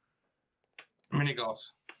 Mini golf.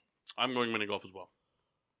 I'm going mini golf as well.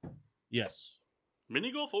 Yes.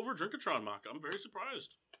 Mini golf over Drinkatron, Mock. I'm very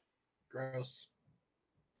surprised. Gross.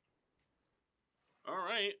 All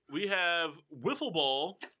right, we have wiffle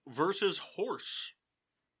ball versus horse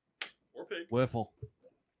or pig. Wiffle.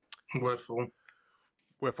 Wiffle.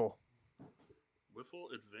 Wiffle. Wiffle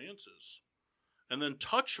advances, and then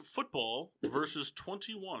touch football versus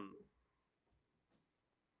 21.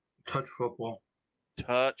 Touch football.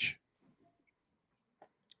 Touch.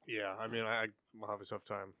 Yeah, I mean, I'll have a tough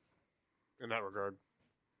time in that regard.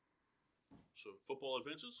 So football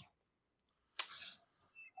advances.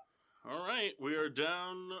 All right, we are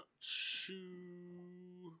down to.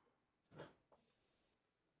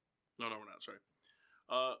 No, we're not. Sorry.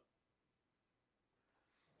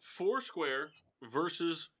 Foursquare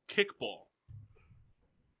versus kickball.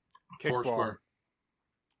 Kickball. Foursquare.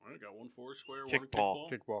 All right, got one Foursquare, one Kickball.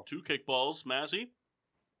 kickball. Kickball. Two kickballs. Mazzy.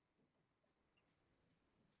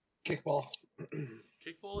 Kickball.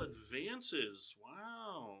 Kickball advances.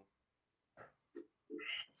 Wow.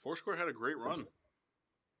 Foursquare had a great run.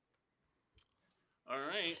 All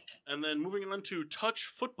right. And then moving on to touch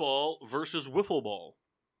football versus wiffle ball.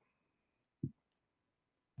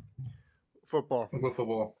 Football. Wiffle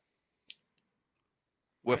ball.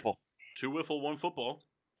 Wiffle. Two wiffle, one football.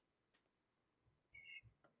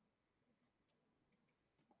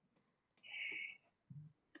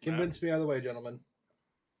 Convince me either way, gentlemen.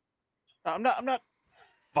 I'm not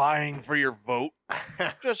vying for your vote.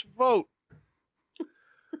 Just vote.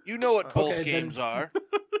 You know what both Okay, games are.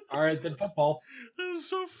 All right, then football. This is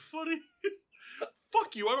so funny.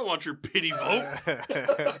 Fuck you. I don't want your pity vote.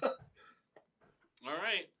 All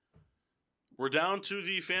right. We're down to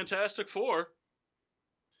the Fantastic Four.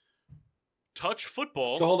 Touch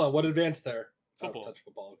football. So hold on, what advanced there? Football. Oh, touch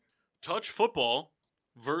football. Touch football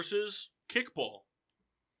versus kickball.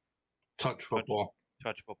 Touch football.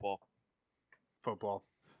 Touch football. Football.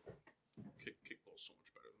 Kickball's so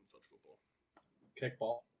much better than touch football.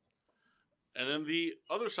 Kickball. And then the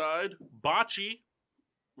other side, bocce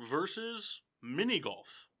versus mini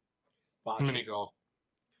golf. Bocce. Mini golf.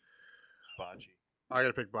 Bocce. I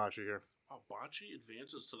gotta pick bocce here. Oh, bocce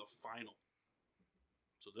advances to the final.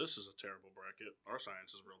 So this is a terrible bracket. Our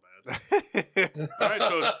science is real bad. All right,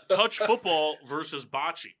 so it's touch football versus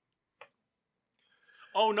bocce.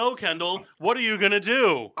 Oh no, Kendall! What are you gonna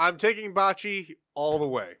do? I'm taking bocce all the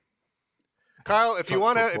way. Kyle, if you Touch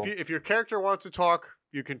want to, football. if your character wants to talk,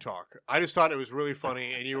 you can talk. I just thought it was really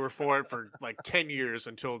funny, and you were for it for like 10 years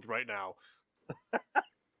until right now.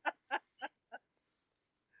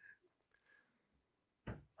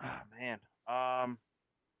 Oh man.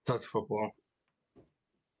 Touch football.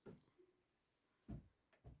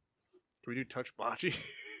 Can we do touch bocce?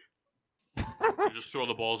 You just throw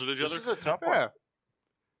the balls at each This other. is a tough one. Yeah.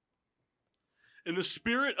 In the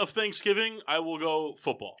spirit of Thanksgiving, I will go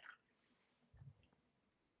football.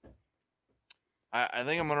 I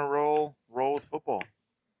think I'm gonna roll with football.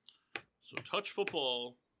 So touch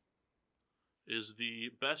football is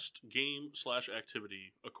the best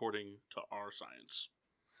game/activity according to our science.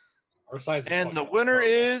 Our science is And the fucking winner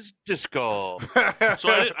horrible. is disc golf. So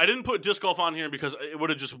I didn't put disc golf on here because it would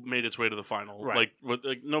have just made its way to the final. Right.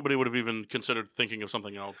 Like nobody would have even considered thinking of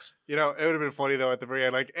something else. You know, it would have been funny though at the very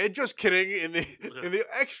end, like, and just kidding, in the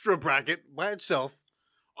extra bracket by itself.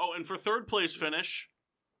 Oh, and for third place finish,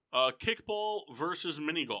 kickball versus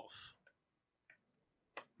mini golf.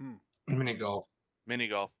 Mini golf. Mini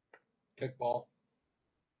golf. Kickball.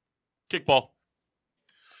 Kickball.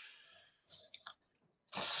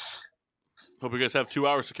 Hope you guys have 2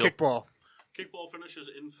 hours to kill. Kickball. Kickball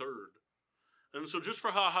finishes in third. And so just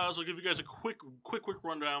for ha-has, I'll give you guys a quick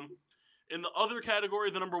rundown. In the other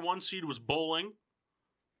category, the number 1 seed was bowling,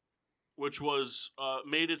 which was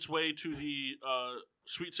made its way to the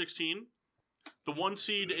Sweet 16. The 1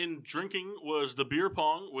 seed in drinking was the beer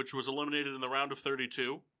pong, which was eliminated in the round of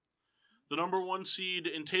 32. The number 1 seed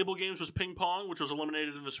in table games was ping pong, which was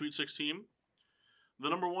eliminated in the Sweet 16. The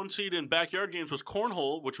number 1 seed in backyard games was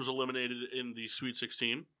cornhole, which was eliminated in the Sweet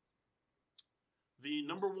 16. The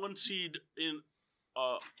number 1 seed in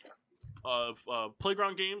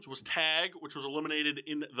Playground Games was Tag, which was eliminated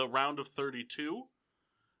in the round of 32.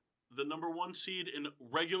 The number 1 seed in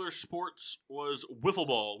regular sports was Wiffle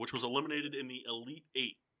Ball, which was eliminated in the Elite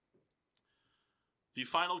 8. The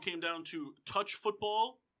final came down to Touch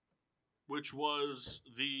Football, which was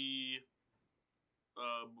the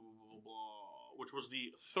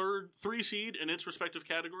 3 seed in its respective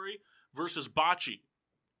category, versus Bocce,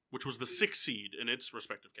 which was the 6 seed in its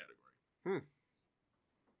respective category.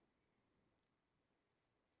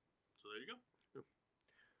 So there you go.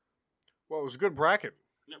 Well, it was a good bracket.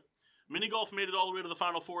 Yep. Mini golf made it all the way to the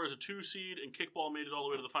final 4 as a 2 seed, and kickball made it all the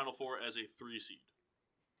way to the final 4 as a 3 seed.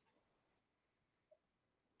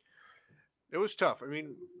 It was tough. I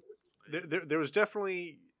mean, there was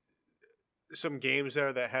definitely some games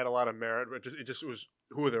there that had a lot of merit. It just was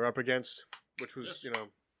who they're up against, which was, All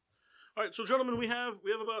right, so gentlemen, we have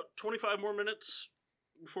about 25 more minutes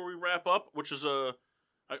before we wrap up, which is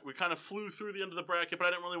we kind of flew through the end of the bracket, but I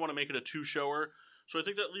didn't really want to make it a 2-shower. So I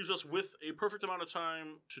think that leaves us with a perfect amount of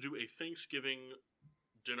time to do a Thanksgiving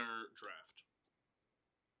dinner draft.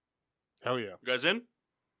 Hell yeah. You guys in?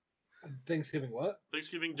 Thanksgiving what?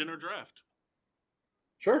 Thanksgiving dinner draft.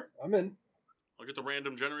 Sure, I'm in. I'll get the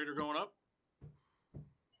random generator going up.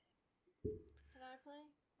 Can I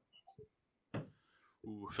play?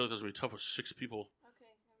 Ooh, I feel like that's going to be tough with 6 people. Okay.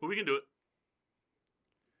 But we can do it.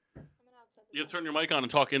 I'm outside the You have to turn your mic on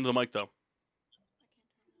and talk into the mic, though.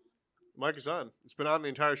 Mic is on. It's been on the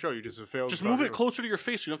entire show. You just have failed. Just to move talk it closer to your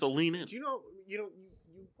face. You don't have to lean in. Do you know you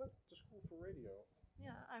went to school for radio?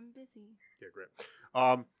 Yeah, I'm busy. Yeah, great.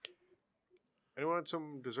 Anyone want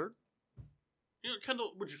some dessert?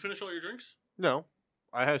 Kendall, would you finish all your drinks? No.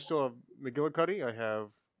 Still have McGillicuddy. I have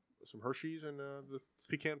some Hershey's and the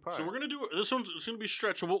pecan pie. So we're going to do... This one's going to be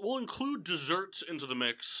stretched. So we'll include desserts into the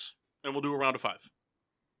mix, and we'll do a round of 5.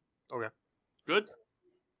 Okay. Good?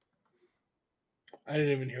 I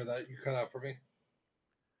didn't even hear that. You cut out for me.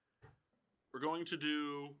 We're going to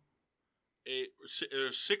do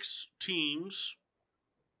 6 teams.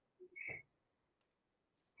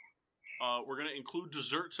 We're going to include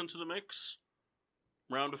desserts into the mix.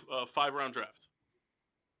 5-round draft.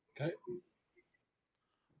 Okay.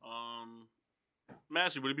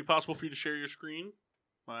 Massey, would it be possible for you to share your screen?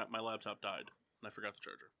 My laptop died, and I forgot the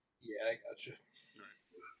charger. Yeah, I got you.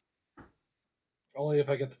 All right. Only if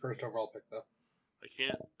I get the first overall pick, though. I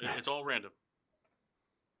can't. It's all random.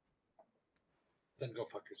 Then go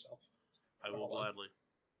fuck yourself. I will gladly.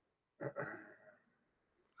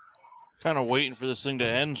 Kind of waiting for this thing to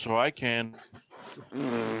end so I can.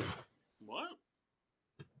 What?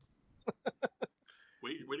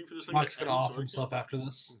 Waiting for this thing Mark's to gonna end. off himself after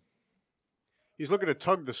this. He's looking to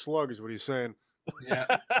tug the slug, is what he's saying. Yeah.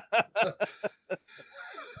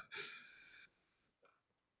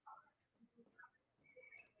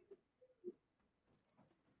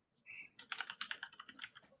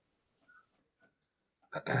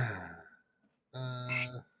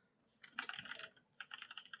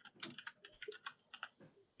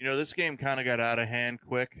 This game kind of got out of hand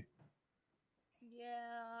quick.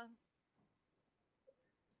 Yeah.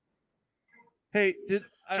 Hey,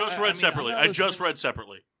 Just read separately. I just read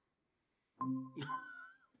separately.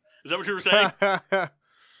 Is that what you were saying?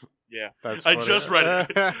 Yeah, I just read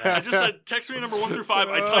it. I just said text me number 1 through 5.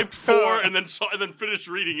 I typed 4 and then finished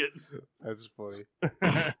reading it. That's funny.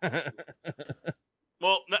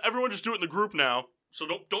 Well, now everyone just do it in the group now. So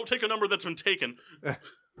don't take a number that's been taken.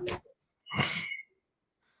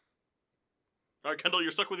 All right, Kendall, you're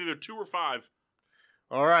stuck with either 2 or 5.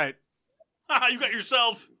 All right. You got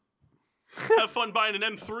yourself. Have fun buying an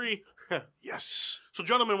M3. Yes. So,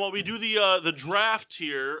 gentlemen, while we do the draft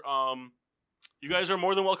here, you guys are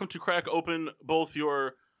more than welcome to crack open both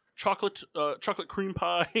your chocolate cream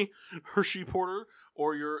pie Hershey Porter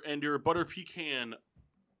or your butter pecan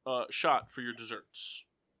shot for your desserts.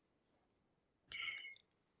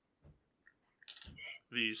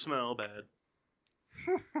 These smell bad.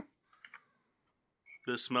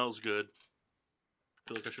 This smells good. I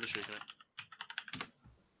feel like I should have shaken it.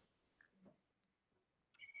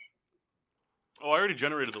 Oh, I already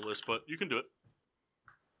generated the list, but you can do it.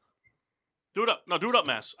 Do it up. No, do it up,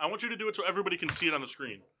 Mass. I want you to do it so everybody can see it on the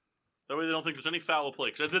screen. That way they don't think there's any foul play,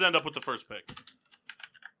 because I did end up with the first pick.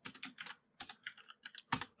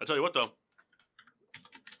 I tell you what, though.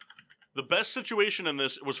 The best situation in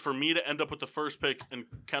this was for me to end up with the first pick and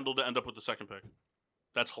Kendall to end up with the second pick.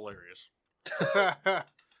 That's hilarious. Damn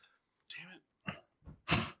it.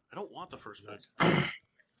 I don't want the first pick.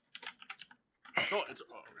 No, it's...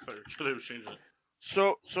 Oh, they was changing it.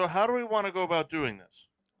 So how do we want to go about doing this?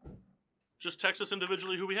 Just text us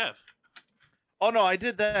individually who we have. Oh no, I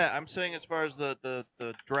did that. I'm saying as far as the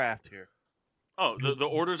draft here. Oh, the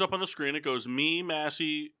order's up on the screen. It goes me,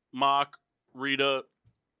 Massey, Mock, Rita,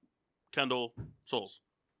 Kendall, Souls.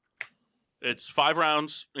 It's 5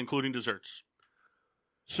 rounds, including desserts.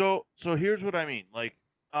 So here's what I mean. Like,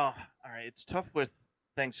 all right, it's tough with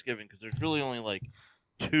Thanksgiving because there's really only like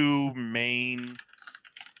 2 main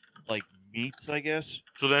like meats, I guess.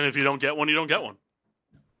 So then, if you don't get one, you don't get one.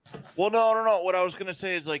 Well, no. What I was gonna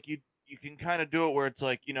say is like you can kind of do it where it's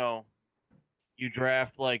like, you know, you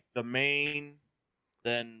draft like the main,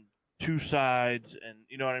 then 2 sides, and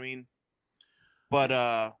you know what I mean.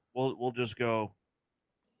 But we'll just go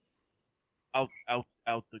out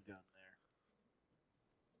the gun there.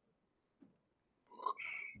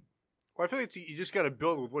 Well, I feel like you just got to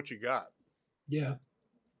build with what you got. Yeah.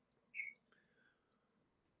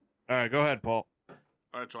 All right, go ahead, Paul.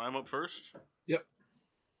 All right, so I'm up first. Yep.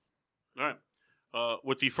 All right.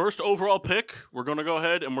 With the first overall pick, we're going to go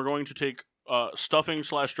ahead and we're going to take stuffing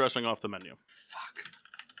 / dressing off the menu. Fuck.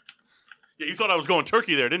 Yeah, you thought I was going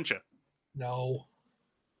turkey there, didn't you? No.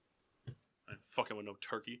 I fucking with no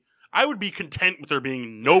turkey. I would be content with there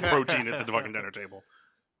being no protein at the fucking dinner table.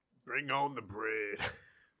 Bring on the bread.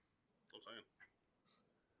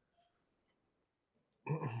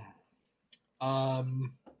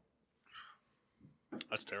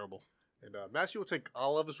 That's terrible. And Matthew will take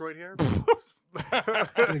olives right here. I'm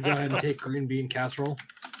gonna go ahead and take green bean casserole.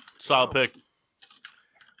 Solid pick.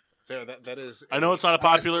 So that is. I know it's not a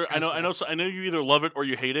popular. I know you either love it or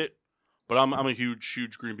you hate it, but I'm a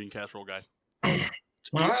huge green bean casserole guy.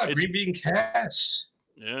 Green bean cass.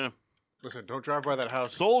 Yeah. Listen, don't drive by that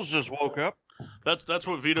house. Souls just woke up. That's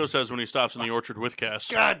what Vito says when he stops in the orchard with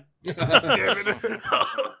Cass. God damn it!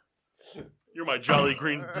 You're my jolly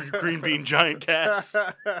green bean giant Cass.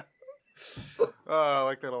 I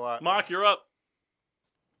like that a lot. Mock, you're up.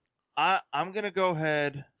 I'm gonna go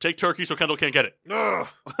ahead. Take turkey so Kendall can't get it. Ugh.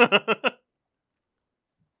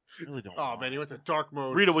 Really don't. Oh man, you went to dark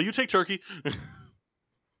mode. Rita, will you take turkey?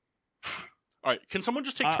 All right, can someone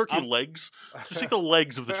just take turkey legs? Just take the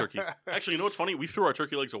legs of the turkey. Actually, you know what's funny? We threw our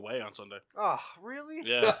turkey legs away on Sunday. Oh, really?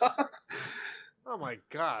 Yeah. Oh my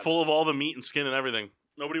god. Full of all the meat and skin and everything.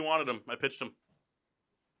 Nobody wanted them. I pitched them.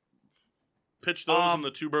 Pitched those in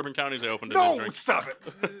the 2 bourbon counties I opened. No, stop it.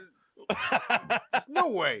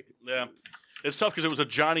 No way. Yeah. It's tough because it was a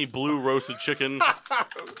Johnny Blue roasted chicken. Can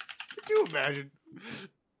you imagine?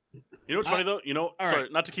 You know what's funny though? You know, sorry,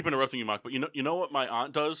 right. Not to keep interrupting you, Mock, but you know what my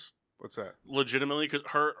aunt does? What's that? Legitimately, because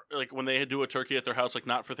her, like, when they do a turkey at their house, like,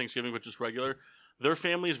 not for Thanksgiving, but just regular, their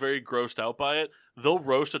family is very grossed out by it. They'll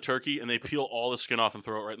roast a turkey, and they peel all the skin off and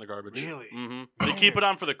throw it right in the garbage. Really? Mm-hmm. They keep it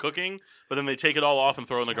on for the cooking, but then they take it all off and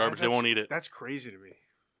throw it in the garbage. They won't eat it. That's crazy to me.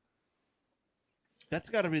 That's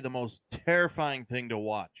got to be the most terrifying thing to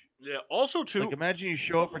watch. Yeah, also, too... Like, imagine you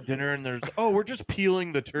show up for dinner and there's, we're just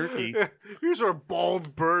peeling the turkey. Here's our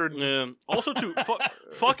bald bird. Yeah. Also, too,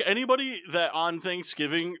 fuck anybody that on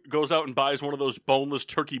Thanksgiving goes out and buys one of those boneless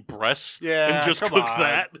turkey breasts and just cooks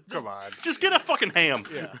that. Come on. Just get a fucking ham.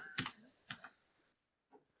 Yeah.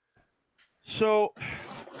 So...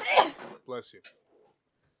 Bless you.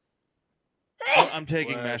 I'm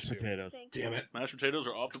taking mashed you. potatoes. Damn it. Mashed potatoes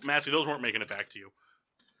are off. Massey, those weren't making it back to you.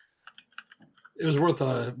 It was worth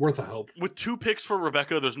a help. With 2 picks for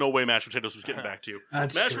Rebecca, there's no way mashed potatoes was getting back to you.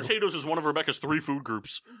 That's mashed true. potatoes is one of Rebecca's 3 food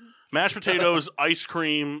groups. Mashed potatoes, ice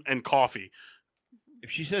cream, and coffee.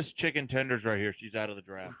 If she says chicken tenders right here, she's out of the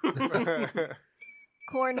draft.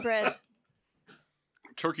 Cornbread.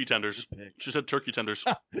 Turkey tenders. She said turkey tenders.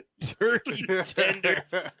 Turkey tender.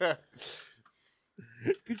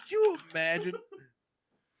 Could you imagine?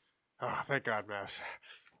 Oh, thank God, Mass.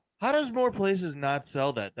 How does more places not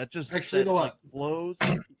sell that? That just Actually, you know what? flows.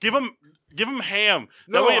 Give him Ham.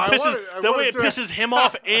 That No, way it I pisses. want it- I That want way it it to- pisses him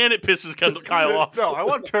off and it pisses Kyle off. No, I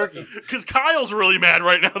want turkey. Because Kyle's really mad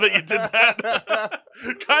right now that you did that.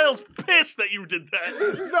 Kyle's pissed that you did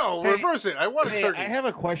that. No, Hey, reverse it. I want Hey, turkey. I have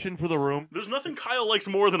a question for the room. There's nothing Kyle likes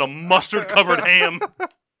more than a mustard-covered ham.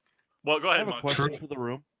 Well, go I ahead, have a Mike. question for the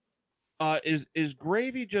room. Is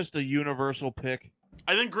gravy just a universal pick?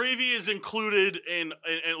 I think gravy is included in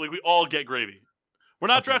like we all get gravy. We're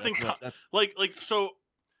not Okay, drafting that's- like so.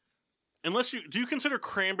 Unless do you consider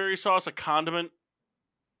cranberry sauce a condiment?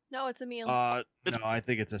 No, it's a meal. No, I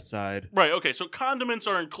think it's a side. Right. Okay. So condiments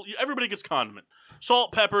are everybody gets condiment,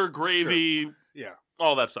 salt, pepper, gravy, Yeah.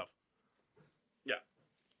 all that stuff. Yeah.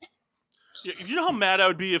 You know how mad I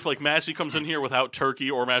would be if like Massey comes in here without turkey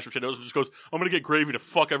or mashed potatoes and just goes, "I'm gonna get gravy to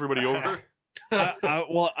fuck everybody over."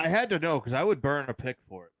 Well, I had to know because I would burn a pick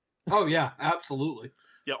for it. Oh yeah, absolutely.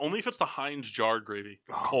 Yeah, only if it's the Heinz jarred gravy.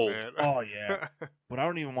 Oh, Cold. man. Oh yeah, but I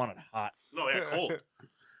don't even want it hot. No, yeah, cold.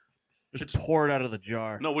 Just pour it out of the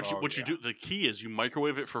jar. No, what Oh, you do, the key is you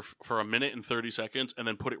microwave it for a minute and 30 seconds and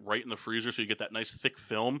then put it right in the freezer so you get that nice thick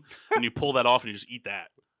film and you pull that off and you just eat that.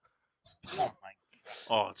 Oh my!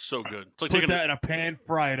 Oh, it's so good. It's like Put taking that in a pan,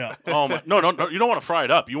 fry it up. Oh my! No, you don't want to fry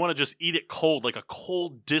it up. You want to just eat it cold, like a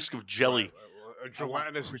cold disc of jelly. A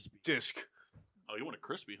gelatinous disc. Oh, you want it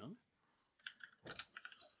crispy, huh?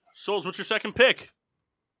 Souls, what's your second pick?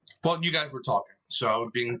 Well, you guys were talking, so I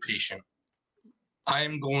was being patient. I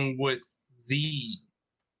am going with the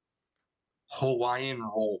Hawaiian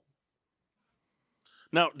roll.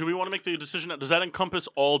 Now, do we want to make the decision? Does that encompass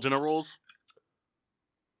all dinner rolls?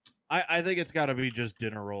 I think it's got to be just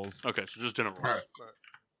dinner rolls. Okay, so just dinner rolls.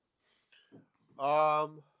 All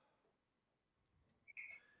right.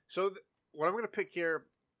 So what I'm going to pick here,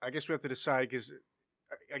 I guess we have to decide because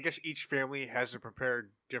I guess each family has it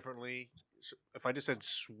prepared differently. So if I just said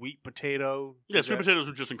sweet potato, Yeah, is sweet that- potatoes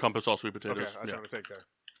would just encompass all sweet potatoes. Okay, I was yeah. trying to take that.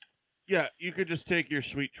 Yeah, you could just take your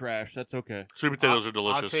sweet trash. That's okay. Sweet potatoes are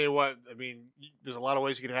delicious. I'll tell you what. I mean, there's a lot of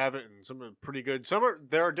ways you can have it, and some are pretty good.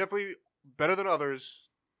 There are definitely better than others.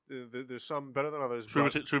 There's some better than others.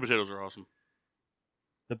 Sweet potatoes are awesome.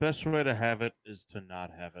 The best way to have it is to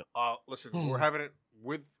not have it. Listen, we're having it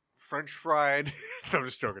with French fried. No, I'm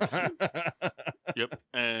just joking. Yep.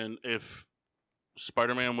 And if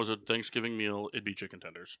Spider-Man was a Thanksgiving meal, it'd be chicken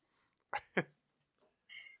tenders.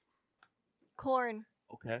 Corn.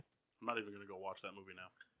 Okay. I'm not even going to go watch that movie now.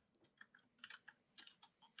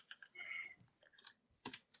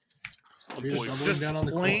 You're just Just doubling down on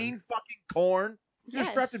the plain corn. fucking corn. You just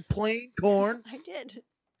Yes. dropped in plain corn. I did.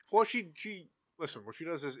 Well, she listen. What she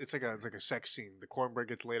does is it's like a sex scene. The cornbread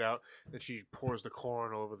gets laid out, then she pours the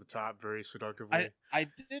corn all over the top, very seductively. I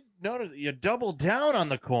did notice you doubled down on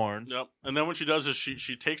the corn. Yep. And then what she does is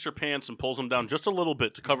she takes her pants and pulls them down just a little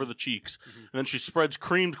bit to cover the cheeks. And then she spreads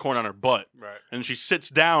creamed corn on her butt. Right. And she sits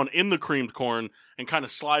down in the creamed corn and kind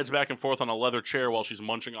of slides back and forth on a leather chair while she's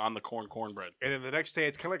munching on the cornbread. And then the next day,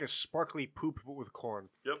 it's kind of like a sparkly poop but with corn.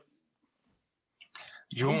 Yep.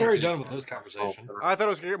 I'm very done with this conversation. I thought it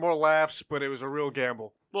was gonna get more laughs, but it was a real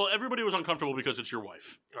gamble. Well, everybody was uncomfortable because it's your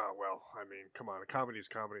wife. Oh well, I mean, come on, a comedy is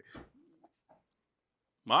comedy.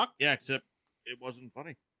 Mock? Yeah, except it wasn't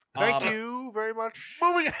funny. Thank you very much.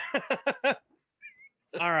 Moving. All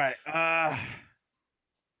right. I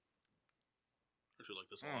actually like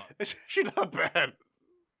this a lot. It's actually not bad.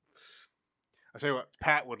 I tell you what,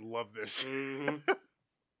 Pat would love this.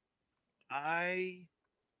 I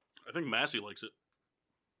think Massey likes it.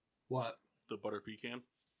 What? The butter pecan?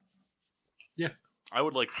 Yeah. I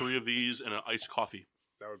would like 3 of these and an iced coffee.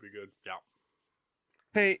 That would be good. Yeah.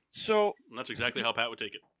 Hey, so And that's exactly how Pat would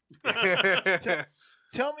take it.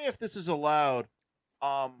 tell me if this is allowed.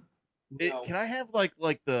 No. Can I have like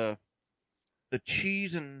the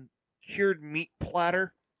cheese and cured meat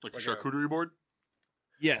platter? Like a charcuterie board?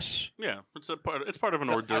 Yes. Yeah, it's part of an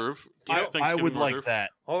hors d'oeuvre. I Thanksgiving would hors like d'oeuvre.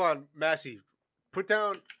 that. Hold on, Massey. Put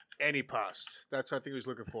down any past. That's what I think he was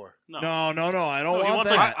looking for. No, I don't No, he want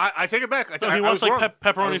wants, that. I take it back. No, he I wants was like wrong.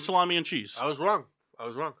 pepperoni, I was- salami, and cheese. I was wrong.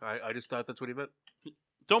 I just thought that's what he meant.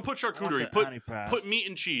 Don't put I want charcuterie. the antipasto. Put meat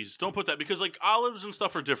and cheese. Don't put that because like olives and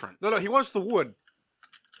stuff are different. No, he wants the wood.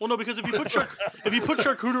 Well, no, because if you put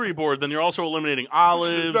charcuterie board, then you're also eliminating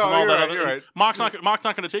olives No, and all you're that right, other. you're right. Mock's not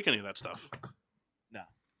going to take any of that stuff. No.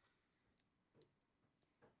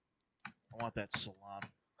 I want that salami.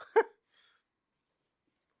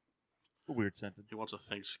 A weird sentence. He wants a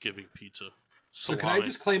Thanksgiving pizza. So Salami. can I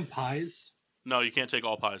just claim pies? No, you can't take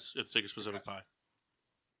all pies. You have to take a specific pie.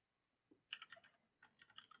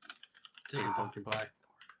 Take a pumpkin pie.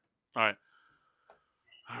 All right.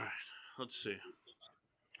 Let's see.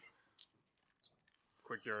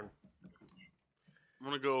 Quick yarn. I'm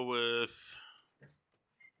gonna go with.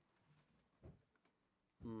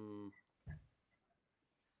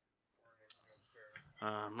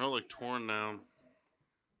 I'm really like torn now.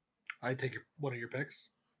 I take one of your picks.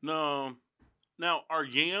 No. Now, are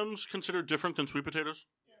yams considered different than sweet potatoes?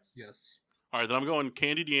 Yes. All right, then I'm going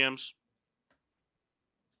candied yams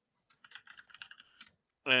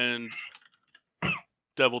and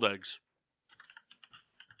deviled eggs.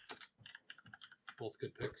 Both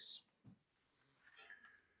good picks.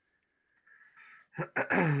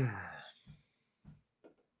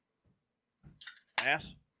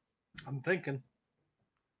 Ass? I'm thinking.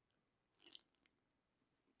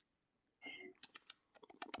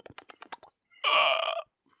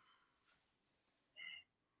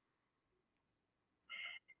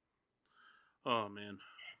 Oh man,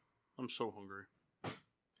 I'm so hungry.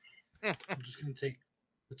 I'm just gonna take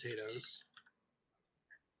potatoes.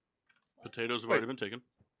 Potatoes have already been taken.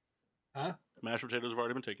 Huh? Mashed potatoes have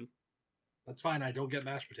already been taken. That's fine. I don't get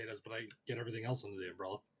mashed potatoes, but I get everything else under the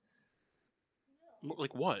umbrella.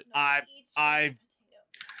 Like what? I'm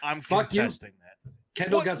Fuck you. contesting that.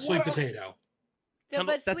 Kendall got sweet potato. Yeah,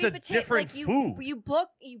 but That's sweet a potato, different like food. You book.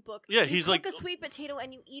 Yeah, you he's cook like- a sweet potato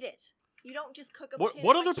and you eat it. You don't just cook a What potato.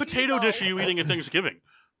 what other like potato Hugo. dish are you eating at Thanksgiving?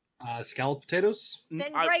 Scalloped potatoes,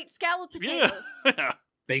 Then I- right, scallop potatoes. Yeah.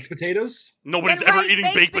 baked potatoes. Nobody's Then ever write eating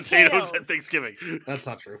baked baked potatoes at potatoes. Thanksgiving. That's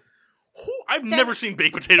not true. I've Then- never seen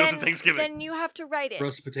baked potatoes then, at Thanksgiving. Then you have to write it.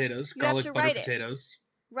 Roasted potatoes, You have garlic to butter write it. potatoes.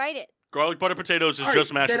 Write it. Garlic butter potatoes is All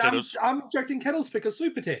just right, mashed then potatoes. I'm objecting Kendall's pick of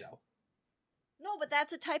sweet potato. No, but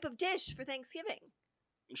that's a type of dish for Thanksgiving.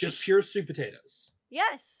 It's Just pure sweet potatoes.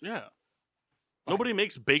 Yes. Yeah. Nobody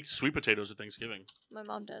makes baked sweet potatoes at Thanksgiving. My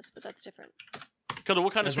mom does, but that's different. Kendall,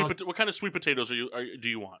 what kind of That's what kind of sweet potatoes do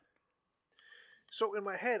you want? So in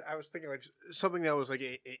my head, I was thinking like something that was like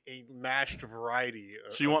a mashed variety.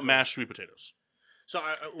 So you want mashed sweet potatoes? So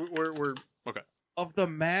we're okay. Of the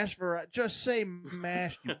mashed variety, just say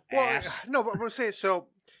mashed, you well, ass. no, but I'm gonna say so.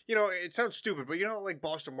 You know, it sounds stupid, but you know, like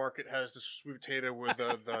Boston Market has the sweet potato with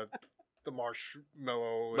the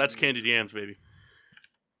marshmallow. That's and- candied yams, baby.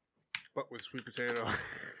 but with sweet potato.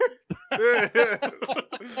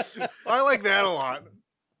 I like that a lot.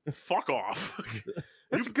 Fuck off.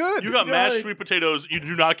 It's good. You got You know, mashed like- sweet potatoes. You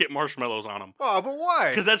do not get marshmallows on them. Oh, but why?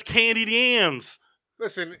 Because that's candied yams.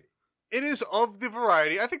 Listen, it is of the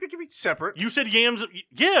variety. I think they can be separate. You said yams.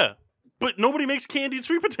 Yeah, but nobody makes candied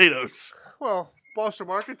sweet potatoes. Well, Boston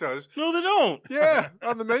Market does. No, they don't. Yeah,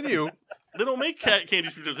 on the menu. They don't make candied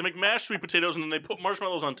sweet potatoes. They make mashed sweet potatoes and then they put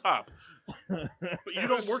marshmallows on top. But you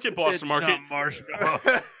don't work at Boston It's Market. not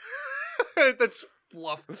marshmallow. That's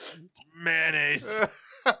fluff. Mayonnaise.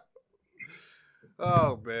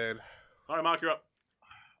 Oh man. All right, Mark, you're up.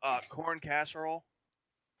 Corn casserole.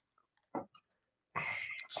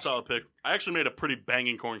 Solid pick. I actually made a pretty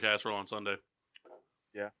banging corn casserole on Sunday.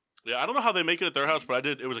 Yeah. Yeah, I don't know how they make it at their house, but I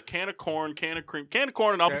did. It was a can of corn, can of cream, can of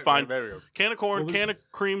corn, and I'll be fine. There we go. Can of corn, What can was-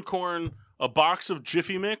 of cream corn, a box of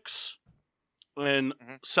Jiffy Mix, and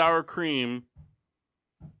sour cream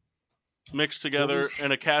mixed together was-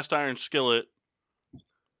 in a cast iron skillet.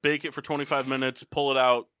 Bake it for 25 minutes, pull it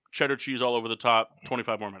out, cheddar cheese all over the top,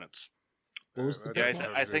 25 more minutes. What was the Yeah, pick?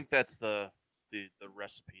 I think that's the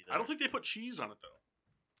recipe. There. I don't think they put cheese on it, though.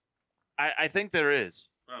 I think there is.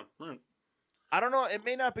 Oh, all right. I don't know. It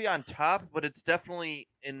may not be on top, but it's definitely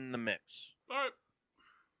in the mix. All right.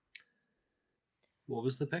 What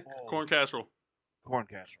was the pick? Corn casserole. Corn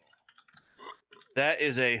casserole. That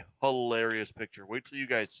is a hilarious picture. Wait till you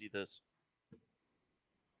guys see this.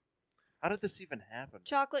 How did this even happen?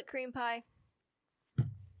 Chocolate cream pie.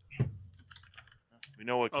 We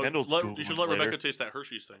know what Oh, Kendall's you should let later. Rebecca taste that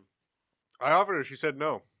Hershey's thing. I offered her. She said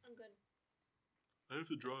no. I'm good. I have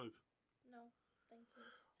to drive. No, thank you.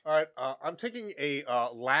 All right. I'm taking a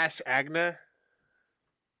Las Agna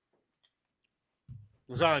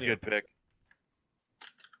It's lasagna. a good pick.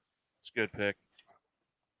 It's a good pick.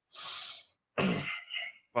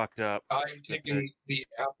 Fucked up. I'm taking the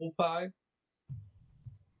apple pie.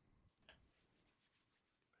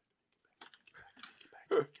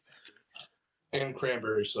 And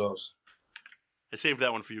cranberry sauce. I saved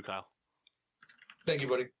that one for you, Kyle. Thank you,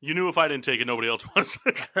 buddy. You knew if I didn't take it, nobody else was.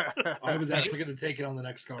 I was actually going to take it on the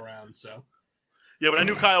next go round, so Yeah, but I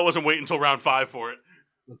knew Kyle wasn't waiting until round 5 for it.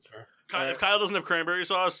 that's fair. If Kyle doesn't have cranberry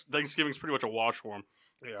sauce, Thanksgiving's pretty much a wash for him.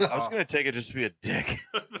 Yeah. I was gonna take it just to be a dick.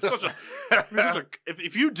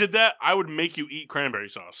 If you did that, I would make you eat cranberry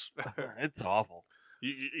sauce. It's awful.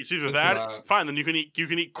 It's either It's that, not. fine. Then you can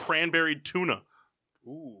eat cranberry tuna.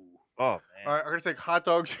 Ooh. Oh All man. right. I'm gonna take hot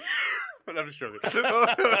dogs. But I'm just joking.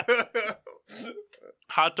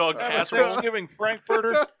 Hot dog Have a casserole. Thanksgiving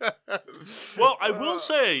Frankfurter. Well, I will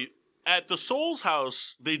say at the Soul's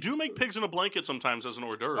house, they do make pigs in a blanket sometimes as an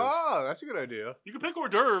hors d'oeuvre. Oh, that's a good idea. You can pick hors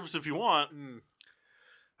d'oeuvres if you want. Mm.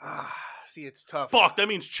 See, it's tough. Fuck, that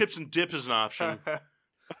means chips and dip is an option.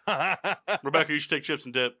 Rebecca, you should take chips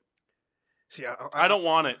and dip. See, I don't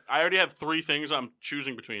want it. I already have 3 things I'm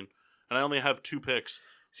choosing between, and I only have 2 picks.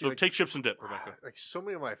 See, So like- take chips and dip, Rebecca. Like so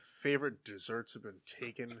many of my favorite desserts have been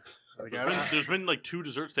taken. Like, There's been like 2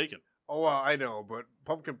 desserts taken. oh, well, I know, but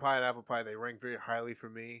pumpkin pie and apple pie, they rank very highly for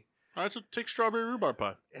me. All right, so take strawberry rhubarb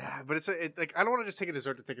pie. Yeah, but like I don't want to just take a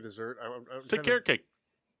dessert to take a dessert. I'm Take trying to- carrot cake.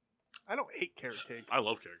 I don't hate carrot cake. I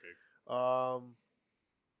love carrot cake.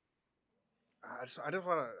 I just want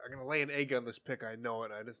to. I'm gonna lay an egg on this pick. I know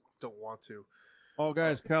it. I just don't want to. Oh,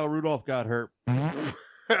 guys, Kyle Rudolph got hurt. We're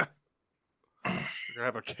gonna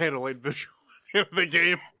have a candlelight visual at the end of the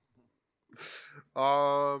game.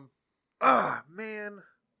 Man.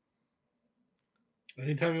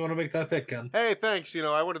 Anytime you want to make that pick, Ken. Hey, thanks.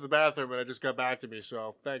 I went to the bathroom and it just got back to me,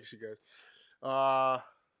 so thanks, you guys.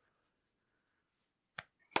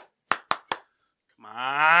 Come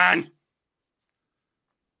on.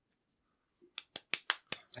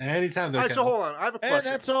 Anytime. All right, so hold on. I have a question. And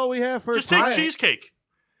that's all we have for Just today. take cheesecake.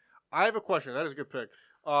 I have a question. That is a good pick.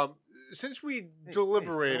 Since we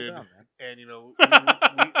deliberated down, and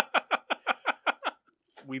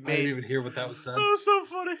we I didn't made even hear what that was said. That was so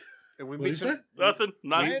funny. and we What made you some said? Nothing.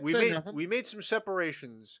 Not. I we said made nothing. we made some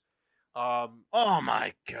separations. Oh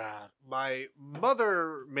my god. My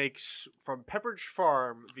mother makes from Pepperidge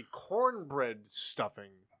Farm the cornbread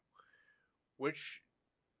stuffing, which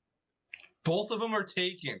Both of them are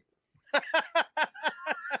taken.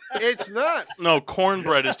 it's not. No,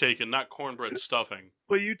 cornbread is taken, not cornbread stuffing.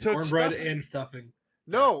 But you took Cornbread stuffing. and stuffing.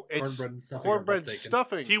 No, it's Cornbread and stuffing. are cornbread both taken.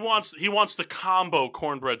 stuffing. He wants the combo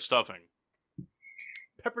cornbread stuffing.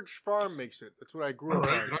 Pepperidge Farm makes it. That's what I grew up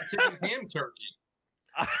I'm on. taking ham turkey.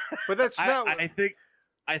 But that's not.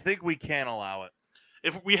 I think we can allow it.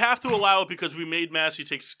 If we have to allow it because we made Massey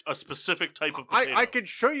take a specific type of potato. I could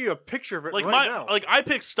show you a picture of it like right now. I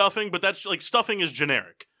picked stuffing, but that's like stuffing is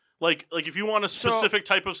generic. Like if you want a specific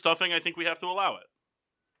type of stuffing, I think we have to allow it.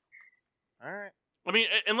 All right. I mean,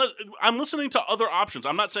 unless I'm listening to other options.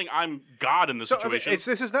 I'm not saying I'm God in this So, I mean,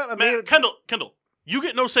 situation. this is not a Man, made. Kendall, you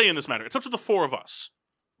get no say in this matter. It's up to the four of us.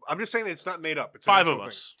 I'm just saying that it's not made up. It's an Five of actual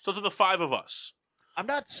us. It's up to the five of us. I'm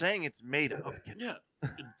not saying it's made up. Yeah,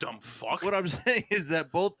 you dumb fuck. What I'm saying is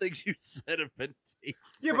that both things you said have been taken.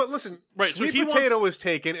 Yeah, but listen, Right, so sweet he potato wants- was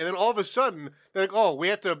taken, and then all of a sudden they're like, "Oh, we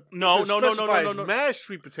have to No, specify no. as mashed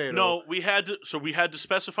sweet potato." No, we had to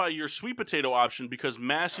specify your sweet potato option because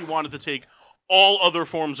Massey wanted to take all other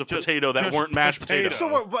forms of potato that just weren't mashed potato. potato.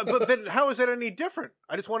 So, but then how is that any different?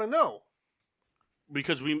 I just want to know.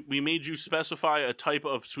 Because we made you specify a type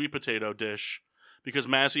of sweet potato dish because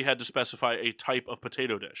Massey had to specify a type of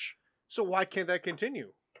potato dish. So why can't that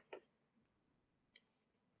continue?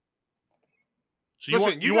 So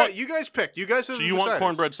Listen, you guys pick. You guys are so the you want deciders.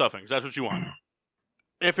 cornbread stuffings. That's what you want.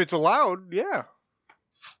 If it's allowed, yeah.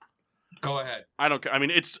 Go ahead. I don't care. I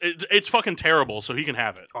mean, it's fucking terrible, so he can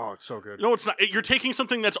have it. Oh, it's so good. No, it's not. You're taking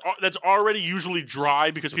something that's already usually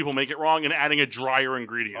dry because people make it wrong and adding a drier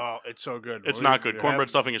ingredient. Oh, it's so good. It's Well, not good. you're Cornbread having-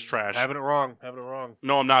 stuffing is trash. Having it wrong. Having it wrong.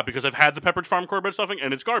 No, I'm not because I've had the Pepperidge Farm cornbread stuffing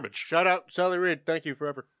and it's garbage. Shout out Sally Reed. Thank you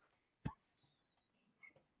forever.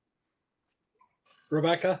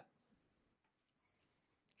 Rebecca?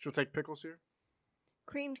 She'll take pickles here.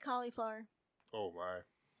 Creamed cauliflower. Oh my.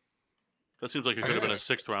 That seems like it could have been a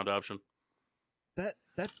sixth round option.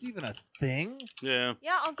 That's even a thing? Yeah.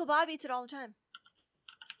 Yeah, Uncle Bob eats it all the time.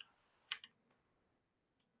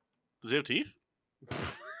 Does he have teeth?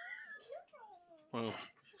 Well,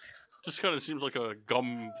 just kind of seems like a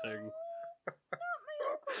gum thing.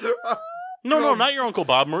 No, not your Uncle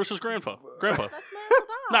Bob. Marissa's grandpa. Grandpa. That's my Uncle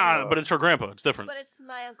Bob. Nah, but it's her grandpa. It's different. But it's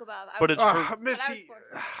my Uncle Bob. I But was it's born- her- but I was Missy. born-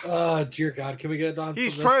 Oh, dear God. Can we get on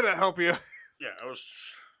He's from trying this? to help you. Yeah,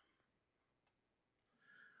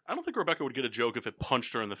 I don't think Rebecca would get a joke if it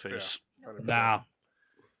punched her in the face. Nah.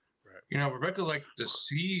 You know, Rebecca likes the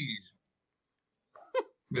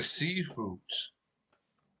seafoods.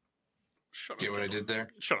 Shut Get up. what I did there?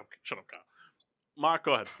 Shut up, Kyle. Mark,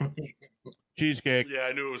 go ahead. Cheesecake. Yeah,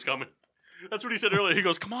 I knew it was coming. That's what he said earlier. He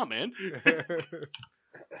goes, "Come on, man."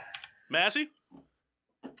 Massey?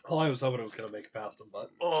 Oh, I was hoping it was going to make it past him, but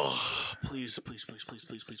Oh, please.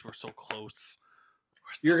 We're so close.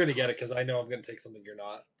 you're going to get it because I know I'm going to take something you're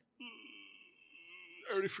not.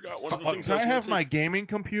 I already forgot one of the Fuck, things Can I was have gonna my gaming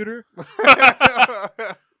computer?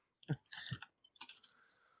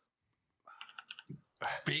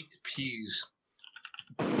 Baked peas.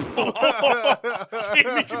 take.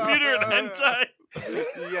 Gaming computer and hentai.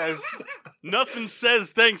 Yes. Nothing says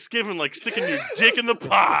Thanksgiving like sticking your dick in the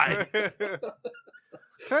pie. Can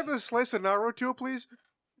I have this slice of Naruto, please?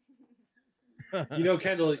 You know,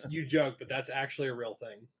 Kendall, you joke, but that's actually a real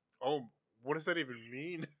thing. Oh, what does that even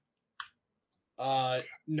mean?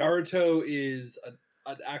 Naruto is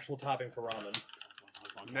an actual topping for ramen.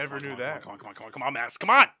 Never knew that. Come on, Mass. Come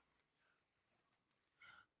on.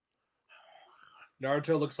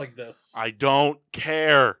 Naruto looks like this. I don't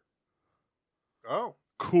care. Oh.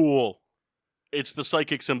 Cool. It's the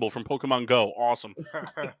psychic symbol from Pokemon Go. Awesome.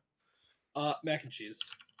 Mac and cheese.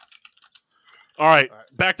 All right.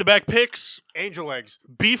 Back-to-back picks. Angel eggs.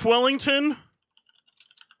 Beef Wellington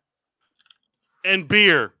and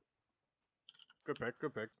beer. Good pick.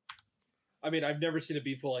 Good pick. I mean, I've never seen a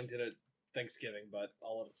beef Wellington at Thanksgiving, but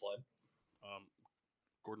I'll let it slide.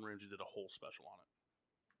 Gordon Ramsay did a whole special on it.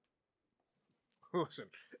 Listen,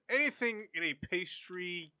 anything in a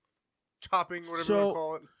pastry topping, whatever you So- want to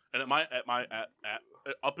call it.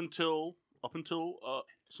 And up until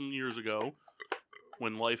some years ago,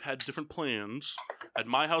 when life had different plans, at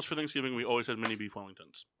my house for Thanksgiving we always had mini beef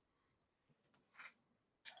Wellingtons.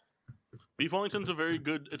 Beef Wellington's a very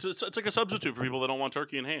good. It's like a substitute for people that don't want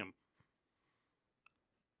turkey and ham.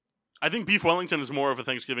 I think beef Wellington is more of a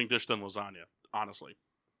Thanksgiving dish than lasagna, honestly.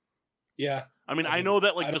 Yeah. I mean, I know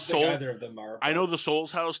that like I the don't think soul. either of them are. I know the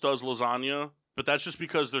Soul's House does lasagna, but that's just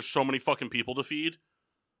because there's so many fucking people to feed,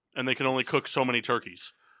 and they can only cook so many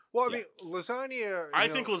turkeys. Well, I mean, lasagna. I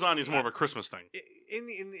think lasagna is more of a Christmas thing. In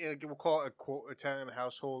the we'll call it a quote Italian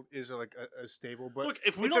household is like a staple, but Look,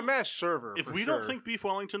 if we it's a don't- mass server. If for we sure. don't think beef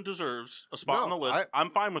Wellington deserves a spot on No, the list, I'm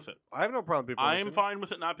fine with it. I have no problem with beef I am Wellington. fine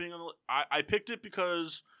with it not being on the list. I picked it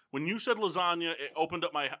because when you said lasagna, it opened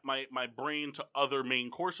up my brain to other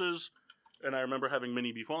main courses, and I remember having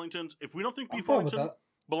mini beef Wellingtons. If we don't think I'm beef fine with Wellington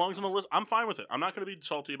belongs on the list, I'm fine with it. I'm not going to be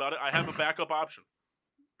salty about it. I have a backup option.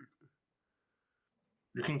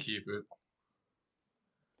 You can keep it.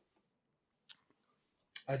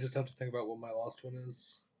 I just have to think about what my last one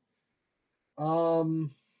is.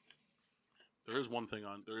 There is one thing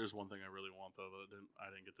I really want though that I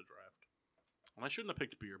didn't get to draft. And I shouldn't have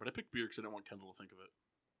picked beer, but I picked beer because I didn't want Kendall to think of it.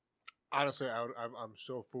 Honestly, I'm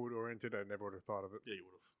so food oriented. I never would have thought of it. Yeah, you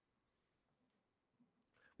would have.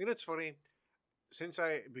 You know, it's funny. Since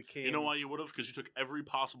I became, You know why you would have? Because you took every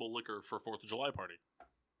possible liquor for 4th of July party.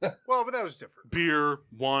 Well, but that was different. Beer,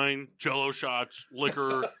 wine, Jello shots,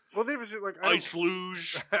 liquor, Well, there was like ice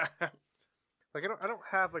luge. Like I don't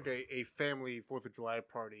have like a family 4th of July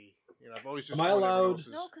party. You know, I've always just Am I gone to everyone allowed-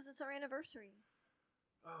 else's. No, because it's our anniversary.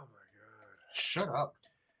 Oh my god! Shut up.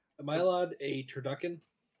 Am I allowed a turducken?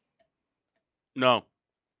 No.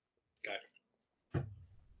 Okay.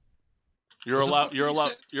 You're What the allowed. fuck You're did he allowed.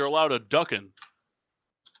 say? You're allowed a duckin,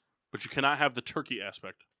 but you cannot have the turkey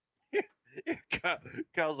aspect.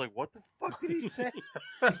 Kyle's like, what the fuck did he say?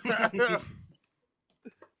 Have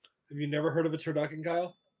you never heard of a turducken,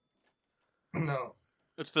 Kyle? No.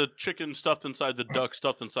 It's the chicken stuffed inside the duck,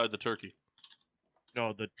 stuffed inside the turkey.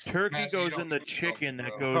 No, the turkey Master, you goes don't in the cook chicken milk,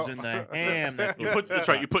 that bro. goes in the ham. That You goes put, that's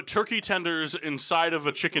right. You put turkey tenders inside of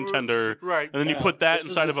a chicken tender, Right. and then you Kyle, put that this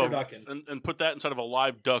is inside the of a turducken. and put that inside of a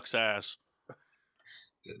live duck's ass.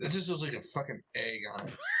 This just looks like a fucking egg on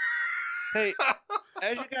it. Hey,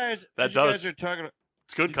 as you guys, That as you does. guys are talking,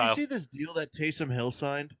 It's good, did Kyle. you see this deal that Taysom Hill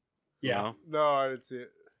signed? Yeah. No? No, I didn't see it.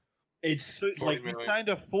 It's So like 40 million. signed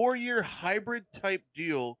a 4-year hybrid type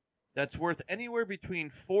deal that's worth anywhere between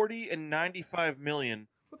 40 and 95 million,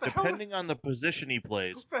 What the hell? depending on the position he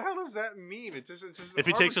plays. What the hell does that mean? It's just If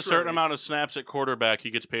he takes a certain arbitrary. amount of snaps at quarterback, he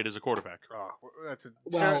gets paid as a quarterback. Oh, well, that's a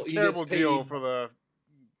Well, he terrible gets deal paid- for the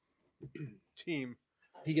team.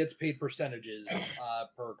 he gets paid percentages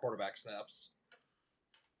per quarterback snaps.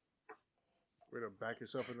 Way to back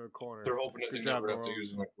yourself into a corner. They're hoping that Good they job, never have to Mahomes.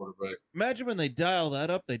 use him at quarterback. Imagine when they dial that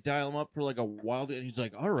up, they dial him up for like a wild, and he's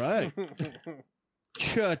like, "All right,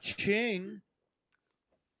 cha-ching."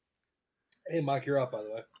 Hey, Mike, you're up, by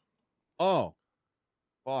the way. Oh,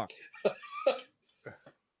 fuck.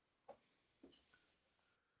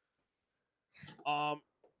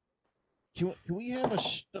 Can we have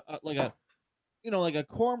like a like a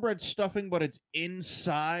cornbread stuffing, but it's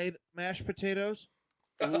inside mashed potatoes?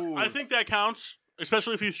 Ooh, I think that counts,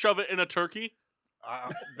 especially if you shove it in a turkey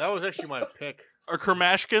that was actually my pick. or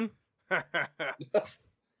kermashkin.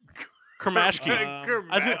 Kermashki.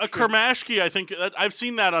 I think a kermashki. I think I've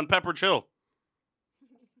seen that on Pepperidge Hill.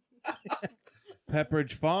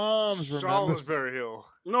 Pepperidge Farms, remember? Salisbury Hill.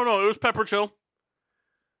 No, it was Pepperidge Hill.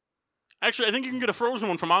 Actually, I think you can get a frozen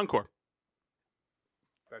one from Encore.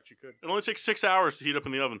 Bet you could. It only takes 6 hours to heat up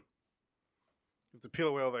in the oven. You have to peel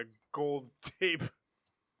away all that gold tape.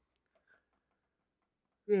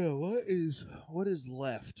 Yeah, what is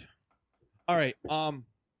left? All right,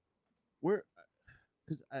 we're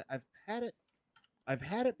because I've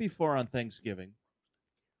had it before on Thanksgiving,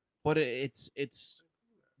 but it's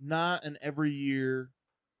not an every year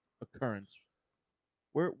occurrence.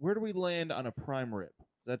 Where do we land on a prime rib?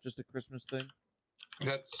 Is that just a Christmas thing?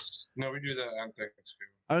 No, we do that on Thanksgiving.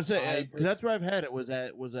 I would say because that's where I've had it was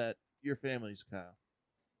at your family's, Kyle.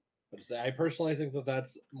 I personally think that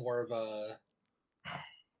that's more of a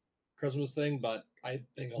Christmas thing, but I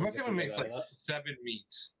think My family makes like 7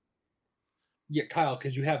 meats. Yeah, Kyle,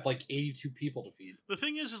 because you have like 82 people to feed. The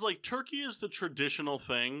thing is like turkey is the traditional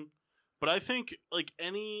thing, but I think like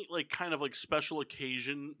any like kind of like special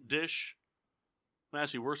occasion dish.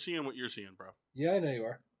 Massey, we're seeing what you're seeing, bro. Yeah, I know you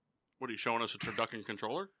are. What are you showing us, a turducken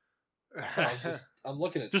controller? I'm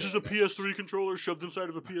looking at This is a shit right PS3 controller shoved inside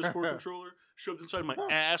of a PS4 controller, shoved inside my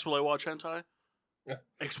ass while I watch hentai.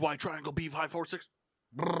 XY triangle B546.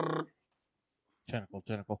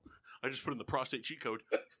 Tentacle. I just put in the prostate cheat code.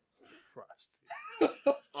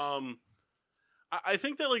 Prostate. I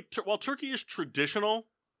think that while turkey is traditional,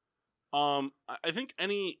 I think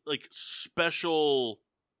any special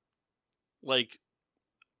I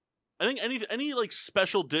think any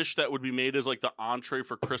special dish that would be made as the entree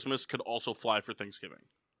for Christmas could also fly for Thanksgiving.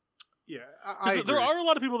 Yeah, I agree. There are a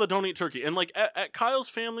lot of people that don't eat turkey, and at Kyle's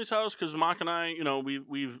family's house, because Mock and I,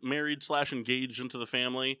 we've married / engaged into the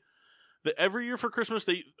family. That every year for Christmas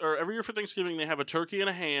every year for Thanksgiving they have a turkey and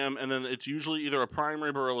a ham, and then it's usually either a prime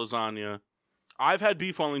rib or a lasagna. I've had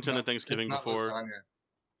beef Wellington at Thanksgiving before. Lasagna.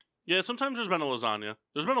 Yeah, sometimes there's been a lasagna.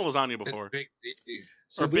 There's been a lasagna before. It's big ziti.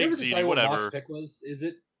 So or did we big ever ziti, decide what whatever. Mock's pick was? Is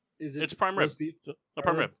it? It's prime rib. roast beef? A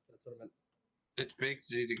prime rib. That's what I meant. It's big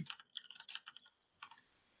ziti.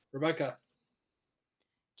 Rebecca.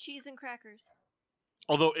 Cheese and crackers.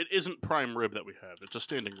 Although it isn't prime rib that we have. It's a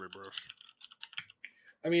standing rib roast.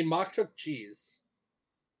 I mean, Mock took cheese.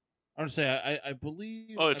 I want to say I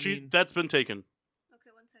believe. Oh, cheese that's been taken.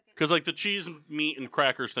 Okay, 1 second. Because the cheese, meat, and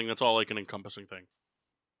crackers thing, that's all an encompassing thing.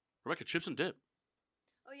 Rebecca, chips and dip.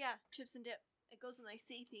 Oh yeah, chips and dip. It goes with my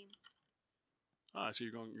sea theme. Ah, so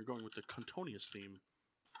you're going with the Contonious theme.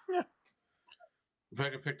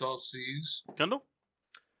 Rebecca picked all C's. Kendall?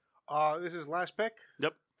 This is last pick.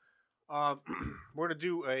 Yep. We're gonna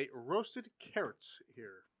do a roasted carrots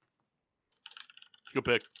here. Good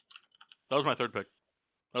pick. That was my third pick.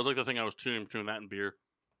 That was the thing I was tuning between that and beer.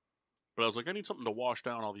 But I was I need something to wash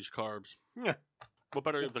down all these carbs. Yeah. What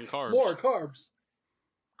better than carbs? More carbs.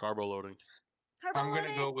 Carbo loading. I'm going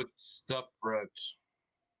to go with stuffed breads.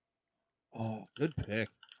 Oh, good pick.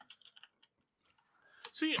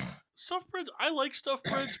 See, stuffed breads, I like stuffed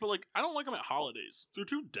breads, but I don't like them at holidays. They're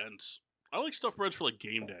too dense. I like stuffed breads for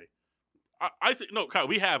game day. I think, no, Kyle,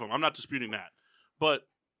 we have them. I'm not disputing that. But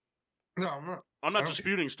No, I'm not. I'm not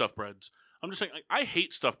disputing stuffed breads. I'm just saying, I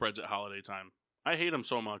hate stuffed breads at holiday time. I hate them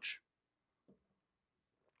so much.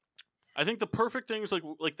 I think the perfect thing is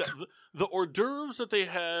the hors d'oeuvres that they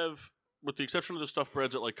have, with the exception of the stuffed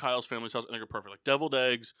breads at Kyle's family's house, I think are perfect. Deviled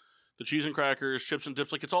eggs, the cheese and crackers, chips and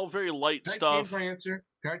dips. It's all very light Can stuff. Can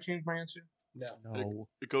I change my answer? No.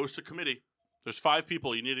 It goes to committee. There's 5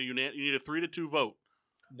 people. You need a 3-2 vote.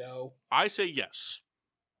 No. I say yes.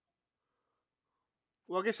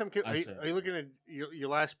 Well, I guess are you looking at your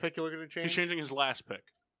last pick? You're looking to change? He's changing his last pick.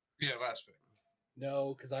 Yeah, last pick.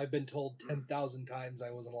 No, because I've been told 10,000 times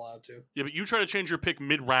I wasn't allowed to. Yeah, but you try to change your pick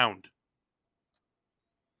mid-round.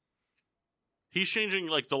 He's changing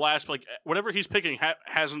the last whatever he's picking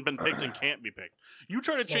hasn't been picked and can't be picked. You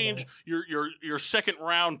try to change your second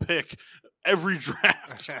round pick every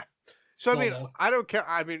draft. So I don't care.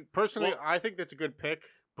 I mean, personally, I think that's a good pick.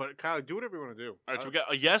 But Kyle, do whatever you want to do. All right, so we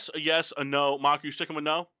got a yes, a no. Mock, you sticking with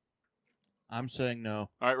no? I'm saying no.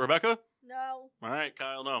 All right, Rebecca? No. All right,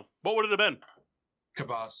 Kyle, no. What would it have been?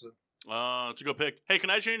 Kielbasa. It's a good pick. Hey, can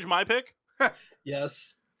I change my pick?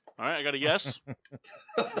 Yes. All right, I got a yes.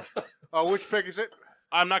 Which pick is it?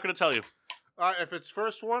 I'm not going to tell you. If it's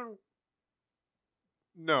first one,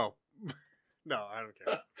 no. No, I don't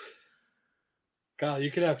care. Kyle, you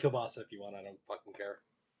can have kielbasa if you want. I don't fucking care.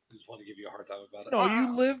 I just want to give you a hard time about it. No,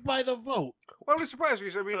 you live by the vote. Well, I'm surprised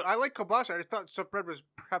because I like kielbasa. I just thought stuffed bread was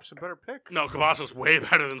perhaps a better pick. No, kielbasa's way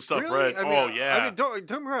better than stuffed Really? bread. I mean, yeah. I mean, don't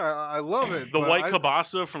get me wrong, I love it. The but white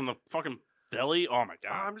kielbasa from the fucking deli. Oh my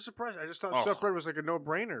god. I'm just surprised. I just thought stuffed bread was a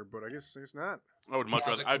no-brainer, but I guess it's not. I would much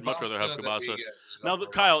rather. I'd much rather have kielbasa. Now, Now,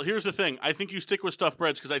 Kyle, here's the thing. I think you stick with stuffed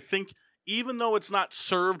breads because I think even though it's not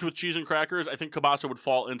served with cheese and crackers, I think kielbasa would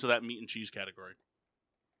fall into that meat and cheese category.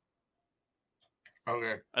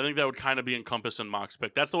 Okay. I think that would kind of be encompassed in Mock's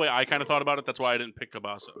pick. That's the way I kind of thought about it. That's why I didn't pick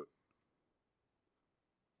kielbasa.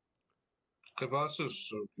 Kielbasa is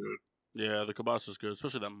so good. Yeah, the kielbasa is good,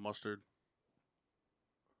 especially that mustard.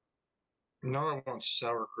 Now I want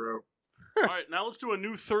sauerkraut. All right, now let's do a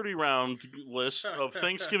new 30-round list of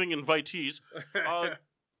Thanksgiving invitees.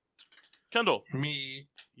 Kendall. Me.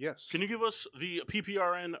 Yes. Can you give us the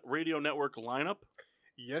PPRN Radio Network lineup?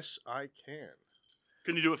 Yes, I can.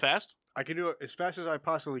 Can you do it fast? I can do it as fast as I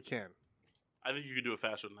possibly can. I think you can do it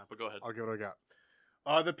faster than that, but go ahead. I'll give what I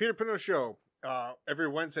got. The Peter Pino Show, every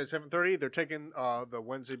Wednesday at 7:30. They're taking the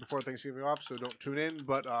Wednesday before Thanksgiving off, so don't tune in.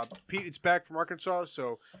 But Pete, it's back from Arkansas,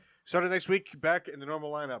 so starting next week, back in the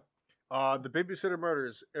normal lineup. The Babysitter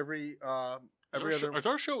Murders, every other... Is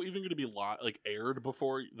our show even going to be aired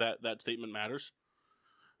before that statement matters?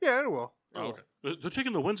 Yeah, it will. Okay. They're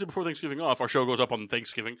taking the Wednesday before Thanksgiving off. Our show goes up on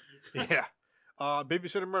Thanksgiving. Yeah.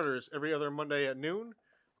 Babysitter Murders every other Monday at noon.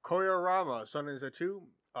 Koyorama Sundays at 2.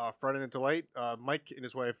 Friday Night Delight. Mike and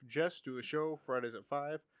his wife Jess do the show Fridays at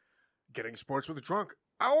 5. Getting Sports with Drunk,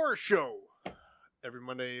 our show, every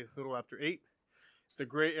Monday, a little after 8. The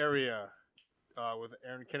Gray Area with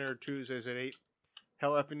Aaron Kenner, Tuesdays at 8.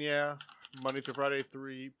 Hell Effin' Yeah, Monday through Friday,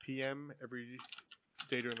 3 p.m. every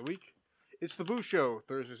day during the week. It's the Boo Show,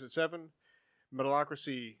 Thursdays at 7.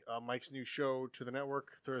 Metalocracy, Mike's new show to the network,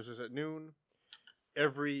 Thursdays at noon.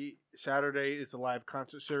 Every Saturday is the live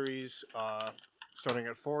concert series, starting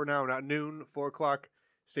at 4 now, not noon, 4 o'clock.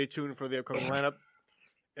 Stay tuned for the upcoming lineup.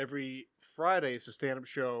 Every Friday is the stand-up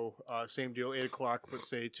show, same deal, 8 o'clock, but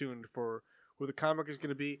stay tuned for who the comic is going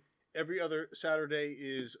to be. Every other Saturday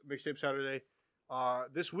is Mixtape Saturday.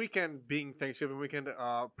 This weekend being Thanksgiving weekend,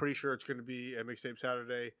 pretty sure it's going to be a Mixtape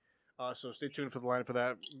Saturday. So stay tuned for the line for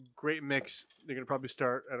that. Great mix. They're going to probably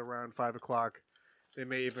start at around 5 o'clock. They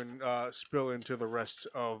may even spill into the rest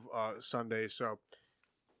of Sunday. So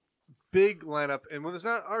big lineup. And when there's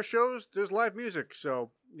not our shows, there's live music.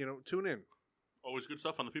 So, tune in. Always good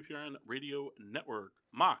stuff on the PPRN Radio Network.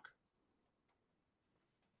 Mock.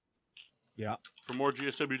 Yeah. For more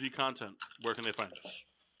GSWD content, where can they find us?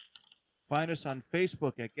 Find us on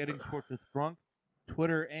Facebook at Getting Sports with Drunk.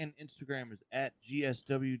 Twitter and Instagram is at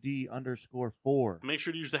GSWD_4. Make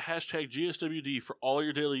sure to use the hashtag GSWD for all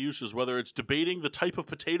your daily uses, whether it's debating the type of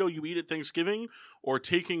potato you eat at Thanksgiving or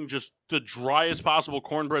taking just the driest possible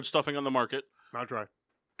cornbread stuffing on the market. Not dry.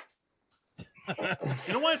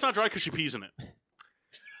 You know why it's not dry? Because she pees in it.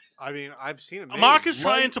 I mean, I've seen it made. Mock is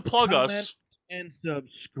trying to plug comment, us. And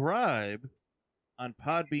subscribe on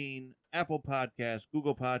Podbean, Apple Podcasts,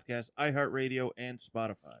 Google Podcasts, iHeartRadio, and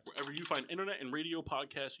Spotify. Wherever you find internet and radio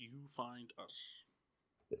podcasts, you find us.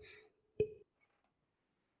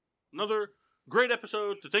 Another great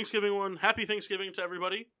episode, the Thanksgiving one. Happy Thanksgiving to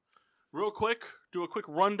everybody. Real quick, do a quick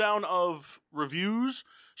rundown of reviews.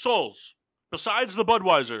 Souls, besides the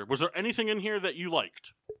Budweiser, was there anything in here that you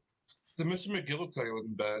liked? The Mr. McGillicuddy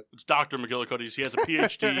wasn't bad. It's Dr. McGillicuddy's. He has a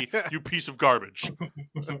PhD, you piece of garbage.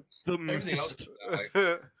 Everything else.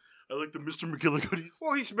 I like the Mr. McGillicuddy's.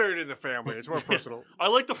 Well, he's married in the family. It's more personal. I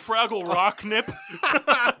like the Fraggle Rock nip.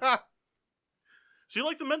 So you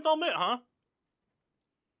like the menthol mint, huh?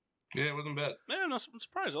 Yeah, it wasn't bad. Yeah, I'm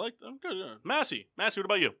surprised. I'm good. Yeah. Massey, what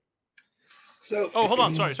about you? So, hold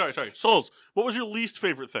on. Sorry. Souls, what was your least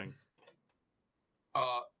favorite thing?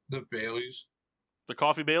 The Baileys. The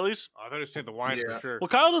coffee Baileys? I thought you said the wine for sure. Well,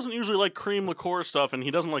 Kyle doesn't usually like cream liqueur stuff, and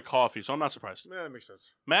he doesn't like coffee, so I'm not surprised. Yeah, that makes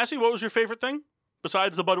sense. Massey, what was your favorite thing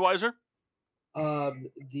besides the Budweiser?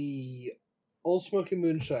 The Old Smoky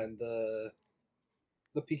Moonshine, the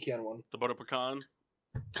pecan one. The butter pecan.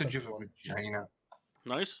 Could you have a vagina?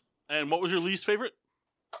 Nice. And what was your least favorite?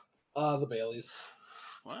 The Baileys.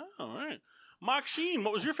 Wow, all right. Mock Sheen,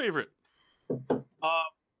 what was your favorite?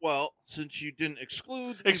 Well, since you didn't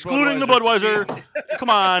exclude Excluding the Budweiser. Come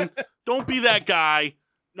on. Don't be that guy.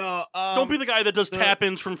 No, don't be the guy that does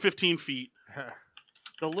tap-ins from 15 feet.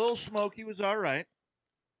 The Little Smoky was all right.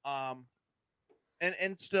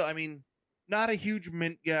 And still, I mean, not a huge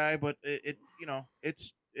mint guy, but it's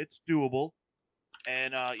doable.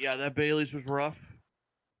 And yeah, that Bailey's was rough.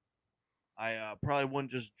 I probably wouldn't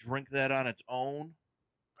just drink that on its own.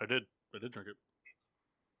 I did drink it.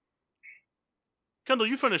 Kendall,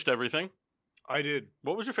 you finished everything. I did.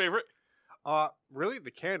 What was your favorite? Really,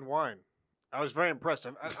 the canned wine. I was very impressed.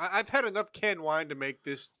 I've had enough canned wine to make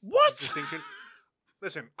this distinction.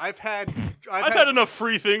 Listen, I've had enough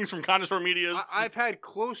free things from Connoisseur Media. I've had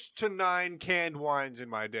close to 9 canned wines in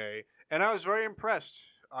my day, and I was very impressed.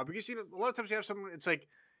 Because a lot of times you have something. It's like,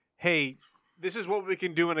 hey, this is what we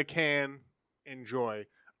can do in a can. Enjoy.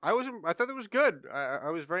 I thought that was good.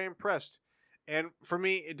 I was very impressed. And for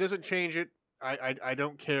me, it doesn't change it. I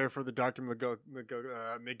don't care for the Dr.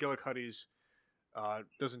 McGillicuddy's.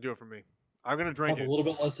 Doesn't do it for me. I'm going to drink it. A little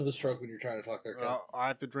bit less of a stroke when you're trying to talk there, Ken. I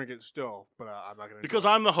have to drink it still, but I'm not going to. Because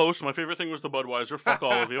I'm the host. My favorite thing was the Budweiser. Fuck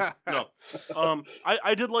all of you. No.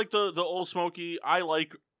 I did like the Old Smoky. I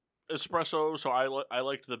like espresso, so I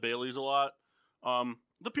liked the Baileys a lot.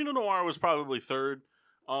 The Pinot Noir was probably third.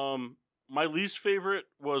 My least favorite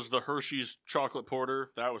was the Hershey's chocolate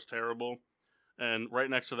porter. That was terrible. And right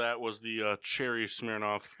next to that was the cherry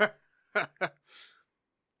Smirnoff.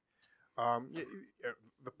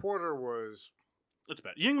 The porter was... It's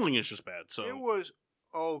bad. Yingling is just bad. So it was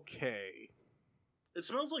okay. It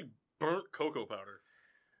smells like burnt cocoa powder.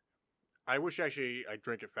 I wish actually I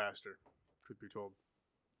drank it faster, truth be told.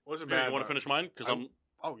 Wasn't Yeah, bad. you want to finish mine? Because I'm...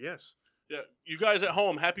 Oh, yes. Yeah, you guys at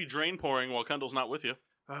home, happy drain pouring while Kendall's not with you.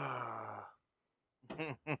 And,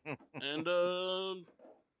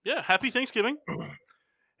 yeah, happy Thanksgiving.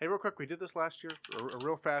 Hey, real quick, we did this last year. A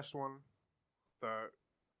real fast one.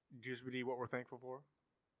 Disney, what we're thankful for?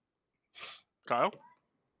 Kyle?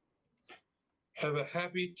 Have a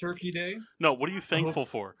happy Turkey Day. No, what are you thankful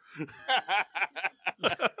for?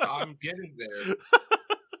 I'm getting there.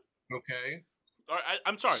 Okay. All right,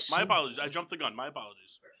 I'm sorry. My apologies. I jumped the gun. My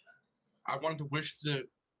apologies. I wanted to wish the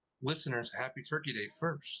listeners a happy Turkey Day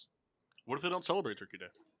first. What if they don't celebrate Turkey Day?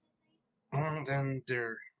 Then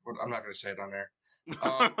they're. I'm not going to say it on there.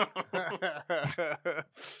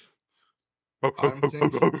 I'm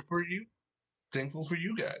thankful for you. Thankful for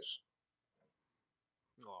you guys.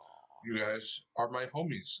 You guys are my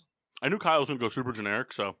homies. I knew Kyle was going to go super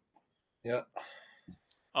generic, so. Yeah.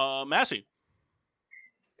 Massey.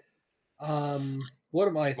 What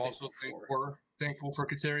am I I'm also thankful for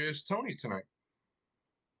Kateria's Tony tonight.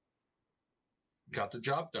 Got the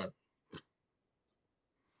job done.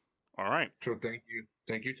 All right. So thank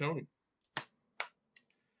you, Tony.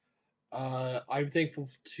 I'm thankful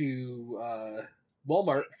to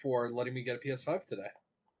Walmart for letting me get a PS5 today.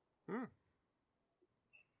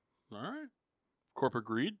 All right. Corporate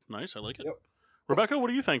greed. Nice. I like it. Yep. Rebecca, what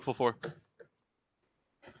are you thankful for?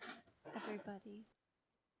 Everybody.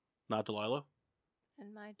 Not Delilah?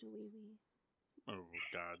 And my Dewey. Oh,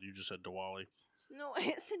 God. You just said Diwali. No,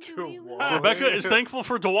 I said Dewey. Rebecca is thankful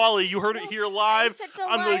for Diwali. You heard it here live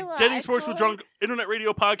on the Delilah. Getting Sports with Drunk Internet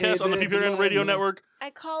Radio podcast on the PPRN Radio Network.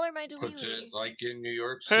 I call her my Dewey. Put it like in New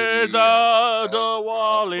York City. Hey, the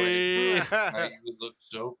Diwali. Now you look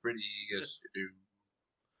so pretty. Yes, you do.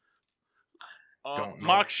 Don't know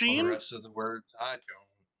Mock all Sheen? the rest of the words. I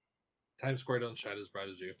don't. Times Square don't shine as bright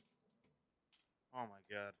as you. Oh my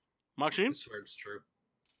god. Mock Sheen? I swear it's true.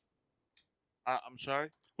 I'm sorry.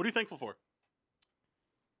 What are you thankful for?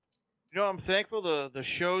 You know, I'm thankful the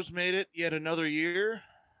show's made it yet another year.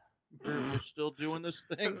 We're still doing this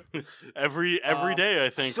thing. every day, I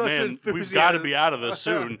think, such man, we've got to be out of this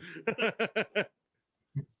soon.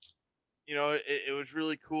 You know, it was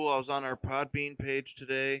really cool. I was on our Podbean page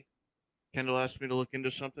today. Kendall asked me to look into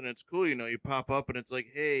something. It's cool, you know. You pop up and it's like,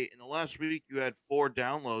 hey, in the last week you had 4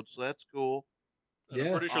 downloads, so that's cool. Yeah,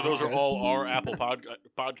 I'm pretty sure those are all our Apple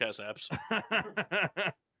podcast apps.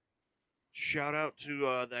 Shout out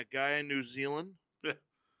to that guy in New Zealand. Yeah.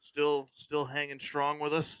 Still hanging strong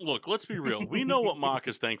with us. Look, let's be real. We know what Mock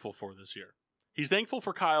is thankful for this year. He's thankful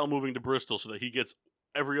for Kyle moving to Bristol so that he gets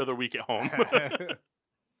every other week at home.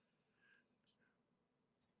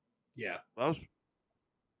 Yeah. That was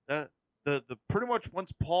the pretty much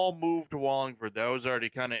once Paul moved to Wallingford, that was already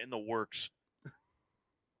kind of in the works.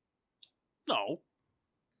 No.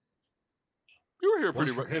 You were here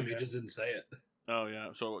pretty for him. He just didn't say it. Oh, yeah.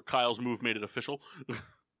 So Kyle's move made it official.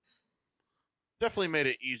 Definitely made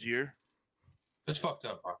it easier. It's fucked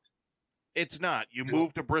up, Buck. It's not. You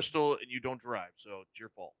moved to Bristol and you don't drive, so it's your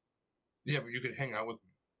fault. Yeah, but you could hang out with me.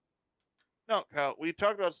 No, Kyle, we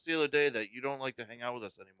talked about this the other day that you don't like to hang out with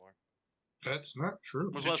us anymore. That's not true.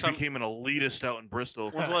 When's Since you became an elitist out in Bristol.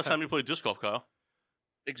 When's the last time you played disc golf, Kyle?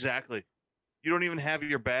 Exactly. You don't even have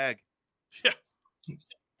your bag. Yeah.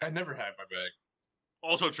 I never had my bag.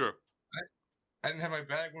 Also true. I didn't have my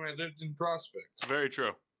bag when I lived in Prospect. Very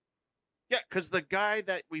true. Yeah, because the guy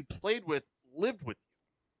that we played with lived with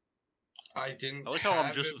you. I didn't. I like how I'm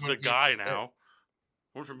have just it when the he guy was there. now.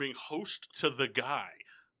 Went from being host to the guy.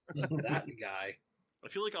 That guy. I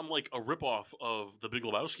feel like I'm like a ripoff of the Big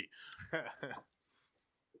Lebowski.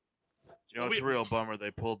 You know, it's a real bummer they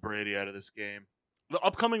pulled Brady out of this game.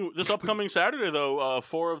 This upcoming Saturday, though,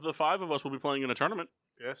 4 of the 5 of us will be playing in a tournament.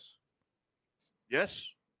 Yes. Yes.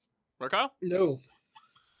 Right, Kyle? No.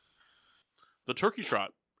 The Turkey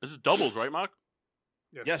Trot. This is doubles, right, Mock?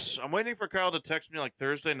 Yes. I'm waiting for Kyle to text me like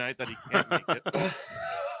Thursday night that he can't make it.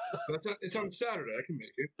 It's on Saturday. I can make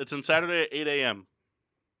it. It's on Saturday at 8 a.m.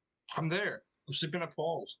 I'm there. I'm sleeping at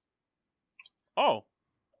Paul's. Oh.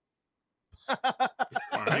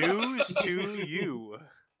 News to you.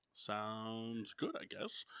 Sounds good, I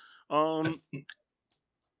guess.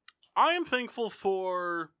 I am thankful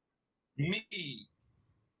for me.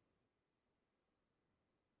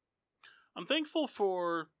 I'm thankful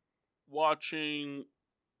for watching.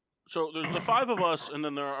 So there's the 5 of us, and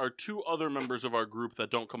then there are 2 other members of our group that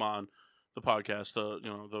don't come on the podcast.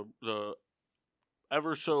 The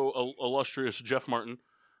ever so illustrious Jeff Martin,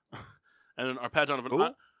 and then our Pat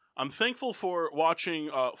Donovan. I'm thankful for watching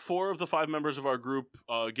 4 of the 5 members of our group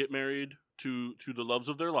get married to the loves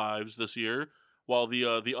of their lives this year, while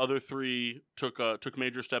the other 3 took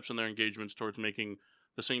major steps in their engagements towards making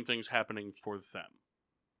the same things happening for them.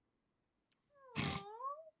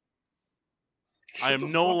 I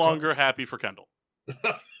am no longer happy for Kendall.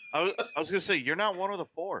 I was going to say, you're not one of the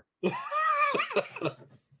 4.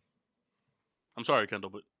 I'm sorry, Kendall,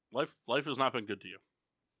 but life has not been good to you.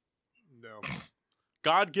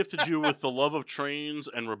 God gifted you with the love of trains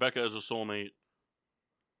and Rebecca as a soulmate,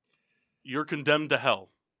 you're condemned to hell.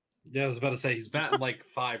 Yeah, I was about to say he's batting like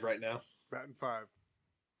 5 right now. Batting 5.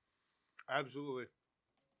 Absolutely.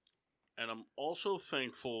 And I'm also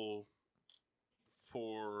thankful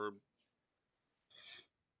for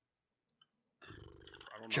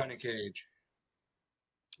Johnny Cage.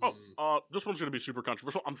 Oh, this one's going to be super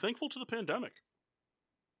controversial. I'm thankful to the pandemic.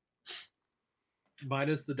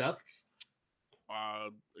 Minus the deaths?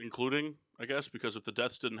 Including, I guess, because if the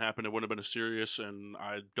deaths didn't happen, it wouldn't have been as serious, and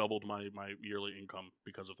I doubled my yearly income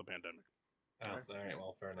because of the pandemic. Oh, all right,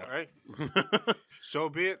 well, fair enough. All right. So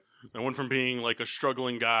be it. I went from being like a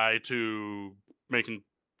struggling guy to making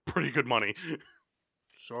pretty good money.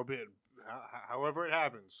 So be it. However it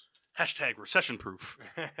happens. Hashtag recession proof.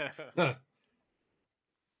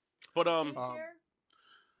 But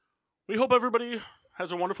we hope everybody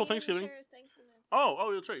has a wonderful Thanksgiving.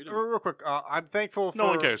 Oh, that's right. You didn't. Real quick, I'm thankful for. No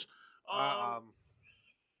one cares. I'm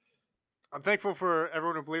thankful for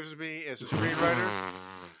everyone who believes in me as a screenwriter.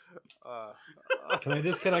 Can I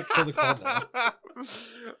disconnect from the call now?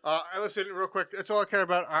 Listen, real quick. That's all I care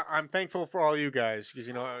about. I'm thankful for all you guys because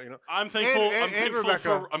I'm thankful. And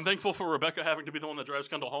Rebecca. I'm thankful for Rebecca having to be the one that drives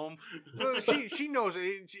Kendall home. she knows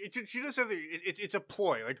it. She does something. It's a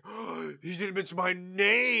ploy. Like he didn't mention my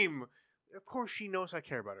name. Of course, she knows I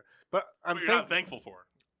care about her. But you're not thankful for her.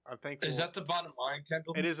 I'm thankful. Is that the bottom line,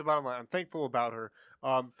 Kendall? It is the bottom line. I'm thankful about her.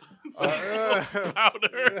 About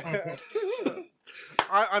her.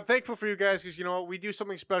 I'm thankful for you guys because we do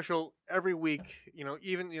something special every week.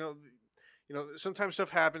 Even sometimes stuff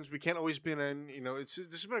happens. We can't always be in. This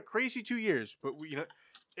has been a crazy 2 years, but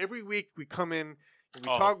every week we come in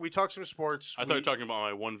and we talk some sports. I thought you were talking about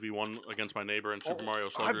my 1v1 against my neighbor in Super Mario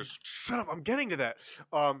Sluggers. Shut up! I'm getting to that.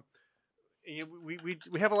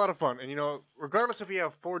 We have a lot of fun, and regardless if we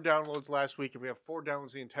have 4 downloads last week, if we have 4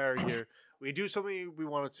 downloads the entire year, we do something we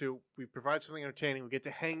wanted to. We provide something entertaining. We get to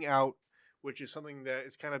hang out, which is something that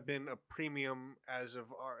it's kind of been a premium as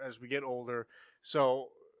we get older. So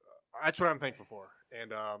that's what I'm thankful for,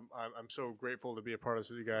 and I'm so grateful to be a part of this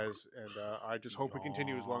with you guys, and I just hope we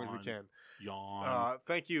continue as long as we can. Yawn.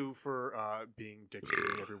 Thank you for being dicks to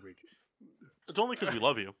me every week. It's only because we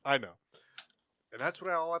love you. I know. And that's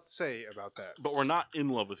what I'll have to say about that. But we're not in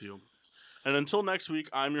love with you. And until next week,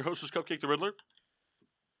 I'm your hostess, Cupcake the Riddler.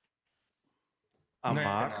 I'm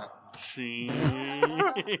Mark. She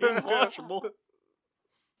watchable.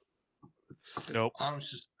 Nope. I'm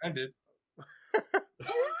suspended.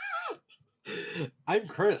 I'm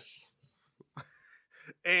Chris.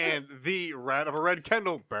 And the rat of a red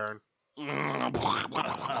Kendall, Baron.